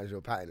board And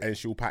she'll pattern it. and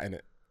she'll pattern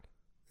it.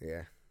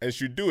 Yeah. And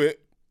she'll do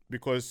it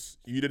because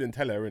you didn't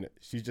tell her, innit?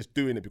 She's just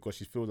doing it because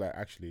she feels like,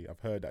 actually, I've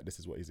heard that this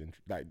is what he's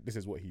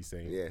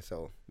saying. Yeah,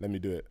 so. Let me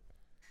do it.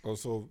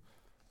 Also,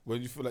 when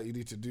you feel like you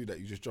need to do that,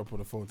 you just jump on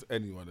the phone to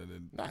anyone and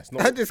then. Nah, it's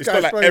not. This It's guy's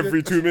not like funny.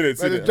 every 2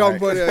 minutes. Better Innit?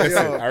 jump on it,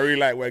 listen, yo. I really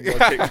like when God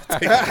take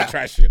the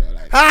trash, you know.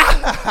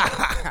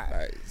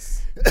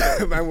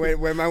 Man,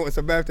 when man wants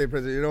a birthday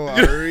present, you know what?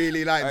 I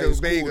really like Hey, those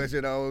it's bagels, called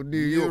you know, New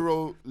York.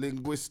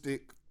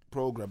 Neuro-linguistic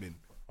programming.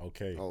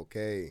 Okay.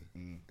 Okay.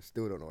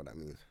 Still don't know what that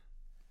means.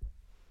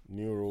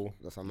 Neural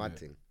That's a mad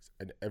thing.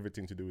 and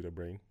everything to do with the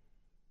brain.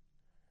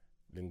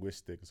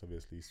 Linguistics,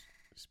 obviously,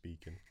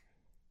 speaking.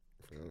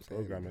 You know what I'm saying?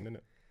 Programming,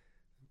 innit?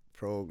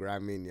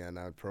 Programming, yeah.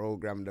 Now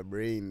program the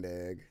brain,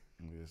 dag.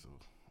 Yeah, so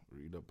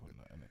read up on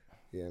that, innit?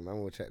 Yeah, man,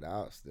 we'll check that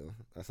out still.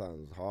 That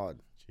sounds hard.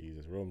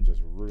 Jesus, Rome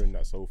just ruined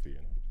that sofa, you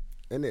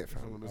know. Innit,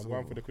 fam? I'm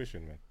going for the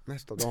cushion, man.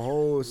 Messed up the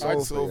whole I'd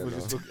sofa, sofa you know.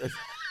 just look.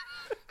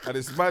 And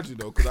it's mad, you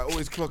know, because I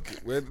always clock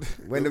it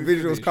When the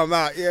visuals come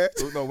out, yeah.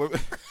 No,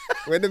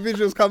 When the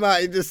visuals come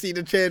out, you just see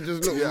the chair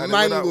just look yeah, and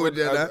then mangled,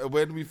 you know.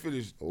 when we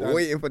finish,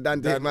 Waiting for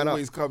Dan to hit Dan man up.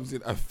 always comes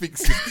in and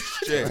fixes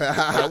the chair.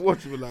 I watch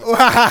him like,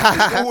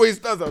 he always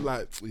does. I'm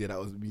like, yeah, that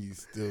was me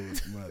still,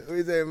 man.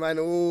 We say, man,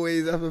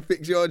 always have to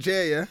fix your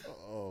chair, yeah.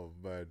 Oh,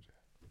 man.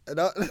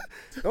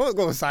 Don't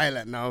go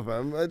silent now,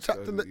 fam.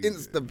 Chat to the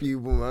Insta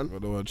people, man. I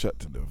don't want to chat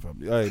to them,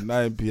 fam. Hey,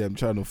 9 p.m.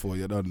 Channel 4,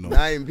 you don't know.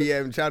 9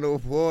 p.m. Channel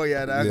 4,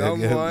 yeah, that Yeah, come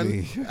get on.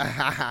 me.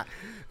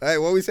 Hey,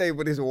 what we say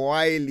for this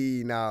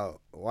Wiley now?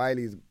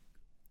 Wiley's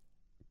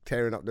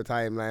tearing up the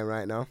timeline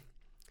right now.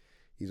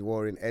 He's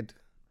warring Ed,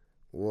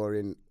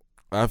 warring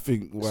I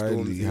think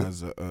Wiley Stormzy.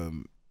 has a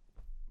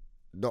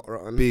Dot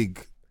Rotten.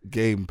 big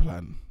game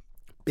plan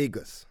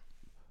Biggest.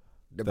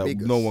 The that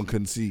biggest. no one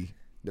can see.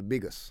 The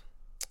biggest.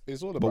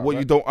 It's all about But what you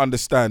right? don't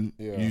understand,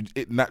 Yeah.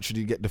 it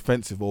naturally get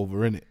defensive over,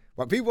 innit?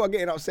 But people are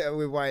getting upset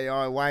with Wiley.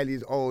 Oh,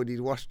 Wiley's old,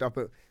 he's washed up.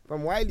 But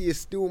Wiley is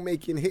still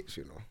making hits,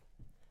 you know.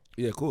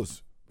 Yeah, of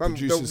course. Fam,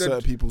 Producing the-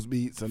 certain people's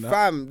beats and that.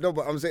 Fam, no,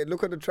 but I'm saying,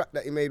 look at the track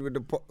that he made with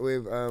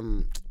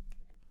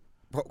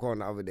Popcorn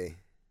the other day.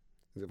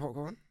 Is it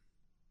Popcorn?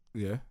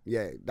 Yeah.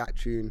 Yeah, that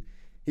tune.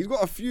 He's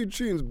got a few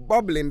tunes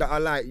bubbling that are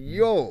like,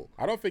 yo,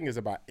 I don't think it's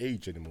about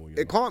age anymore, you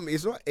know. it can't be.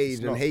 It's not age It's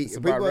and not. hate. It's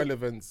about People-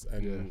 relevance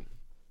and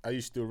are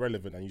you still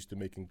relevant and you still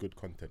making good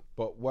content?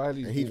 But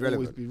Wiley And he's will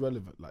always relevant. be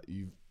relevant. Like,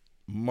 you've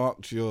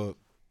marked your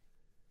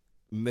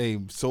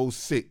name so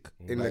sick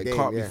In that the it game,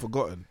 can't yeah. be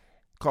forgotten.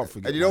 Can't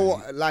forget. And you know Wiley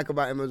what I like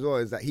about him as well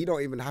is that he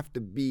don't even have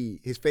to be,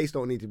 his face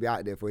don't need to be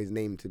out there for his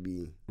name to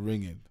be,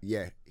 Ringing.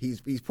 yeah.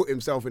 He's put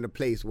himself in a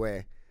place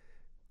where,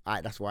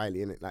 alright, that's Wiley,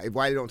 innit? Like, if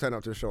Wiley don't turn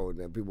up to the show,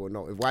 then people will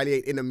know. If Wiley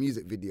ain't in a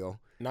music video,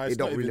 No, it it's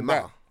don't not really even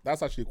matter. that.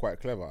 That's actually quite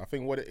clever. I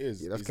think what it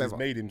is, Yeah, that's is clever. he's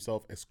made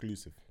himself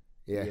exclusive.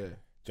 Yeah.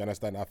 Do you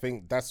understand? I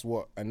think that's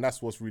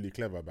what's really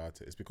clever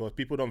about it. It's because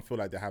people don't feel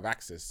like they have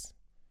access.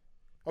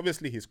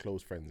 Obviously, his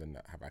close friends and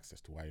that have access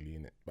to Wiley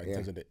in it, but in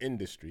terms of the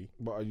industry.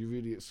 But are you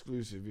really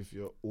exclusive if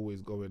you're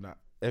always going at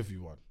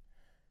everyone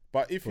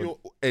But if for you're,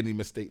 any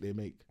mistake they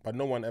make? but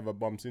no one ever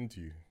bumps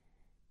into you.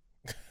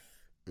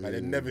 Like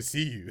they never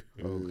see you.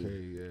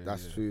 Okay, yeah.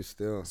 That's yeah. true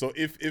still. So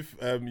if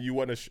you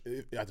want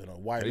to, I don't know,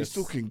 And wireless.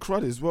 he's talking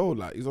crud as well.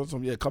 Like, he's on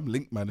some, come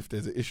link, man, if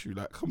there's an issue.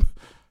 Like, come.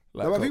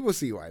 Like, No, but come- people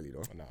see Wiley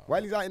though. No.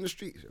 Wiley's out in the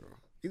streets, you know.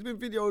 He's been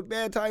videoed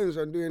bare times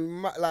and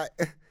doing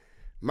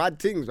mad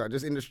things, like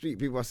just in the street.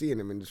 People are seeing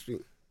him in the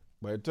street.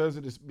 But in terms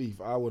of this beef,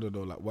 I want to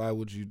know, like, why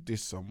would you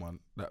diss someone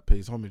that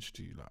pays homage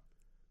to you? Like,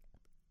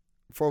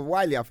 For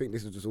Wiley, I think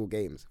this is just all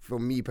games. For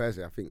me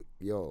personally, I think,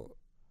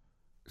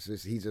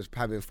 he's just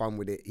having fun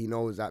with it. He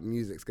knows that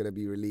music's gonna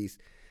be released.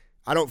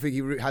 I don't think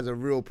he has a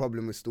real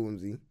problem with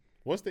Stormzy.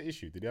 What's the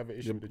issue? Did he have an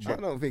issue with the I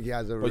track? don't think he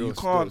has a But real. you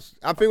can't.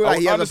 I feel like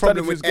he has a understand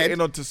problem if he's with Ed.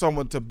 getting onto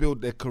someone to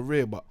build their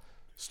career, but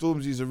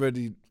Stormzy's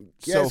already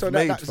Yeah,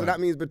 self-made. so that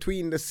means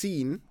between the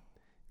scene,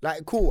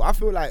 like, cool. I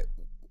feel like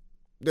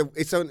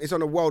it's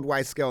on a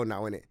worldwide scale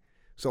now, innit?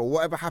 So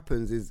whatever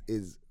happens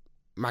is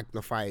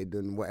magnified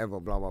and whatever,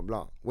 blah blah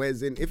blah.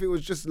 Whereas if it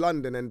was just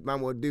London and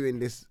man were doing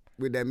this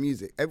with their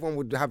music, everyone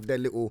would have their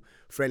little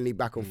friendly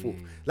back and forth.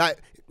 Like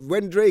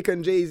when Drake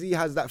and Jay-Z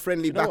has that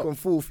friendly You know back what? and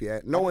forth, yeah,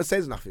 no one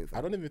says nothing.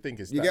 I don't even think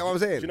it's. You that. get what I'm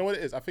saying? Do you know what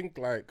it is? I think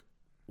like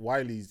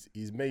Wiley's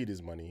made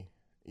his money,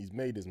 he's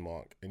made his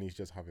mark, and he's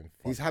just having fun.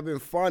 He's having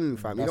fun,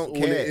 fam. He That's don't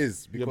all care. it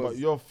is. Yeah, Because but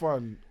your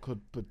fun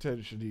could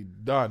potentially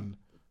done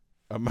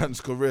a man's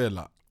career,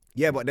 like.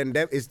 Yeah, but then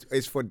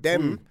it's for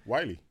them.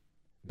 Wiley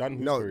done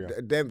whose No,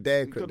 career?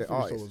 they're He could the finish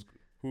artists,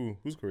 someone's-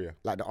 Whose career?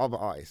 like the other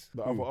artists.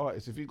 the other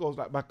artists. If he goes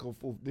like back and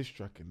forth this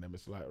tracking them,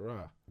 it's like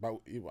rah. But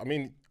I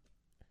mean,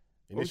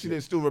 Obviously, initially, they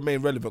still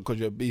remain relevant because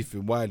you're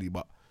beefing Wiley,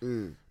 but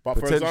but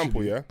for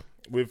example, potentially- yeah,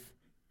 with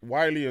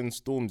Wiley and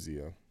Stormzy,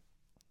 yeah,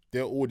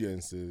 their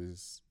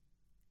audiences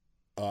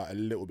are a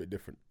little bit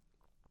different.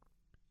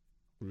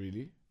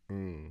 really,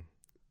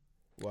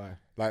 why?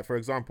 Like for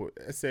example,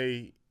 let's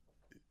say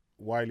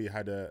Wiley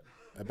had a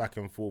back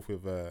and forth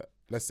with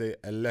let's say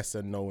a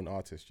lesser known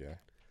artist, yeah.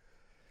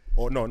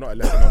 Or no, not a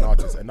lesser known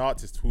artist, an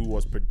artist who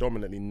was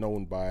predominantly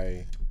known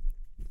by,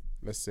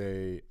 let's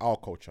say, our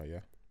culture, yeah,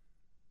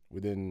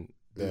 within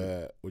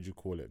the what do you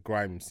call it,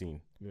 grime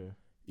scene. Yeah,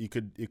 He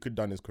could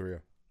done his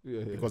career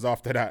yeah. because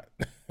after that,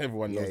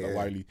 everyone knows Yeah, that yeah.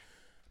 Wiley.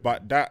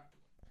 But that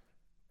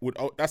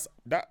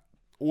that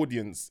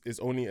audience is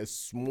only a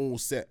small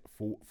set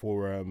for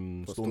For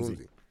Stormzy.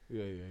 Stormzy.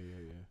 Yeah.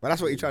 But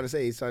that's what he's trying to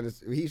say. He's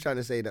trying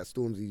to say that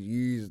Stormzy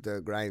used the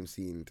grime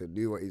scene to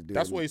do what he's doing.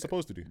 That's what he's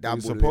supposed to do. Dabble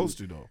He's supposed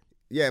to though.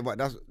 Yeah, but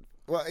that's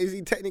well. Is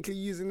he technically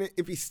using it?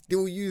 If he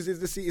still uses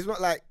the scene, it's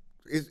not like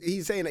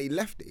he's saying that he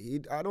left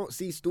it. I don't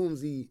see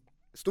Stormzy.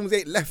 Stormzy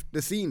ain't left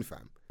the scene,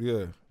 fam.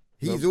 Yeah,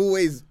 He's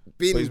always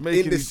been he's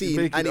making- in the he's scene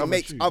making and he other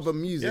makes tunes. other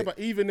music. Yeah, but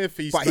even if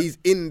he's he's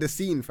in the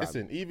scene, fam.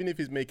 listen, even if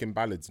he's making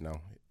ballads now,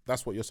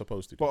 that's what you're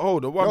supposed to do. but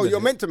hold on. one No, minute. you're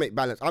meant to make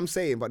balance. I'm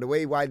saying, but the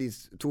way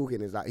Wiley's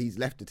talking is that he's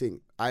left the thing.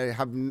 I It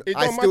still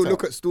don't matter.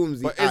 look at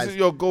Stormzy But as isn't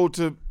your goal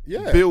to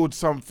Yeah. build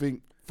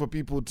something for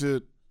people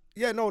to?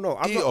 yeah, no.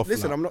 I'm Eat not. off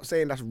Listen, that. I'm not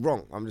saying that's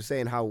wrong. I'm just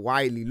saying how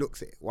Wiley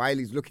looks at it.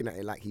 Wiley's looking at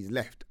it like he's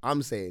left.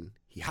 I'm saying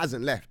he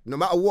hasn't left. No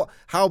matter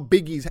how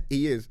big he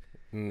is,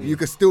 you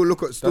can still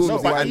look at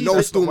Stormzy but and he- know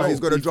that's not Stormzy's why going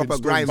to beefing drop a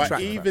Stormzy. grime But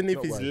track. even if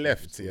Not he's why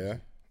left, yeah,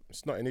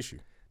 it's not an issue.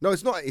 No,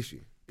 it's not an issue.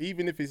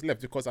 Even if he's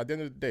left, because at the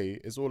end of the day,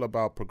 it's all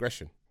about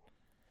progression.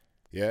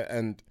 Yeah,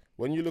 and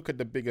when you look at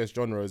the biggest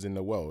genres in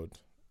the world,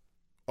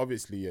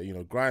 obviously, you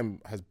know, grime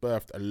has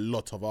birthed a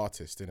lot of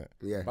artists in it.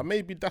 Yeah. But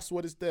maybe that's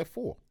what it's there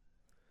for.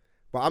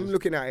 But I'm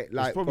looking at it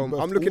like probably from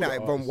both I'm looking all at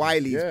the it from artists.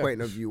 Wiley's Yeah.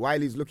 point of view.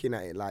 Wiley's looking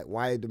at it like,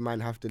 why do man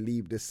have to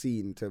leave the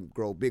scene to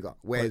grow bigger?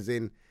 Whereas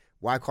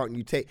why can't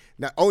you take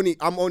now?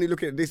 I'm only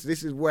looking at this.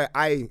 This is where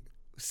I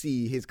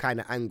see his kind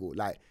of angle.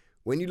 Like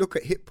when you look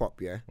at hip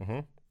hop, yeah,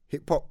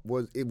 hip hop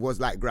was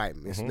like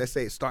grime. Let's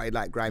say it started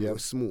like grime. It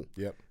was small.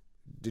 Yep.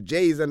 The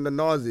Jays and the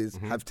Nas's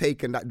have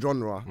taken that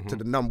genre to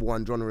the number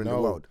one genre in the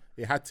world.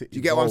 It had to. Do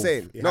you get what I'm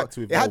saying? It No, had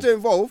to. it had to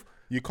evolve.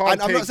 You can't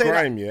And I'm take not saying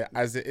that- grime, yeah,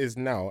 as it is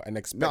now, and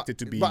expect it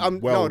to be but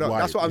worldwide. no,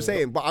 that's what I'm you know?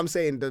 saying. But I'm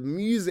saying the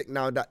music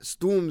now that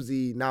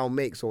Stormzy now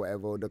makes or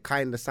whatever, the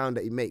kind of sound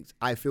that he makes,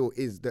 I feel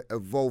is the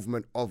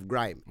evolvement of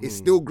grime. It's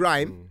still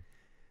grime.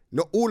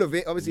 Not all of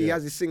it. Obviously, he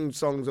has his sing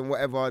songs and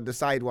whatever, the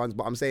side ones.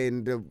 But I'm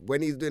saying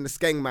when he's doing the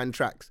Skengman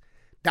tracks,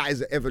 that is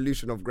the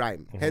evolution of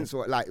grime. Hence,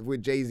 what like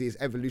with Jay-Z, it's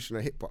evolution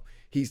of hip hop.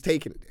 He's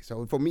taken it.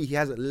 So for me, he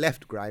hasn't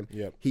left grime.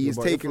 Yep. He is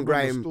But if taking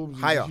remember, grime Stormzy's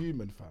higher.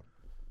 Human, fam.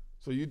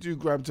 So you do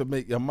grime to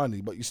make your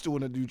money, but you still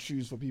want to do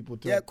tunes for people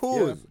to. Yeah,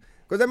 cool.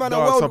 Because them man Dance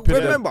are world. up in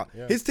them. Remember,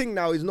 his thing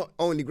now is not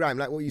only grime,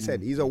 like what you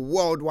said. He's a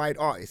worldwide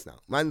artist now.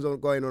 Man's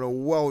going on a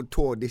world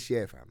tour this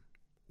year, fam.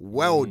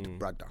 World,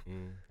 brother.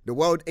 The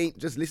world ain't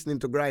just listening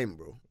to grime,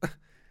 bro.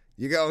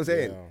 You get what I'm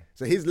saying? Yeah.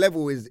 So his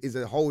level is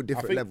a whole I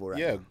different think, level, right?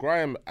 yeah, now.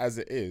 grime as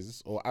it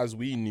is, or as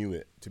we knew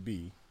it to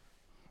be,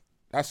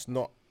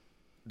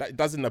 that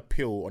doesn't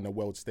appeal on a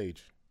world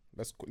stage.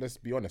 Let's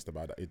be honest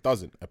about that. It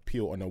doesn't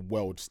appeal on a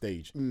world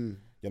stage. You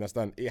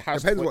understand? It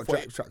has Depends for- what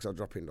for- tracks are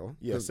dropping though.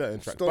 Yeah, 'Cause certain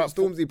tracks. But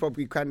for- Stormzy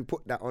probably can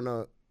put that on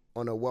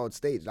a world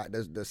stage, like the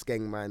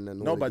Skengman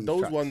and all No, of but these those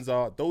tracks.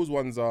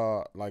 ones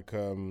are like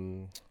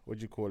what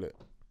do you call it?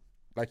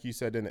 Like you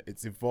said, innit?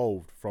 It's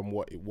evolved from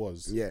what it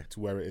was to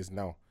where it is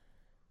now.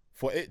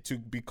 For it to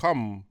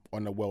become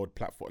on a world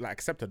platform, like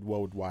accepted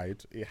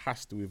worldwide, it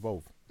has to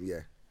evolve.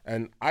 Yeah.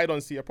 And I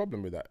don't see a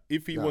problem with that.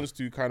 If he wants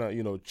to kind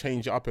of,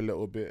 change it up a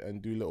little bit and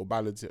do little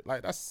ballads,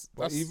 like that's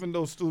Even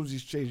though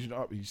Stormzy's changing it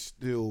up, he's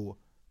still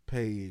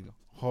paying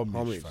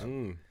homage.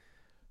 fam.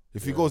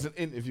 If he goes an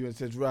interview and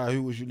says, "Right,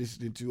 who was you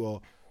listening to,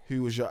 or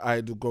who was your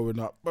idol growing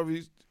up?" But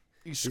he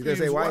gonna screams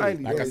say Wiley.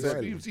 Wiley. Like Yeah, I he said.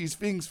 screams these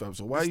things, fam.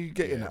 So why are you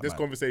getting that? this man?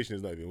 conversation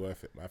is not even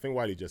worth it. Man. I think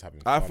Wiley just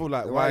having I fun. feel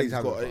like Wiley's Wiley's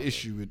having got an fun,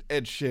 issue with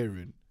Ed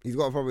Sheeran. He's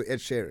got a problem with Ed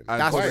Sheeran. And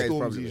That's why where his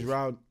problem Stormzy's is.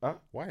 round. Huh?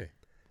 Why?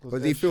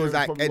 Because he feels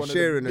like Ed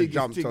Sheeran has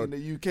jumped on. in the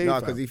UK. No, fam.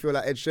 because he feel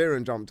like Ed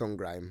Sheeran jumped on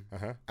grime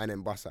Uh-huh. and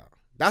then bust out.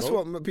 That's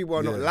So? what people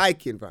are not Yeah.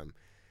 liking, fam.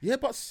 Yeah,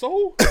 but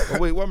so Oh,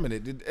 wait, 1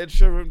 minute. Did Ed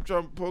Sheeran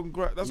jump on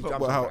Grime? That's He not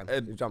jumped what on how Grime. He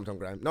Ed. jumped on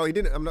Grime. No, he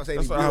didn't. I'm not saying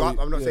he That's blew not how up.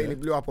 he- I'm not saying yeah.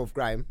 he blew up off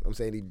Grime. I'm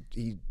saying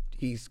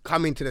he's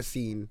coming to the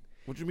scene.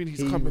 What do you mean he's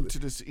He- coming to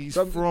this? He's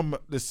Some- from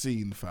the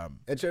scene, fam.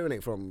 Ed Sheeran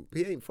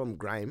ain't from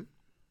Grime.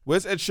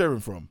 Where's Ed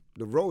Sheeran from?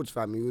 The Rhodes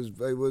fam. He was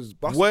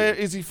busking. Where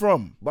is he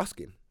from?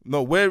 busking?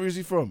 No, where is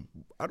he from?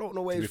 I don't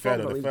know where to be he's fair,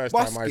 from. though, But the he's first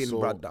time I busking, saw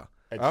brother.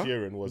 Ed Huh?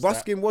 Sheeran was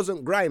Busking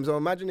wasn't Grime. So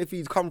imagine if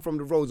he's come from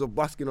the roads of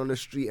busking on the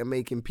street and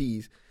making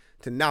peas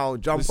to now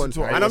jump Listen on. to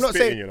what- And He I'm was not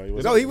spitting, saying you know, he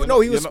was- no, he you're no, not-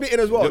 he was you're not- spitting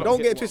as well. you're not Don't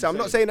getting get what twisted. I'm I'm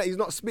not saying. saying that he's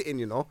not spitting,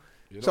 you know.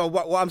 So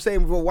what I'm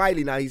saying with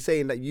Wiley now, he's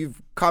saying that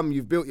you've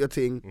built your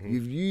thing,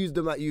 you've used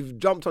them, you've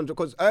jumped on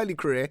because early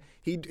career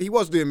he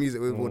was doing music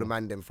with all the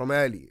man them from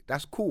early.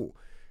 That's cool.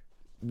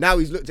 Now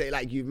he's looked at it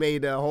like you've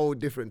made a whole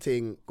different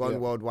thing, gone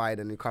worldwide,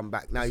 and you come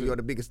back. Now you're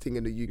the biggest thing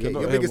in the UK. You're not You're the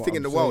hearing biggest what thing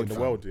in I'm the world. saying. the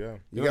fam. world, yeah. You You get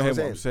know what I'm what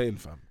saying? I'm saying,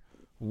 fam?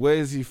 Where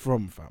is he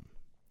from, fam?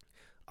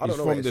 I don't He's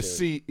know where from the it's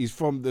sea. He's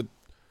from the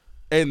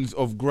ends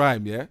of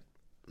Grime, yeah.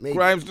 Maybe.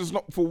 Grime's just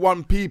not for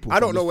one people. I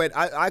fam. don't know where.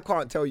 I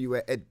can't tell you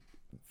where Ed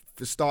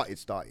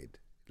started.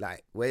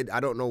 Like where I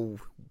don't know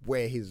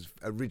where his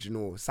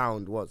original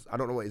sound was. I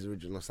don't know what his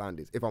original sound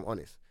is. If I'm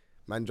honest,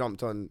 man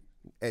jumped on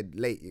Ed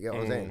late. You get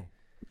what I'm saying?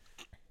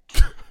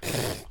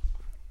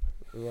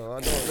 Well, I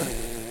don't know.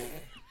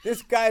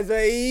 This guy's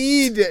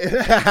a idiot.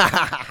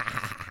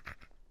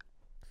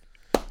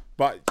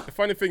 But the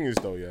funny thing is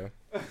though, yeah,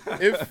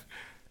 if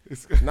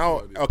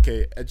now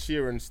okay, Ed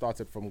Sheeran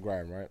started from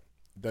Grime, right?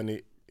 Then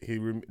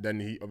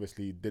he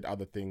obviously did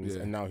other things,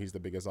 Yeah. and now he's the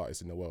biggest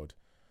artist in the world.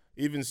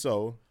 Even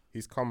so,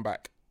 he's come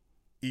back.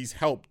 He's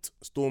helped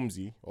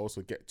Stormzy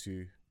also get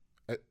to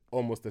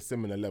almost a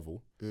similar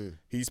level.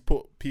 He's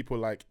put people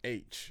like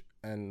H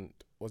and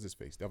what's his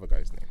face, the other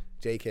guy's name,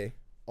 JK.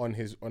 on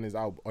his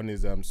album, on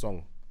his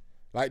song.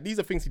 Like these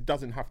are things he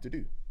doesn't have to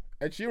do.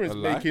 Ed Sheeran's A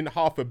lie? making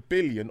 $500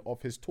 million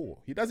off his tour.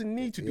 He doesn't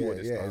need to do all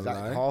this Yeah, stuff. it's like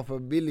lie.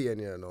 $500 million,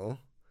 you know.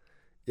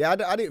 Yeah,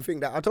 I didn't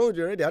think that. I told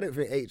you already. I didn't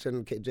think H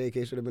and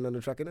JK should have been on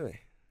the track anyway.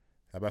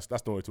 That's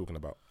not what we're talking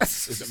about.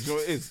 You know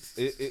what it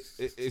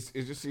is?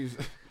 It just seems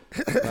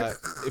like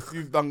if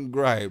you've done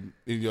Grime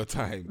in your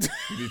time,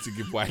 you need to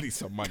give Wiley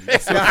some money.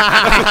 That's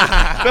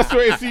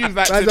what it seems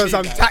like. Man's to on me,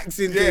 some like.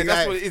 taxing Yeah, thing. that's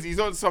like, what it is. He's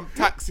on some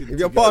taxing. if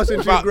you're thing, yeah.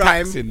 passing through About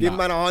Grime, taxing, give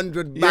like. man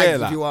 100 Yeah, bags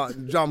like, if you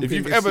want jump. If in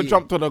you've the ever scene.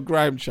 jumped on a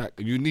Grime track,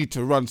 you need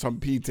to run some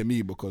P to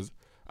me because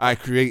I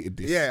created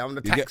this. Yeah, I'm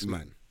the You get tax me?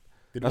 man.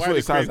 Did That's Wiley what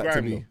it sounds create like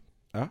to Grime, me.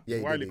 Huh? Yeah,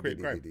 he Wiley did,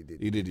 created Grime.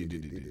 He did.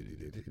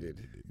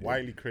 though?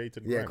 Wiley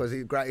created Yeah,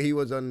 Grime. because he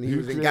was in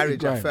created Garage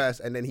Grime? at first,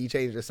 and then he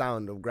changed the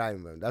sound of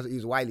Grime. Man. He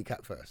was Wiley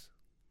Cat first.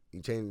 He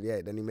changed,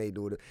 then he made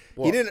all the.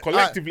 What, he didn't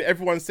collectively,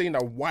 everyone's saying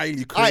that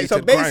Wiley created Alright, so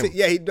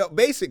Grime.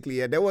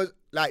 basically, there was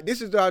like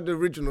this is how the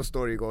original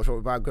story goes. So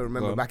if I can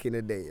remember Go on. back in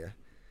the day,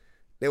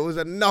 there was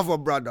another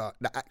brother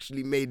that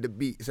actually made the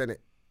beats, innit?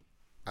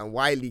 And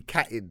Wiley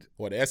catted.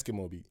 What, the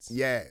Eskimo beats?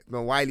 Yeah,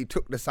 no, Wiley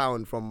took the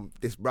sound from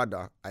this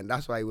brother, and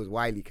that's why he was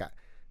Wiley Cat.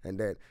 And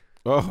then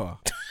Oh.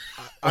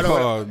 I don't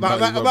Oh,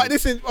 know, but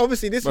this is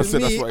obviously this Must is say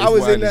me. that's why I he's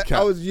was Wiley Cat.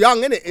 I was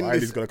young in it. In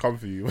Wiley's this, gonna come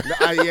for you.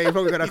 yeah, you're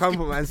probably gonna come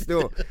from man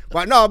still.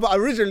 But no, but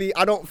originally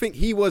I don't think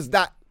he was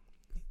that.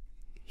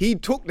 He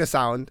took the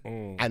sound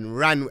and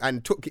ran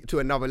and took it to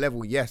another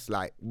level. Yes,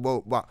 like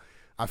well, but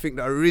I think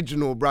the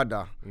original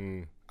brother.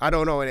 I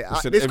don't know.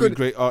 Said This every could,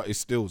 great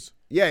artist stills.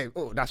 yeah.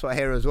 Oh, that's what I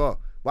hear as well.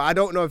 But I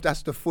don't know if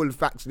that's the full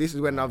facts. This is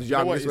when I was You know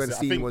young. what This is when it is?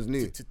 I scene think was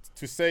new.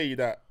 To say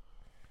that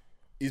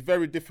it's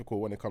very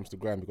difficult when it comes to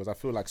Grime because I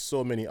feel like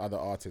so many other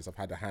artists have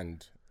had a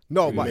hand.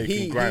 No, in but making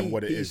he Grime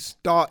what it he is.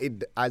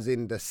 started as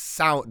in the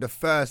sound, the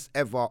first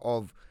ever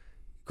of,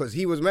 because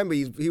he was, remember,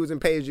 he was in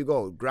Pay As You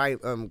Go, Grime,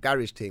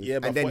 Garage thing. Yeah,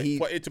 but and then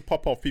for it to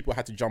pop off, people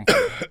had to jump on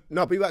it.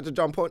 no, people had to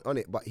jump on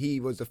it, but he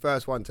was the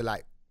first one to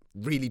like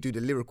really do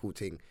the lyrical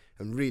thing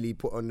and really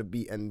put on the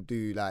beat and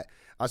do like,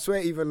 I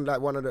swear even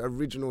like one of the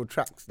original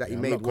tracks that he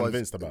I'm made not was,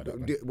 convinced about that,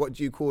 man. what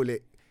do you call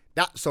it?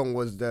 That song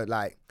was the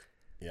like,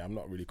 Yeah, I'm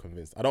not really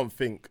convinced. I don't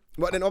think.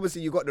 but then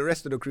obviously you got the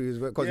rest of the crews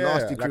because Yeah,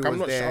 Nasty Crew like I'm was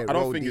not there. sure. I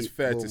don't Roll think it's Deep,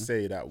 fair boom. to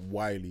say that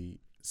Wiley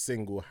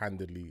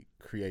single-handedly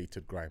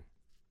created Grime.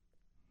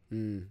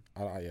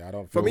 I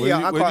don't. For feel me, When I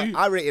you- when can't. you-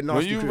 I rated When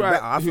Nasty you Crew write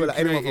better. I who feel like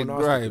anyone from created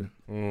Nasty Grime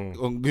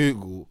Crew. on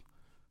Google,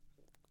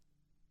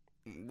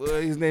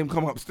 well, his name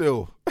come up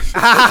still.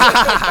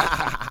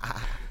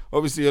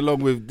 Obviously,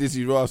 along with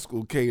Dizzy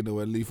Rascal, Kano,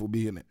 and Lethal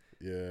B in it.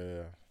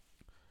 Yeah,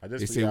 I They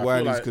just say I feel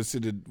Wiley's like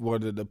considered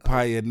one of the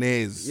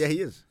pioneers. Yeah,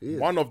 he is. He is.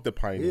 one of the He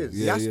pioneers. is.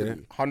 He Yeah, has yeah. to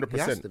be. 100%. He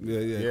has to be. Yeah,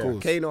 Yeah. of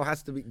course. Kano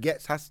has to be.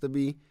 Gets has to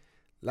be.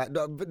 Like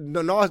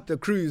the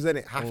crews in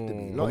it have to be.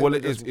 Not Well,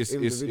 even it is. just It's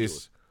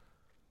individuals.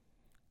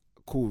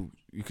 cool.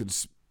 You can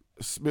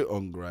spit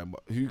on Grime,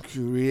 but who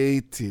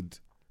created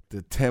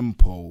the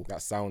tempo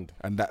That sound.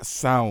 and that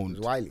sound It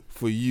was Wiley.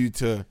 for you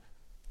to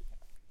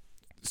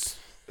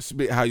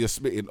spit how you're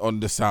spitting on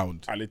the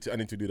sound? I need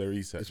to do the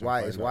research. It's and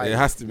Wiley. find It's out. Wiley. It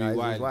has to be Nah,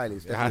 Wiley. It's Wiley.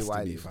 It's It has definitely to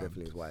Wiley. be, It's fam.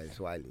 definitely Wiley. It's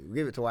Wiley. We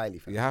give it to Wiley.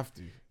 Fam. You have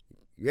to.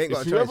 You ain't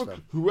got It's a choice,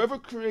 fam. whoever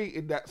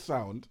created that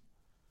sound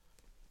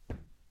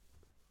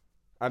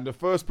And the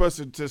first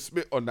person to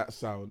spit on that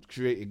sound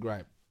created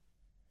grime.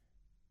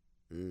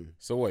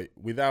 So wait,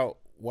 without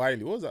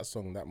Wiley, what was that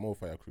song? That Mo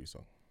Fire Crew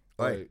song.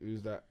 Wait,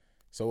 who's that?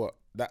 So what?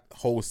 That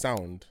whole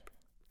sound,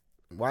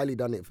 Wiley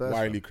done it first.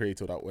 Wiley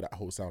created that with that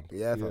whole sound.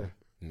 Yeah, fam.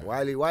 Nah.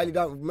 Wiley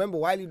done. Remember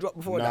Wiley dropped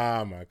before that.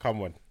 Nah, man,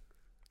 come on.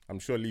 I'm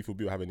sure Lethal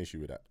B will have an issue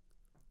with that.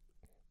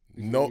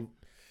 No,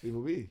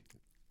 Lethal B.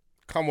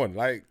 come on,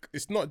 like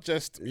it's not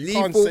just you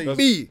can't Lethal say-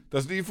 B.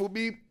 Does Lethal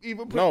B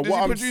even No, does what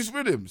he I'm produce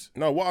rhythms?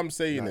 No, what I'm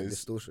saying Nah, is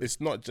distortion.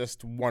 it's not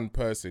just one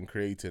person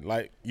creating.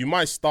 Like you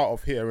might start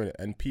off here innit,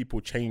 and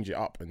people change it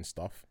up and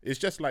stuff. It's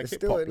just like It's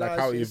hip hop, like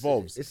how it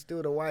evolves. It's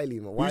still the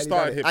Wiley, man. Wiley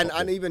started done it. hip-hop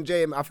And then? even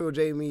Jamie, I feel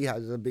Jamie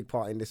has a big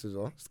part in this as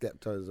well.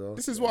 Skepta as well.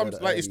 This is what I'm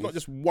like. It's not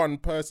just one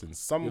person.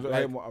 Some You know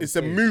like what I'm it's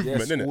a saying? movement,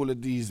 Yes, innit? all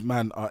of these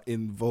man are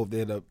involved.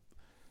 They're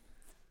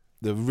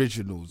the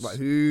originals. But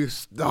who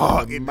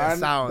started the man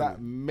sound? that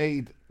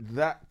made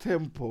that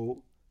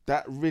tempo,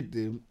 that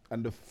rhythm,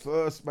 and the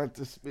first man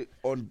to spit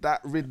on that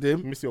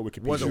rhythm. Let me see what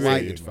Wikipedia wasn't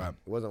Created, Wiley, says, fam. fam.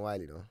 It wasn't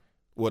Wiley though.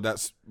 Well,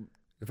 that's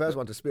The first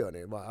one to spit on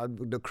it,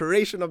 but the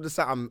creation of the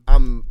sound,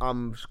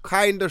 I'm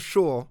kind of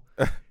sure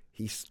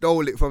he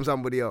stole it from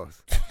somebody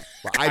else.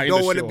 But I Kinda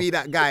don't want to sure. be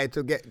that guy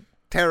to get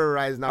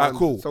terrorized now alright, on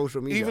cool.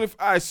 social media. Even if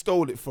I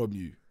stole it from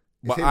you,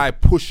 but him. I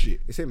push it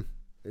it's him,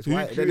 it's Who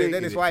Wiley. created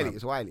Then it's it, Wiley. fam?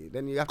 It's Wiley.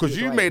 Then you have to. because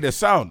you made a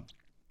sound,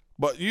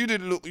 but you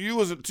didn't look. You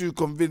wasn't too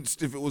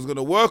convinced if it was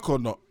gonna work or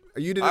not.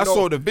 You didn't I know,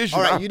 saw the vision.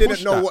 All right, I you didn't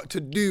pushed know that. what to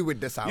do with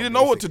the sound. You didn't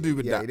know what to basically. do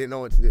with yeah, that. you didn't know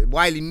what to do.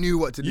 Wiley knew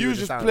what to do. You with was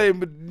the just sound. playing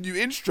with new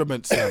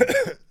instruments. Sam.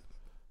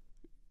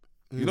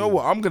 You know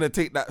what? I'm gonna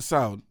take that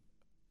sound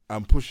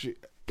and push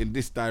it in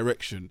this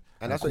direction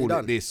And that's call what you it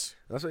done. this.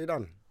 That's what you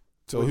done.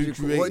 So What who do you-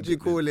 created What do you it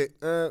call then?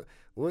 it?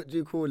 What do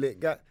you call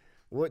it?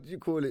 What do you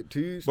call it?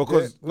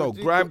 Because, no,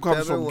 grime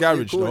comes from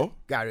garage, no?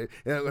 Garage.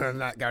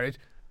 Not garage.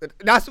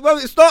 That's well.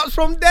 It starts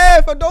from there.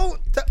 If I don't,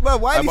 well,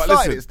 Wiley but started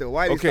listen, it still.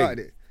 Wiley okay.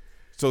 started it.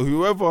 So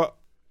whoever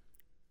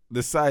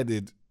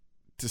decided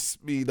to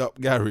speed up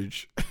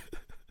garage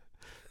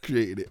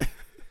created it.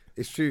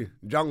 It's true.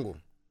 Jungle.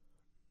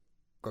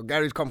 Cause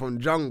garage come from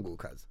jungle.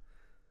 Cause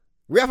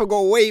we have to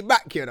go way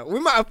back, you know. We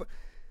might have.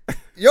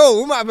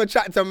 We might have a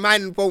chat to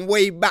man from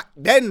way back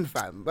then,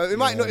 fam. But it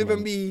might not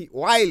even be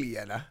Wiley,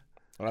 you know.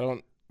 I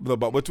don't. No,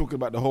 but we're talking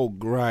about the whole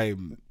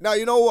grime. Now,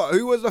 you know what?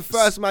 Who was the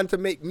first man to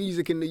make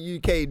music in the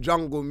UK,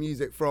 jungle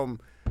music from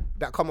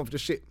that come off the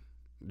ship?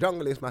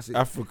 Jungle is massive.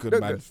 African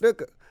Look, man.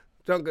 Look,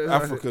 jungle.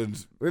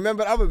 Africans.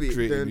 Remember the other beat?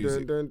 creating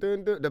music.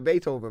 The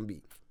Beethoven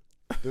beat.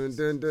 Dun,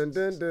 dun, dun,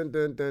 dun, dun,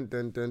 dun, dun,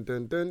 dun, dun,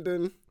 dun, dun,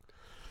 dun.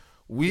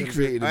 We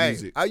created the Hey,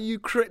 music. how you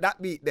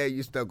that beat there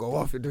used to go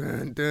off.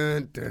 Dun,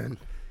 dun, dun,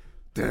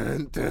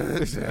 dun,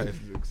 dun, dun.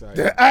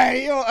 Exciting.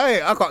 Hey, yo,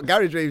 hey, I got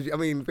garage raves. I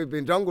mean,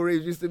 flipping jungle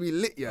raves used to be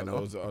lit, you I know.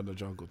 was on the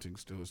jungle thing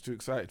still. I was too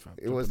excited, fam.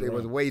 It was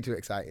way too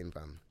exciting,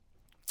 fam.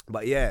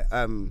 But yeah,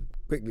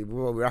 quickly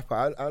before we wrap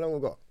up, how long we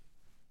got?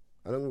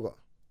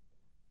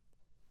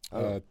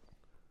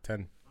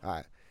 10. All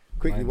right,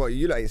 quickly. 9. What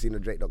you like? Ain't seen the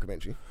Drake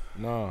documentary?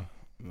 No,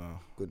 No.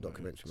 Good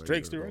documentary. Man.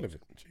 Drake's still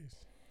relevant.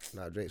 Jeez.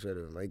 Nah, Drake's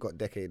relevant. Man. He got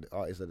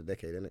artist of the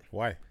decade, innit?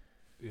 Why?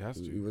 He has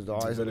to. He was the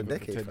artist of the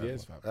relevant for decade, 10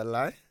 years, fam. A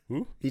lie?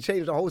 Who? He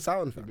changed the whole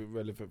sound, He's fam. been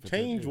relevant for 10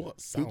 Change years.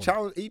 what sound?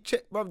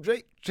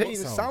 Drake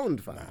changed sound?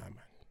 sound, fam. Nah, man.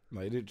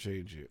 No, he didn't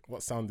change it.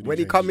 What sound did When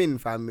he change? come in,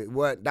 fam, it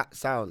weren't that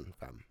sound,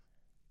 fam.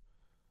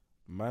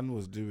 Man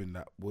was doing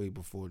that way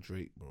before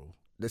Drake, bro.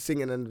 The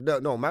singing and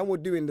no, man was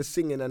doing the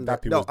singing and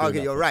Dappy no. was doing Okay,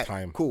 that you're for right.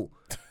 time. Cool,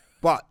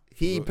 but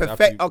he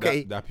Dappy-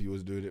 Okay, Dappy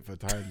was doing it for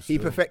time. he still.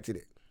 perfected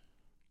it.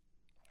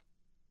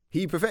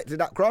 He perfected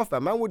that craft,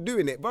 man. Man was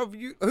doing it, bro.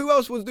 Who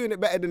else was doing it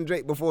better than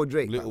Drake before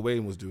Drake? Lil man?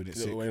 Wayne was doing it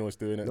sick. Lil Wayne was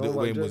doing it. Lil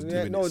but Wayne was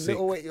doing it sick.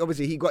 Lil Wayne,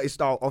 obviously, he got his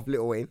style off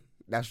Lil Wayne.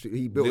 That's true.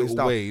 He built his Lil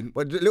style. Wayne-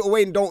 But Lil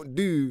Wayne don't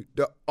do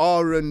the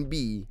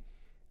R&B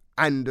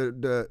and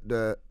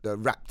the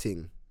rap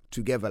thing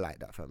together like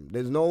that, fam.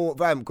 There's no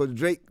fam because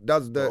Drake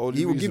does The only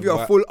he will give reason you a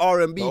why- full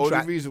R&B The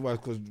track. only reason why is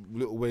because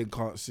Lil Wayne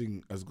can't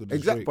sing as good as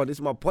Exactly, Drake. but this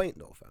is my point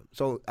though, fam.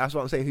 So that's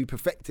what I'm saying. Who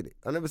perfected it?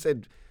 I never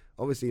said,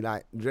 obviously,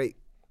 like Drake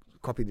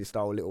copied his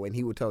style a little when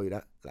he would tell you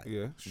that, like,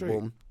 Yeah, straight.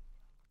 boom.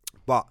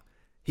 But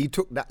he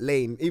took that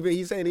lane. Even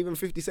he's saying, even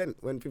 50 Cent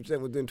when 50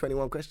 Cent was doing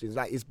 21 Questions,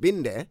 like it's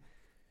been there,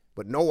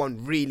 but no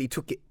one really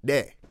took it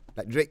there.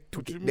 Like Drake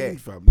took What do you it there. mean,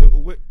 fam?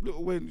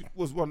 Lil Wayne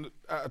was one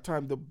at a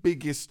time the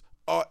biggest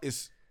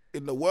artist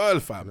in the world, I'm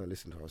fam. not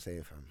listening to what I'm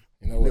saying, fam.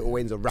 You know what? Lil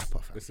Wayne's a rapper,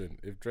 fam. Listen,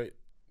 if Drake,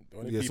 the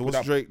only Yeah, so people what's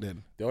that Drake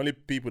then? the only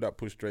people that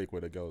pushed Drake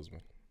were the girls,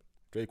 man.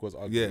 Drake was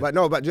ugly. Yeah. But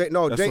Drake, That's Drake,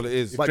 what it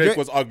is. If But Drake Drake,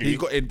 was ugly, He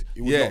got in.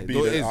 he would Yeah, not be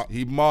no, it the is. art-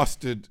 He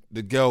mastered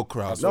the girl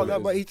crowd. no, what no,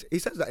 it but is. he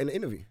says that in the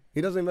interview.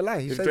 He doesn't even lie.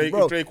 He if says, Drake,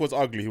 bro, if Drake was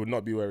ugly, he would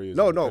not be where he is.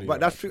 no, I'm telling you but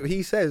that's that. true.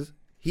 He says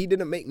he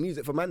didn't make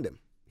music for Mandem.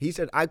 He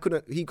said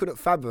he couldn't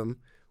fathom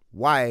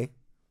why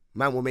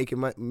man were making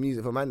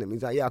music for Mandem.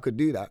 He's like, yeah, I could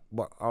do that,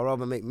 but I'd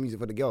rather make music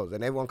for the girls.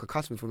 And everyone could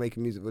cuss me for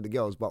making music for the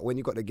girls, but when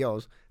you got the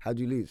girls, how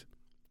do you lose?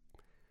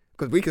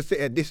 Because we could sit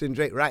here dissing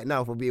Drake right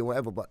now for being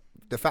whatever, but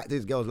the fact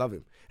is, girls love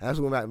him, and that's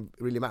all that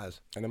really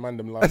matters. And the man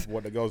them love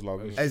what the girls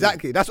love.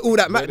 Exactly, that's all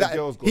that Where matters. the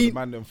girls go, the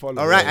man them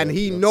follow. All right, and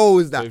he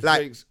knows that. if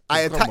Like, Drake's-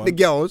 I come attack on. the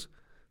girls,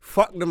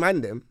 fuck the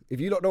man them. If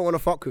you don't want to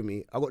fuck with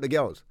me, I got the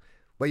girls.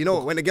 But you know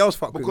what? When the girls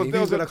fuck with because me,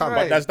 there who's was a gonna come?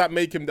 time- Does that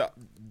make him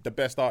the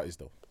best artist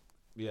though?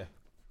 Yeah.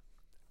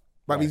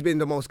 But he's been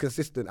the most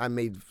consistent and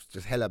made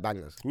just hella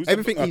bangers. Who's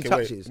Everything the, he okay,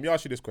 touches. Wait, let me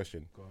ask you this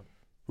question.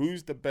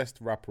 Who's the best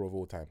rapper of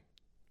all time?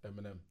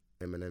 Eminem.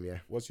 Eminem, yeah.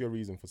 What's your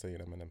reason for saying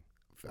Eminem?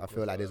 I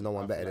feel like there's no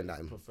one better than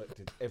that.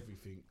 Perfected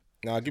everything.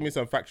 Now, give me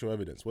some factual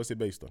evidence. What's it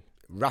based on?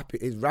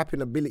 His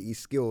rapping ability,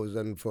 skills,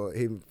 and for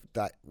him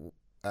that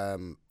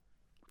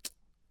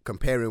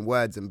comparing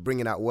words and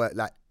bringing out words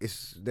like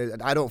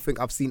I don't think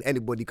I've seen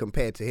anybody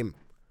compared to him.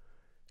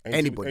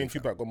 Anybody, Ain't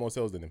Tupac got more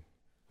sales than him?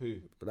 Who?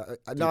 But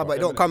it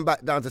don't come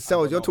back down to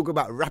sales. You're know. talking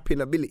about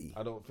rapping ability.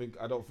 I don't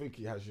think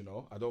he has.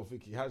 I don't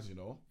think he has.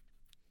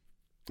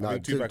 No, I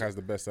think Tupac has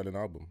the best selling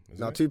album.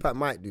 No, It? Tupac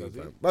might do. Does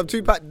he? Fam. But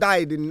Tupac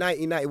died in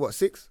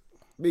 1996.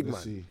 Big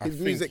Let's man. see. I His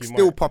think music's he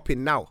still might.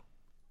 popping now.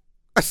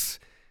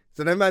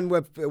 So the man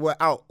were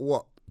out,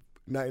 what,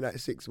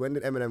 1996. When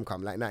did Eminem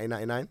come? Like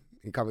 1999?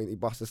 He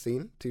bust the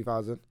scene,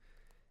 2000.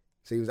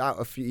 So he was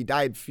out he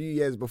died a few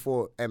years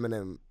before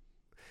Eminem.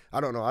 I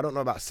don't know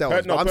about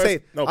sales. No, but I'm saying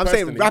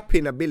personally-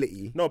 rapping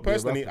ability. No,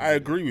 personally, rapping. I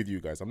agree with you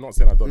guys. I'm not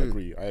saying I don't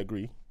agree. I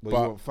agree. But you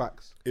want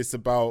facts. It's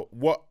about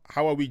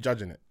how are we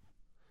judging it?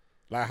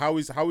 Like how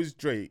is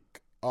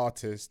Drake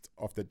artist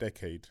of the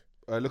decade?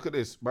 Look at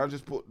this. Man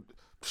just put.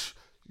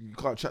 You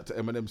can't chat to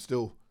Eminem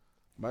still.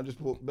 Man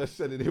just put best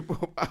selling hip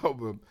hop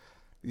album.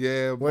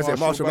 Yeah. What's it,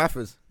 Marshall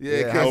Mathers? Yeah,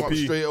 it came up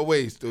LP. straight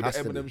away. Still, the Has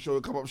to Eminem be. show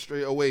will come up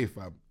straight away,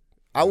 fam.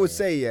 I would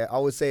say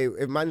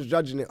if man's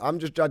judging it, I'm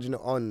just judging it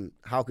on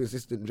how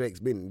consistent Drake's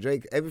been.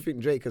 Everything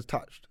Drake has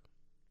touched,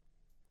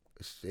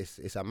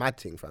 it's a mad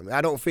thing, fam.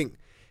 I don't think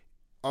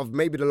of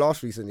maybe the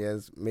last recent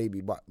years,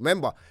 maybe, but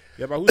remember,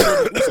 Yeah, but who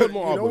sold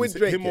more You know, albums? with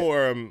Drake, Him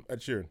or Ed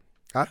Sheeran?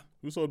 huh?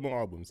 Who sold more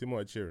albums? Him or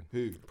Ed Sheeran?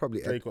 Who?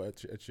 Probably Ed. Drake or Ed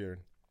Sheeran?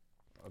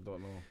 I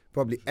don't know.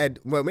 Probably Ed.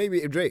 Well, maybe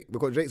Drake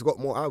because Drake's got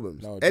more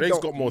albums. No, Ed Drake's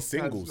don't- got more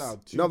singles.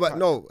 No, but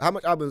no. How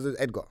much albums has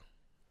Ed got?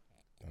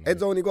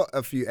 Ed's only got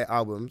a few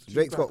albums.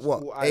 Drake's got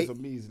what? All Eyes 8,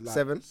 on Me is like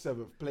 7?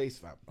 7th place,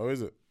 fam. Oh,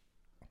 is it?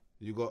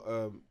 You got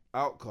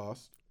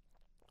Outkast.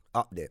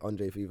 Up there.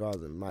 Andre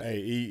 3000. Mike.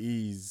 Hey,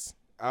 he's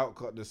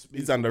Outkast. The Speaker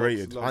He's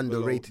underrated. Box Love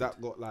Underrated. Below,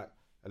 that got like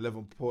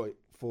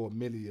 11.4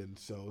 million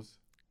sales.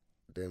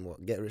 Then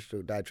what? Get Rich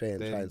to Die Trying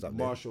Then Tries up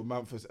there. Marshall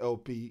Mathers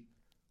LP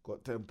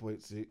got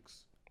 10.6.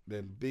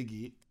 Then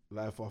Biggie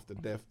Life After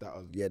Death. That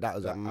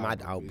was a mad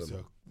is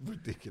album. a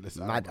ridiculous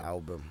Mad album.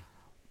 album.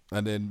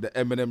 And then the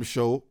Eminem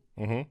Show,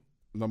 mm-hmm.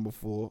 number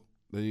 4.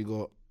 Then you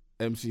got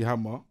MC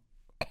Hammer.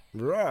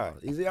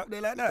 Bruh, is he up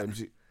there like that?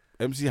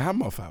 MC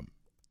Hammer, fam.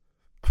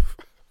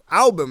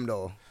 Album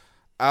though.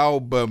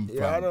 Album,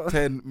 Yeah, I fam. don't-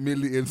 10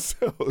 million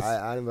sales.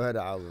 I never heard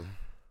that album.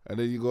 And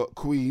then you got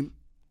Queen,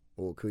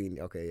 Oh, Queen.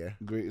 Okay, yeah.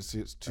 Greatest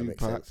Hits, That makes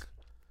Tupac, sense.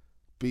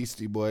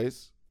 Beastie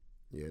Boys,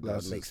 Yeah, that would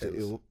License make to sense.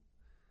 Ill.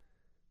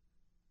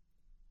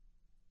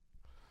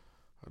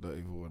 I don't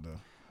even want to.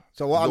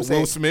 So what I'm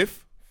saying, Will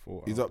Smith,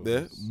 4 he's up there.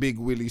 albums. Big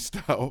Willie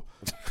style.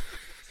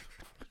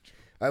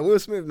 Will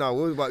Smith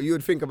now. But you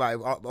would think about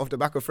it off the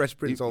back of Fresh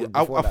Prince. Or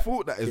I before that.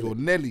 thought that as well.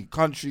 Nelly,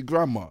 Country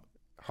Grammar.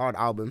 Hard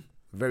album,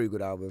 very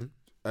good album.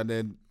 And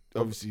then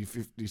obviously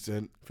 50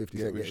 Cent. 50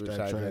 Get Cent Rich Get Rich Die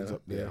Die Trying's Trying.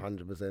 up there. Yeah,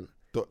 100%.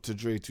 Dr.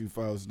 Dre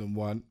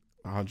 2001,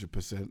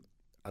 100%.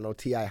 I know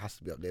T.I. has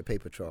to be up there.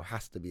 Paper Trail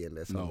has to be in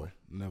there No, somewhere.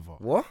 never.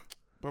 What?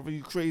 Brother,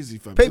 you crazy,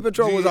 fam. Paper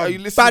Trail was Are a you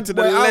listening bad to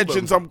the boy album.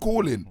 legends I'm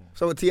calling?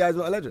 So T.I.'s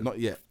not a legend? Not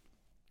yet.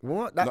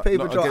 What? That Not-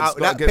 Paper not Trail against-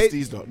 album. not against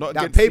these lot, not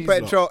That against Paper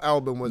these lot. Trail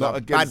album was Not a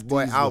against bad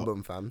boy these lot.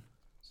 album, fam.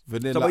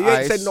 Vanilla So, but you ain't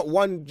Ice. said not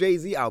one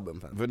Jay-Z album,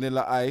 fam.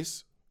 Vanilla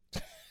Ice.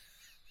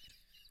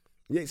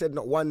 You ain't said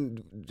not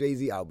one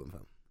Jay-Z album,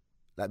 fam.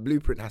 Like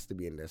Blueprint has to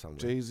be in there somewhere.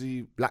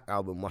 Jay-Z. Black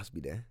album must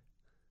be there.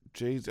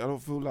 Jay-Z. I don't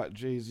feel like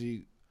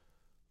Jay-Z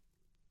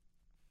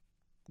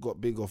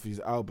got big off his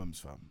albums,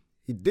 fam.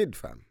 He did,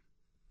 fam.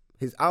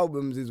 His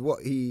albums is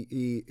what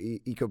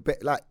he compare.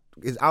 Like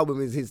his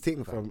album is his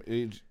thing, fam. From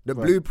age. The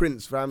fam,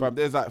 Blueprints, fam. Fam,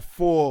 there's like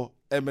 4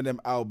 Eminem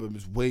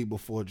albums way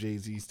before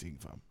Jay-Z's thing,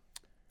 fam.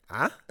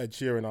 Huh? Ed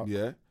Sheeran out.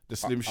 Yeah. The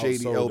Slim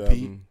Shady outsold,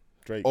 LP.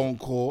 Drake.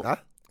 Encore. Huh?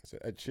 So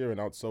Ed Sheeran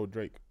outsold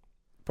Drake.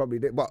 Probably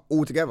did, but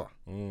all together,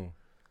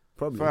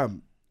 probably.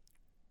 Fam.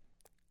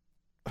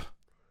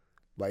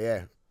 But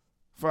yeah,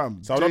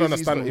 Fam. So I don't Jay-Z's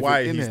understand not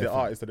why even in he's there, the fam.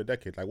 artist of the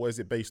decade. Like, what is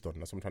it based on?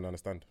 That's what I'm trying to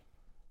understand.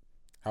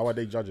 How are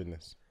they judging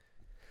this?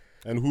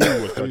 And who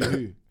was judging Who?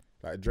 it?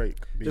 Like Drake.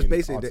 just being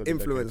basically artist the of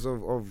decade. influence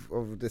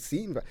of the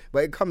scene.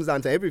 But it comes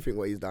down to everything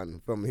what he's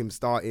done, from him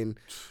starting,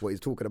 what he's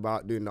talking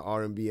about, doing the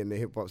R&B and the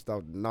hip hop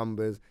stuff, the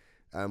numbers.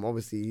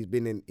 Obviously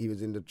he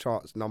was in the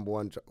charts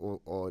 #1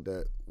 or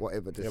the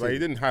whatever. Yeah, but he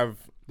didn't have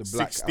The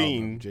Black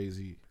 16 album,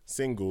 Jay-Z.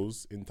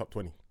 singles in top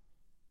 20.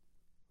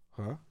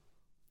 Huh?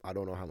 I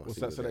don't know how much. What's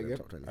he that? was Say in that the again?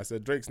 top 20. I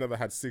said Drake's never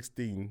had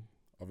 16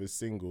 of his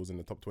singles in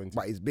the top 20.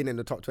 But he's been in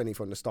the top 20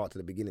 from the start to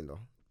the beginning, though,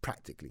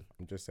 practically.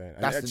 I'm just saying.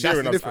 And That's Ed the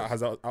Sheeran difference.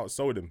 has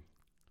outsold him.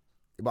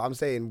 But I'm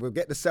saying we'll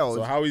get the sales.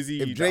 So how is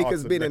he? If the Drake artist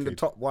has of been the in the decade?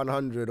 top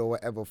 100 or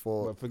whatever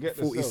for But forget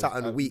the 40 sales.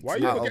 something weeks, Why are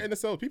you out not of- getting the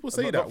sales? People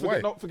say Not that. forget, Why?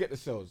 not forget the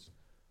sales.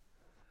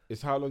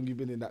 It's how long you've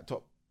been in that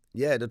top.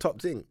 Yeah, the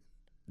top thing.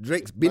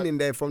 Drake's been in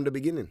there from the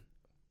beginning.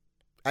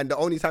 And the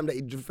only time that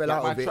he fell Like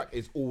out my of it. track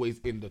is always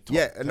in the top.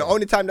 Yeah, and the 10.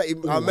 only time that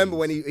I remember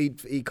when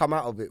Always. he come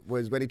out of it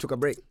was when he took a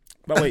break.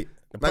 But wait,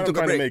 the Man point I'm took a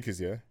trying to break. make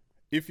is,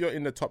 if you're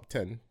in the top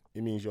 10,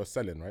 it means you're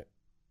selling, right?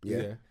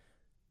 Yeah.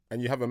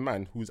 And you have a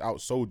man who's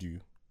outsold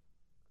you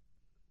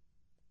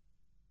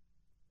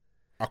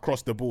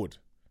across the board.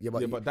 Yeah,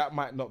 Yeah, but that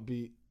might not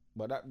be.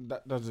 But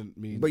that doesn't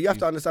mean. But you have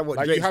to he's- understand what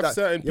Like, you Drake's have done.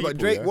 certain yeah, but people,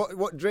 Drake, yeah?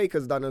 what Drake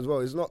has done as well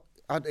is not.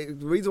 The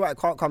reason why it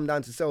can't come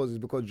down to sales is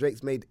because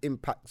Drake's made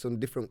impacts on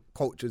different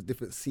cultures,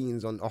 different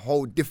scenes, on a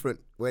whole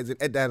different. Whereas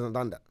Ed hasn't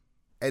done that.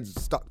 Ed's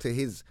stuck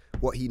to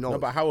what he knows. No,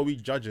 but how are we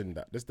judging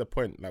that? That's the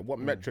point. Like, what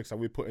metrics are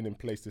we putting in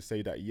place to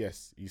say that,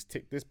 yes, he's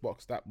ticked this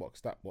box, that box,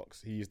 that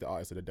box. He is the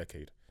artist of the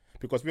decade.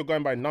 Because we're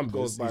going by It numbers.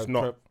 goes by He's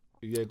not.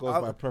 it goes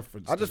by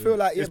preference. I just doesn't feel it?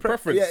 like It's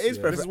preference. Yeah, it is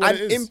Yeah. preference This is what and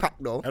it is.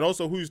 impact though. And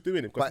also who's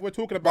doing it. Because But- we're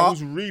talking about but-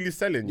 who's really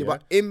selling. Yeah, Yeah,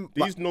 but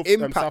these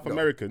impact, South though.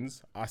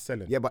 Americans are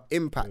selling. Yeah, but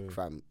impact,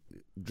 fam.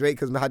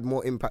 Drake has had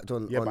more impact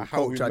on, Yeah, on but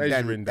how are we culture than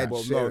measuring that? Ed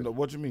Well, Sheeran. no,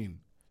 what do you mean?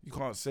 You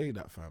can't say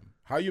that, fam.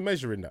 How are you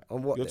measuring that?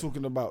 On what? You're then?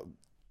 talking about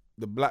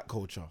the black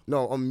culture.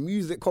 No, on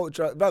music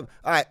culture. Bruv,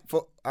 all right,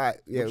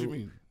 yeah. What do you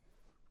mean?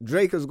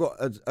 Drake has got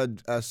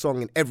a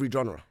song in every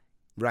genre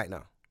right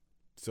now.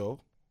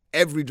 So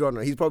Every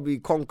genre. He's probably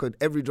conquered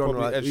every genre.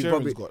 probably Ed He's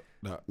Sheeran's got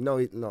that.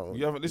 No, no.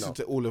 You haven't listened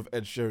to all of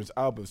Ed Sheeran's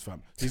albums,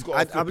 fam. He's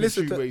got. I've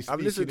listened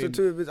to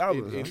 2 of his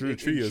albums. In, True in,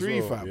 Tree in as Tree,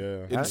 well, fam.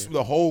 yeah. It's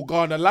the whole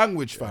Ghana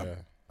language, fam. Yeah.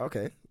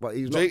 Okay, but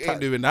he's Drake not.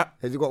 ain't doing that.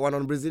 Has he got one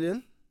on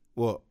Brazilian?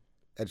 What?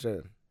 Ed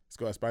Sheeran. He's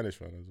got a Spanish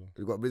one as well.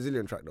 He's got a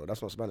Brazilian track though.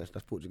 That's not Spanish.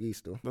 That's Portuguese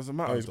still. Doesn't Oh,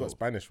 matter. he's though. got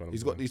Spanish one.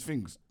 He's got these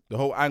things. The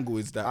whole angle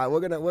is that. All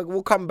right,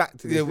 we'll come back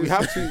to this. Yeah, we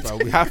have to, fam.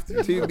 We have to.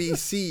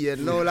 2BC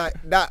and no like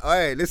that.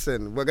 Hey,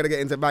 listen, we're gonna get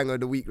into Banger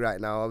of the Week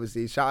right now.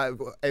 Obviously, shout out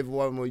to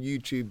everyone on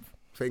YouTube.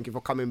 Thank you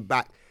for coming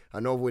back.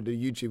 I know with the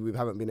YouTube we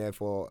haven't been there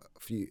for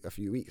a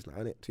few weeks now,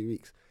 innit? 2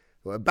 weeks.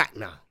 We're back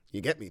now. You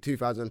get me?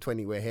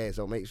 2020, we're here.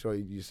 So make sure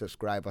you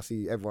subscribe. I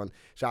see everyone.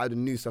 Shout out to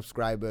new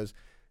subscribers.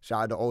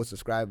 Shout out to old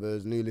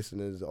subscribers, new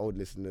listeners, old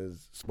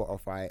listeners,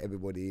 Spotify,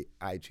 everybody,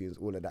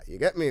 iTunes, all of that. You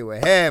get me? We're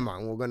here,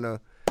 man.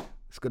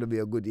 It's gonna be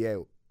a good year.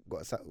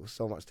 Got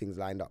so much things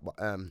lined up. But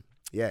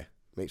yeah,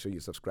 make sure you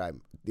subscribe.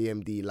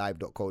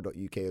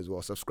 dmdlive.co.uk as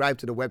well. Subscribe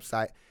to the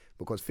website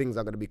because things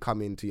are gonna be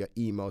coming to your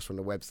emails from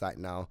the website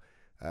now.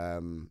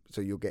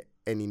 So you'll get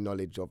any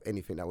knowledge of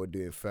anything that we're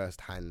doing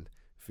firsthand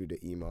through the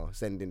email.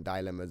 Sending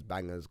dilemmas,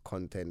 bangers,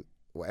 content,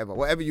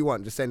 whatever you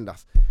want. Just send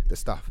us the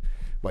stuff.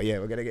 But yeah,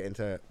 we're gonna get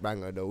into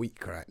Banger of the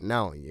Week right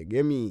now. You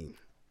get me?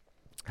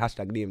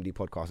 Hashtag DMD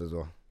podcast as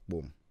well.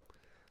 Boom.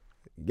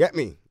 You get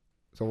me?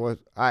 So what?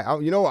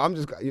 You know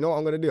what? You know what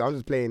I'm gonna do? I'm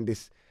just playing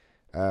this.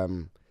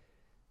 Playing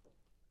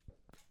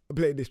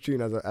this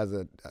tune as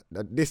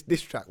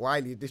this track.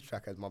 Wiley, this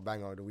track as my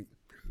Banger of the Week.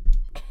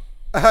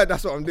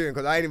 That's what I'm doing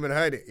because I ain't even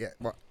heard it yet.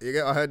 But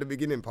I heard the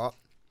beginning part.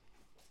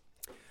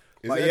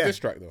 Is But it yeah. a diss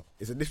track though?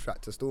 It's a diss track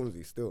to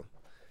Stormzy still.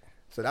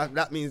 So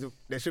that means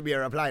there should be a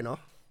reply, no?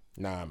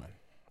 Nah, man.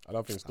 I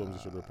don't think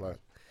Stormzy should reply.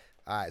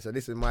 Alright, so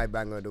this is my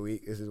Banger of the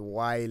Week. This is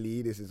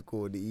Wiley. This is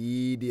called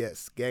the Idiot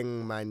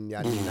Skeng Man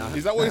Yadina.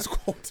 Is that what it's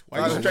called? Why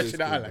are you stretching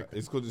that out like?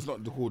 It's called. It's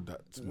not called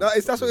that. No,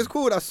 that's what it's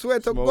called. I swear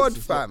to Smokes, God,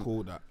 it's not fam.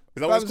 called that.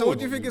 Is that what Fam, it's so what called?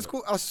 do you think it's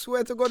called? I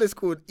swear to God, it's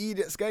called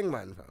Idiot Skeng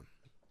Man, fam.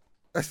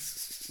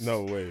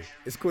 No way.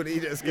 It's called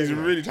Idiot Skeng He's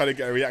Man. really trying to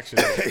get a reaction.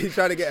 out of it. He's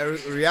trying to get a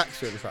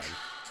reaction, fam.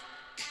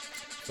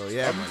 So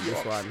yeah, man,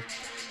 this one.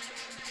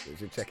 You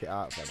should check it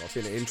out, fam. I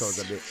think the intro's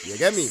a bit. You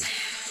get me?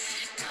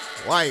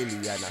 Wiley,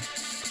 Yana.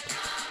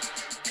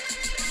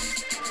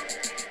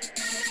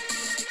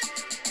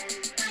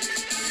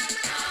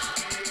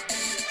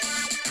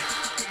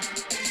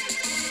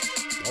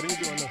 Why don't you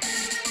do it now?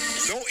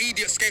 No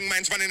idiot skeng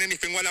man's running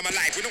anything while I'm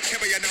alive. We don't care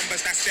about your numbers,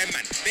 that's them,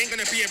 man. They ain't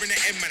gonna be here in the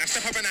end, man. I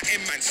step up in that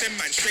end, man. Send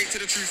man straight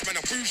to the truth, man.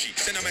 I'm bougie.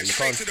 Send a man you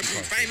straight can't- to the you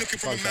booth. can't- I ain't looking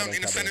you from a can't sound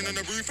mountain. I'm like standing on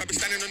that, the roof. I've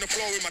been standing on the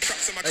floor with my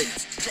trucks and my Hey.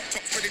 troops. Drop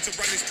tops ready to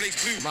run this place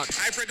blue. Man.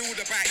 I've read all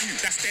about you,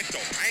 that's dead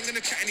though. I ain't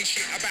gonna chat any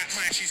shit about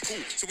mine, she's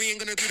cool. So we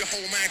ain't gonna do the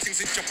whole mad thing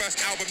since your first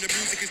album. The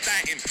music is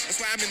dying. That's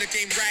why I'm in the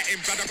game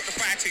writing. Blood, I got the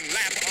fighting.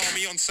 Live the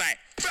army on site.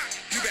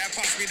 You better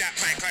pass me that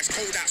mic, it's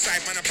cold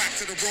outside. Man, I'm back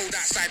to the road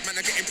outside. Man,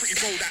 I'm getting pretty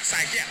bold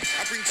outside. Yeah,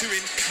 I bring two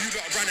in, you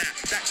lot run out.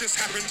 That just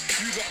happened,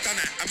 you lot done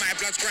that. And my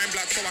blood's grind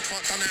blood, so I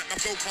can't done that. My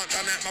flow can't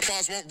done that, my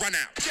bars won't run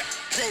out. Yeah.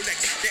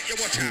 Rolex, get your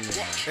watch out.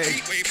 What?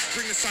 Heat wave,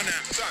 bring the sun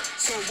out.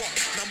 So what?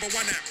 Number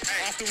one out.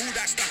 After all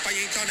that stuff, I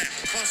ain't done that.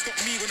 Can't stop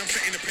me when I'm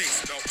setting the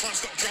pace. No. Can't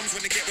stop drums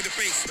when they get with the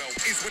bass. No.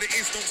 Is what it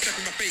is, don't step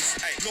in my face.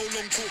 No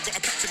long talk, got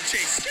a cut to the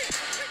chase.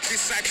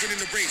 This side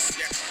winning the race.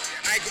 Yeah.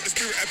 I got the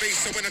spirit of bass,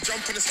 so when I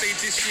jump on the stage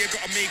this year,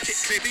 gotta make it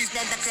clear. These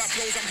bumper clap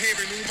flows I'm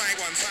hearing, all my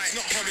ones. It's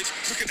not homage,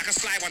 looking like a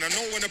sly one. I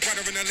know when a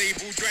brother and a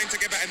label, join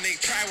together and they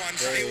try one.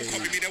 They all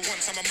copy me, they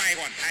want some of my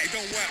one. It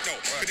don't work though,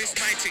 but it's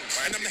my thing.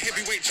 And I'm the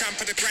heavyweight champ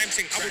for the grime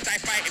thing. I would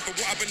die fighting for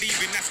what I believe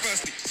in, that's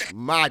firstly.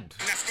 Mad.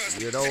 That's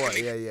firstly. You know what?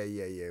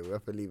 Yeah. We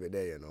have to leave it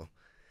there, you know.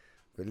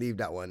 We leave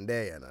that one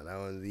there, you know. That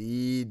one's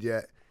the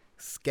idiot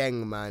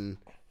Skeng man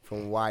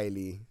from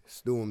Wiley.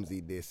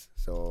 Stormzy this.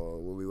 So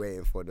we'll be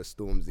waiting for the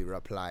Stormzy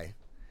reply.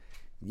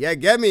 Yeah,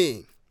 get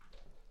me.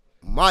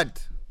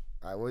 Mad.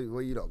 Alright,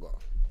 what you lot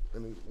got?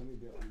 Let me get on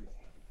this.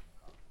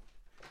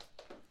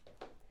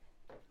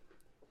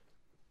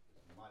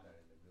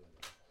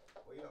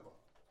 What you lot got?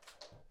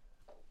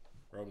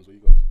 Rams, what you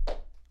got?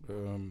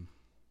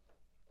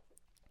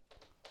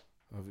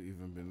 I haven't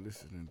even been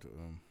listening to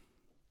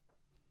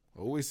I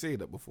always say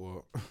that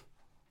before. No,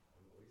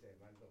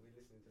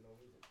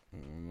 I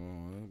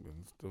haven't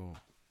been still.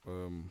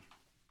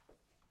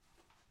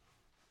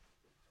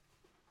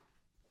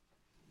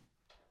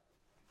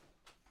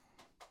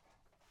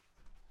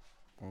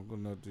 I'm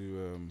gonna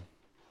do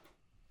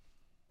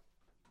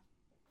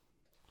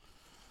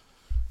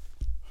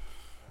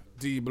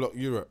D Block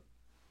Europe.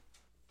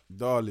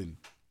 Darling.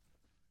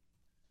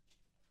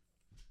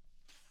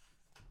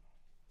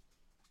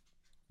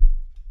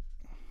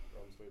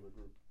 Rams' favorite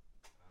group.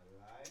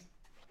 Alright.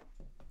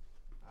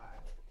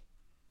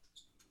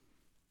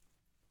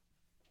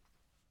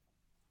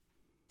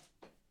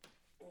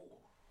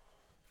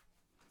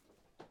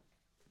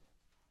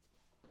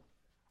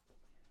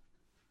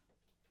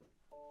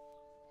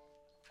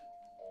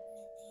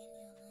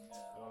 I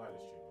don't like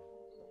this tune.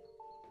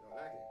 You don't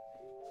like it?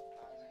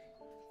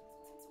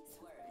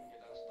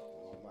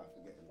 Oh, I might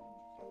forget him.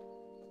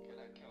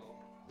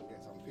 We'll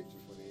get some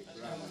pictures for the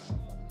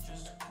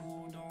Just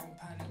cool, don't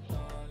panic,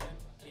 darling.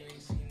 You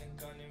ain't seen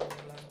a gun in real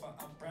life, but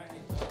I'm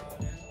bragging,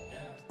 darling.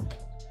 Yeah.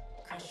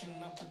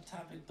 Crashing up a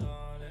tablet,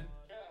 darling.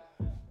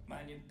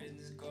 Mind your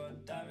business,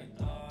 god damn it,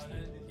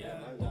 darling. Yeah.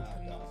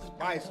 Open up the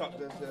Spice up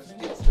the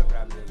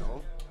Instagram, you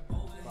know.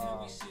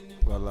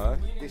 Well,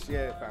 This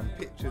year, fam,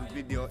 pictures,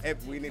 video,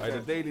 we need the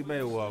to. Daily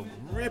Mail were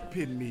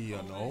ripping me,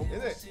 you know.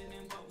 Is it?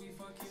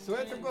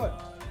 Swear to God.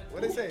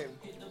 What they saying?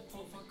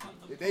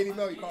 The Daily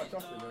Mail, you can't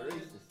trust them, they're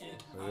racist.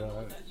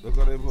 Yeah, look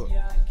what they put. I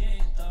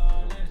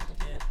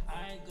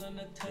ain't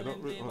gonna tell They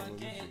don't rip him, on I them,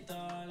 get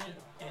darling.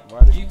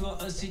 Why they You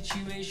got a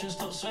situation,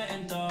 stop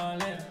sweating,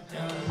 darling.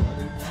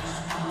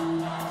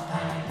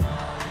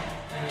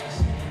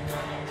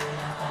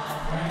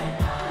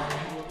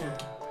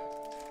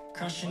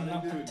 Crushing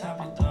up a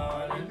tablet,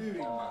 darling.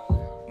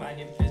 Mind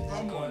your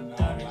business, god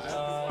damn it,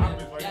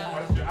 darling.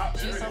 Yeah,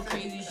 she's so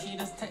crazy, she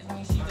just text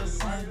me, she just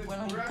said when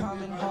I'm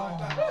coming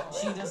home.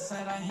 She just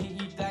said I hate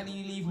you,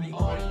 daddy, leave me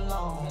all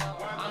alone.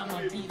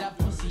 I'ma beat that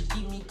pussy,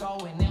 keep me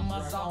going in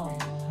my zone.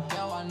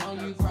 Yo, I know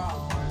you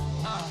grown.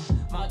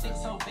 My dick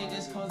so big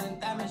it's causing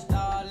damage,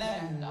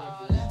 darling.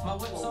 My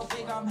whip so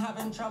big I'm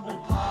having trouble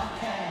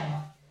parking.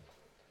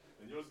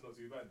 And yours is not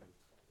too bad.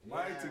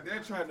 Mighty,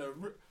 they're trying to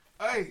rip.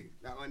 Hey!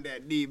 That one there,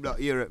 D Block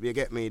Europe, you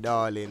get me,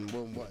 darling.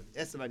 Boom, what?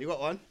 Yes, man, you got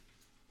one?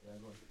 Yeah,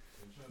 man,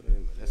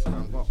 that's what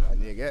I got.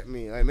 And you get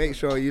me. Like, make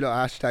sure you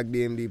lot hashtag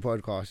DMD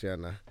podcast, yeah,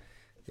 nah.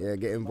 Yeah,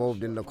 get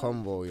involved in the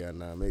convo, yeah,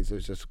 nah. Make sure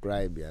you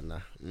subscribe, yeah,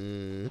 nah.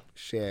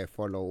 Share,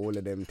 follow, all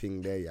of them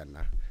things there, yeah,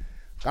 nah.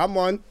 Come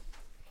on.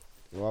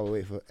 While we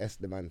wait for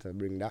Esteban to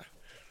bring that.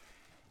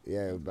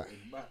 Yeah, we're back.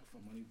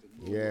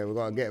 Yeah, we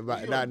gotta get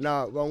back that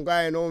now. But I'm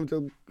going home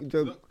to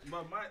Everyone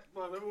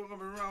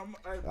coming around.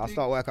 I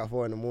start work at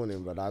 4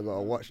 a.m, but I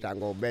gotta watch that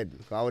and go to bed.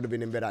 So I would have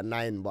been in bed at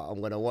 9, but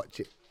I'm gonna watch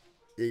it.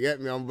 You get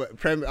me? I'm gonna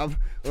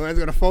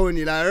phone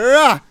you like,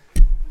 rah!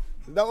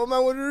 Is that what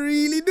man was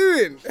really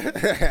doing? That's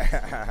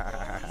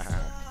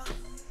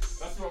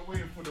what I'm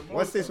waiting for the most.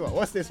 What's this one?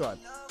 What's this one?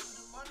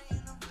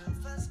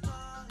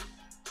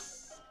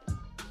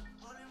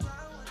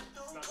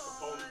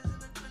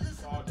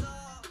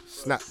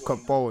 Snap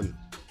Capone.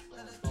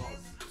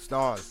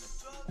 Stars.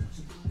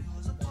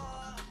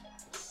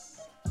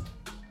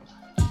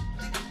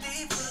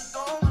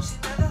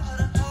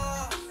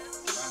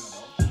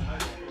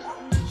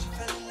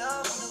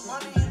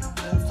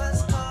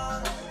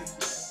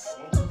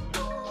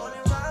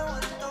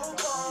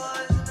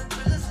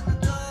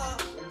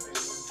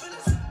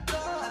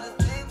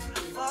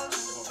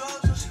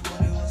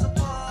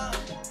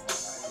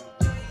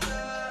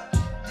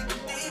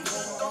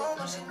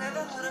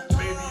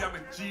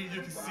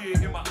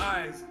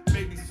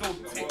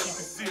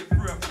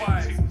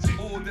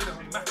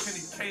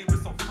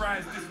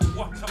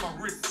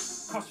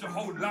 Cost your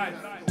whole life.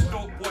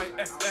 Dope boy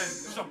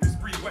SN, shopping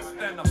spree West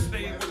End. I'm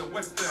staying with the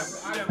West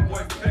End. Them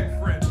boys big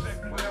friends.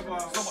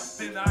 So much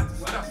dinner, I had to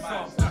snap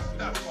some.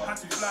 Had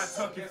to fly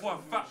Turkey for a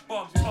fat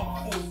bomb.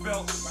 Top 4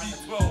 belt,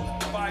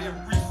 B12, buy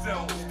and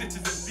resell.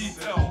 Stitches in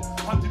detail.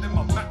 100 in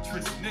my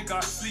mattress, nigga, I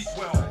sleep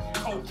well.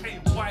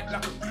 Cocaine white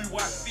like a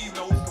blue-white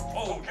female.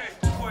 Capone.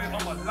 Coin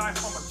on my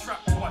life, I'm a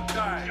trap till I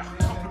die.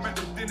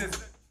 Complimentary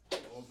dinners.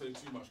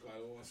 Too much, guys. I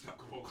want to snap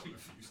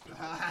confused.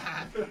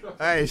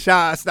 Hey,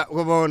 shout out Snap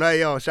Capone.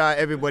 Hey, yo, shout out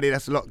everybody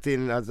that's locked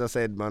in. As I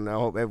said, man, I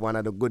hope everyone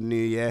had a good new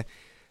year.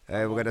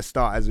 We're gonna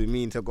start as we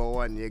mean to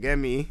go on, you get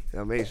me?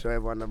 So make sure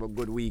everyone have a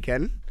good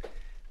weekend.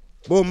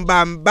 Boom,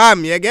 bam,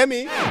 bam, you get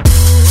me?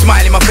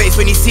 Smile in my face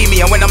when you see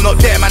me, and when I'm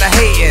not there, man, I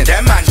hating.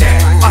 Them man there.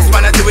 Us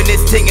man are doing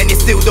this thing, and you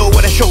still don't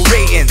wanna show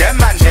rating. Them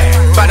man there.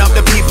 Bad up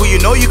the people you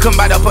know you can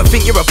bad up and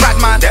think you're a bad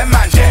man. Them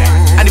man there.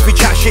 And if we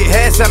chat shit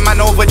here, some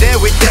man over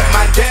there with them man.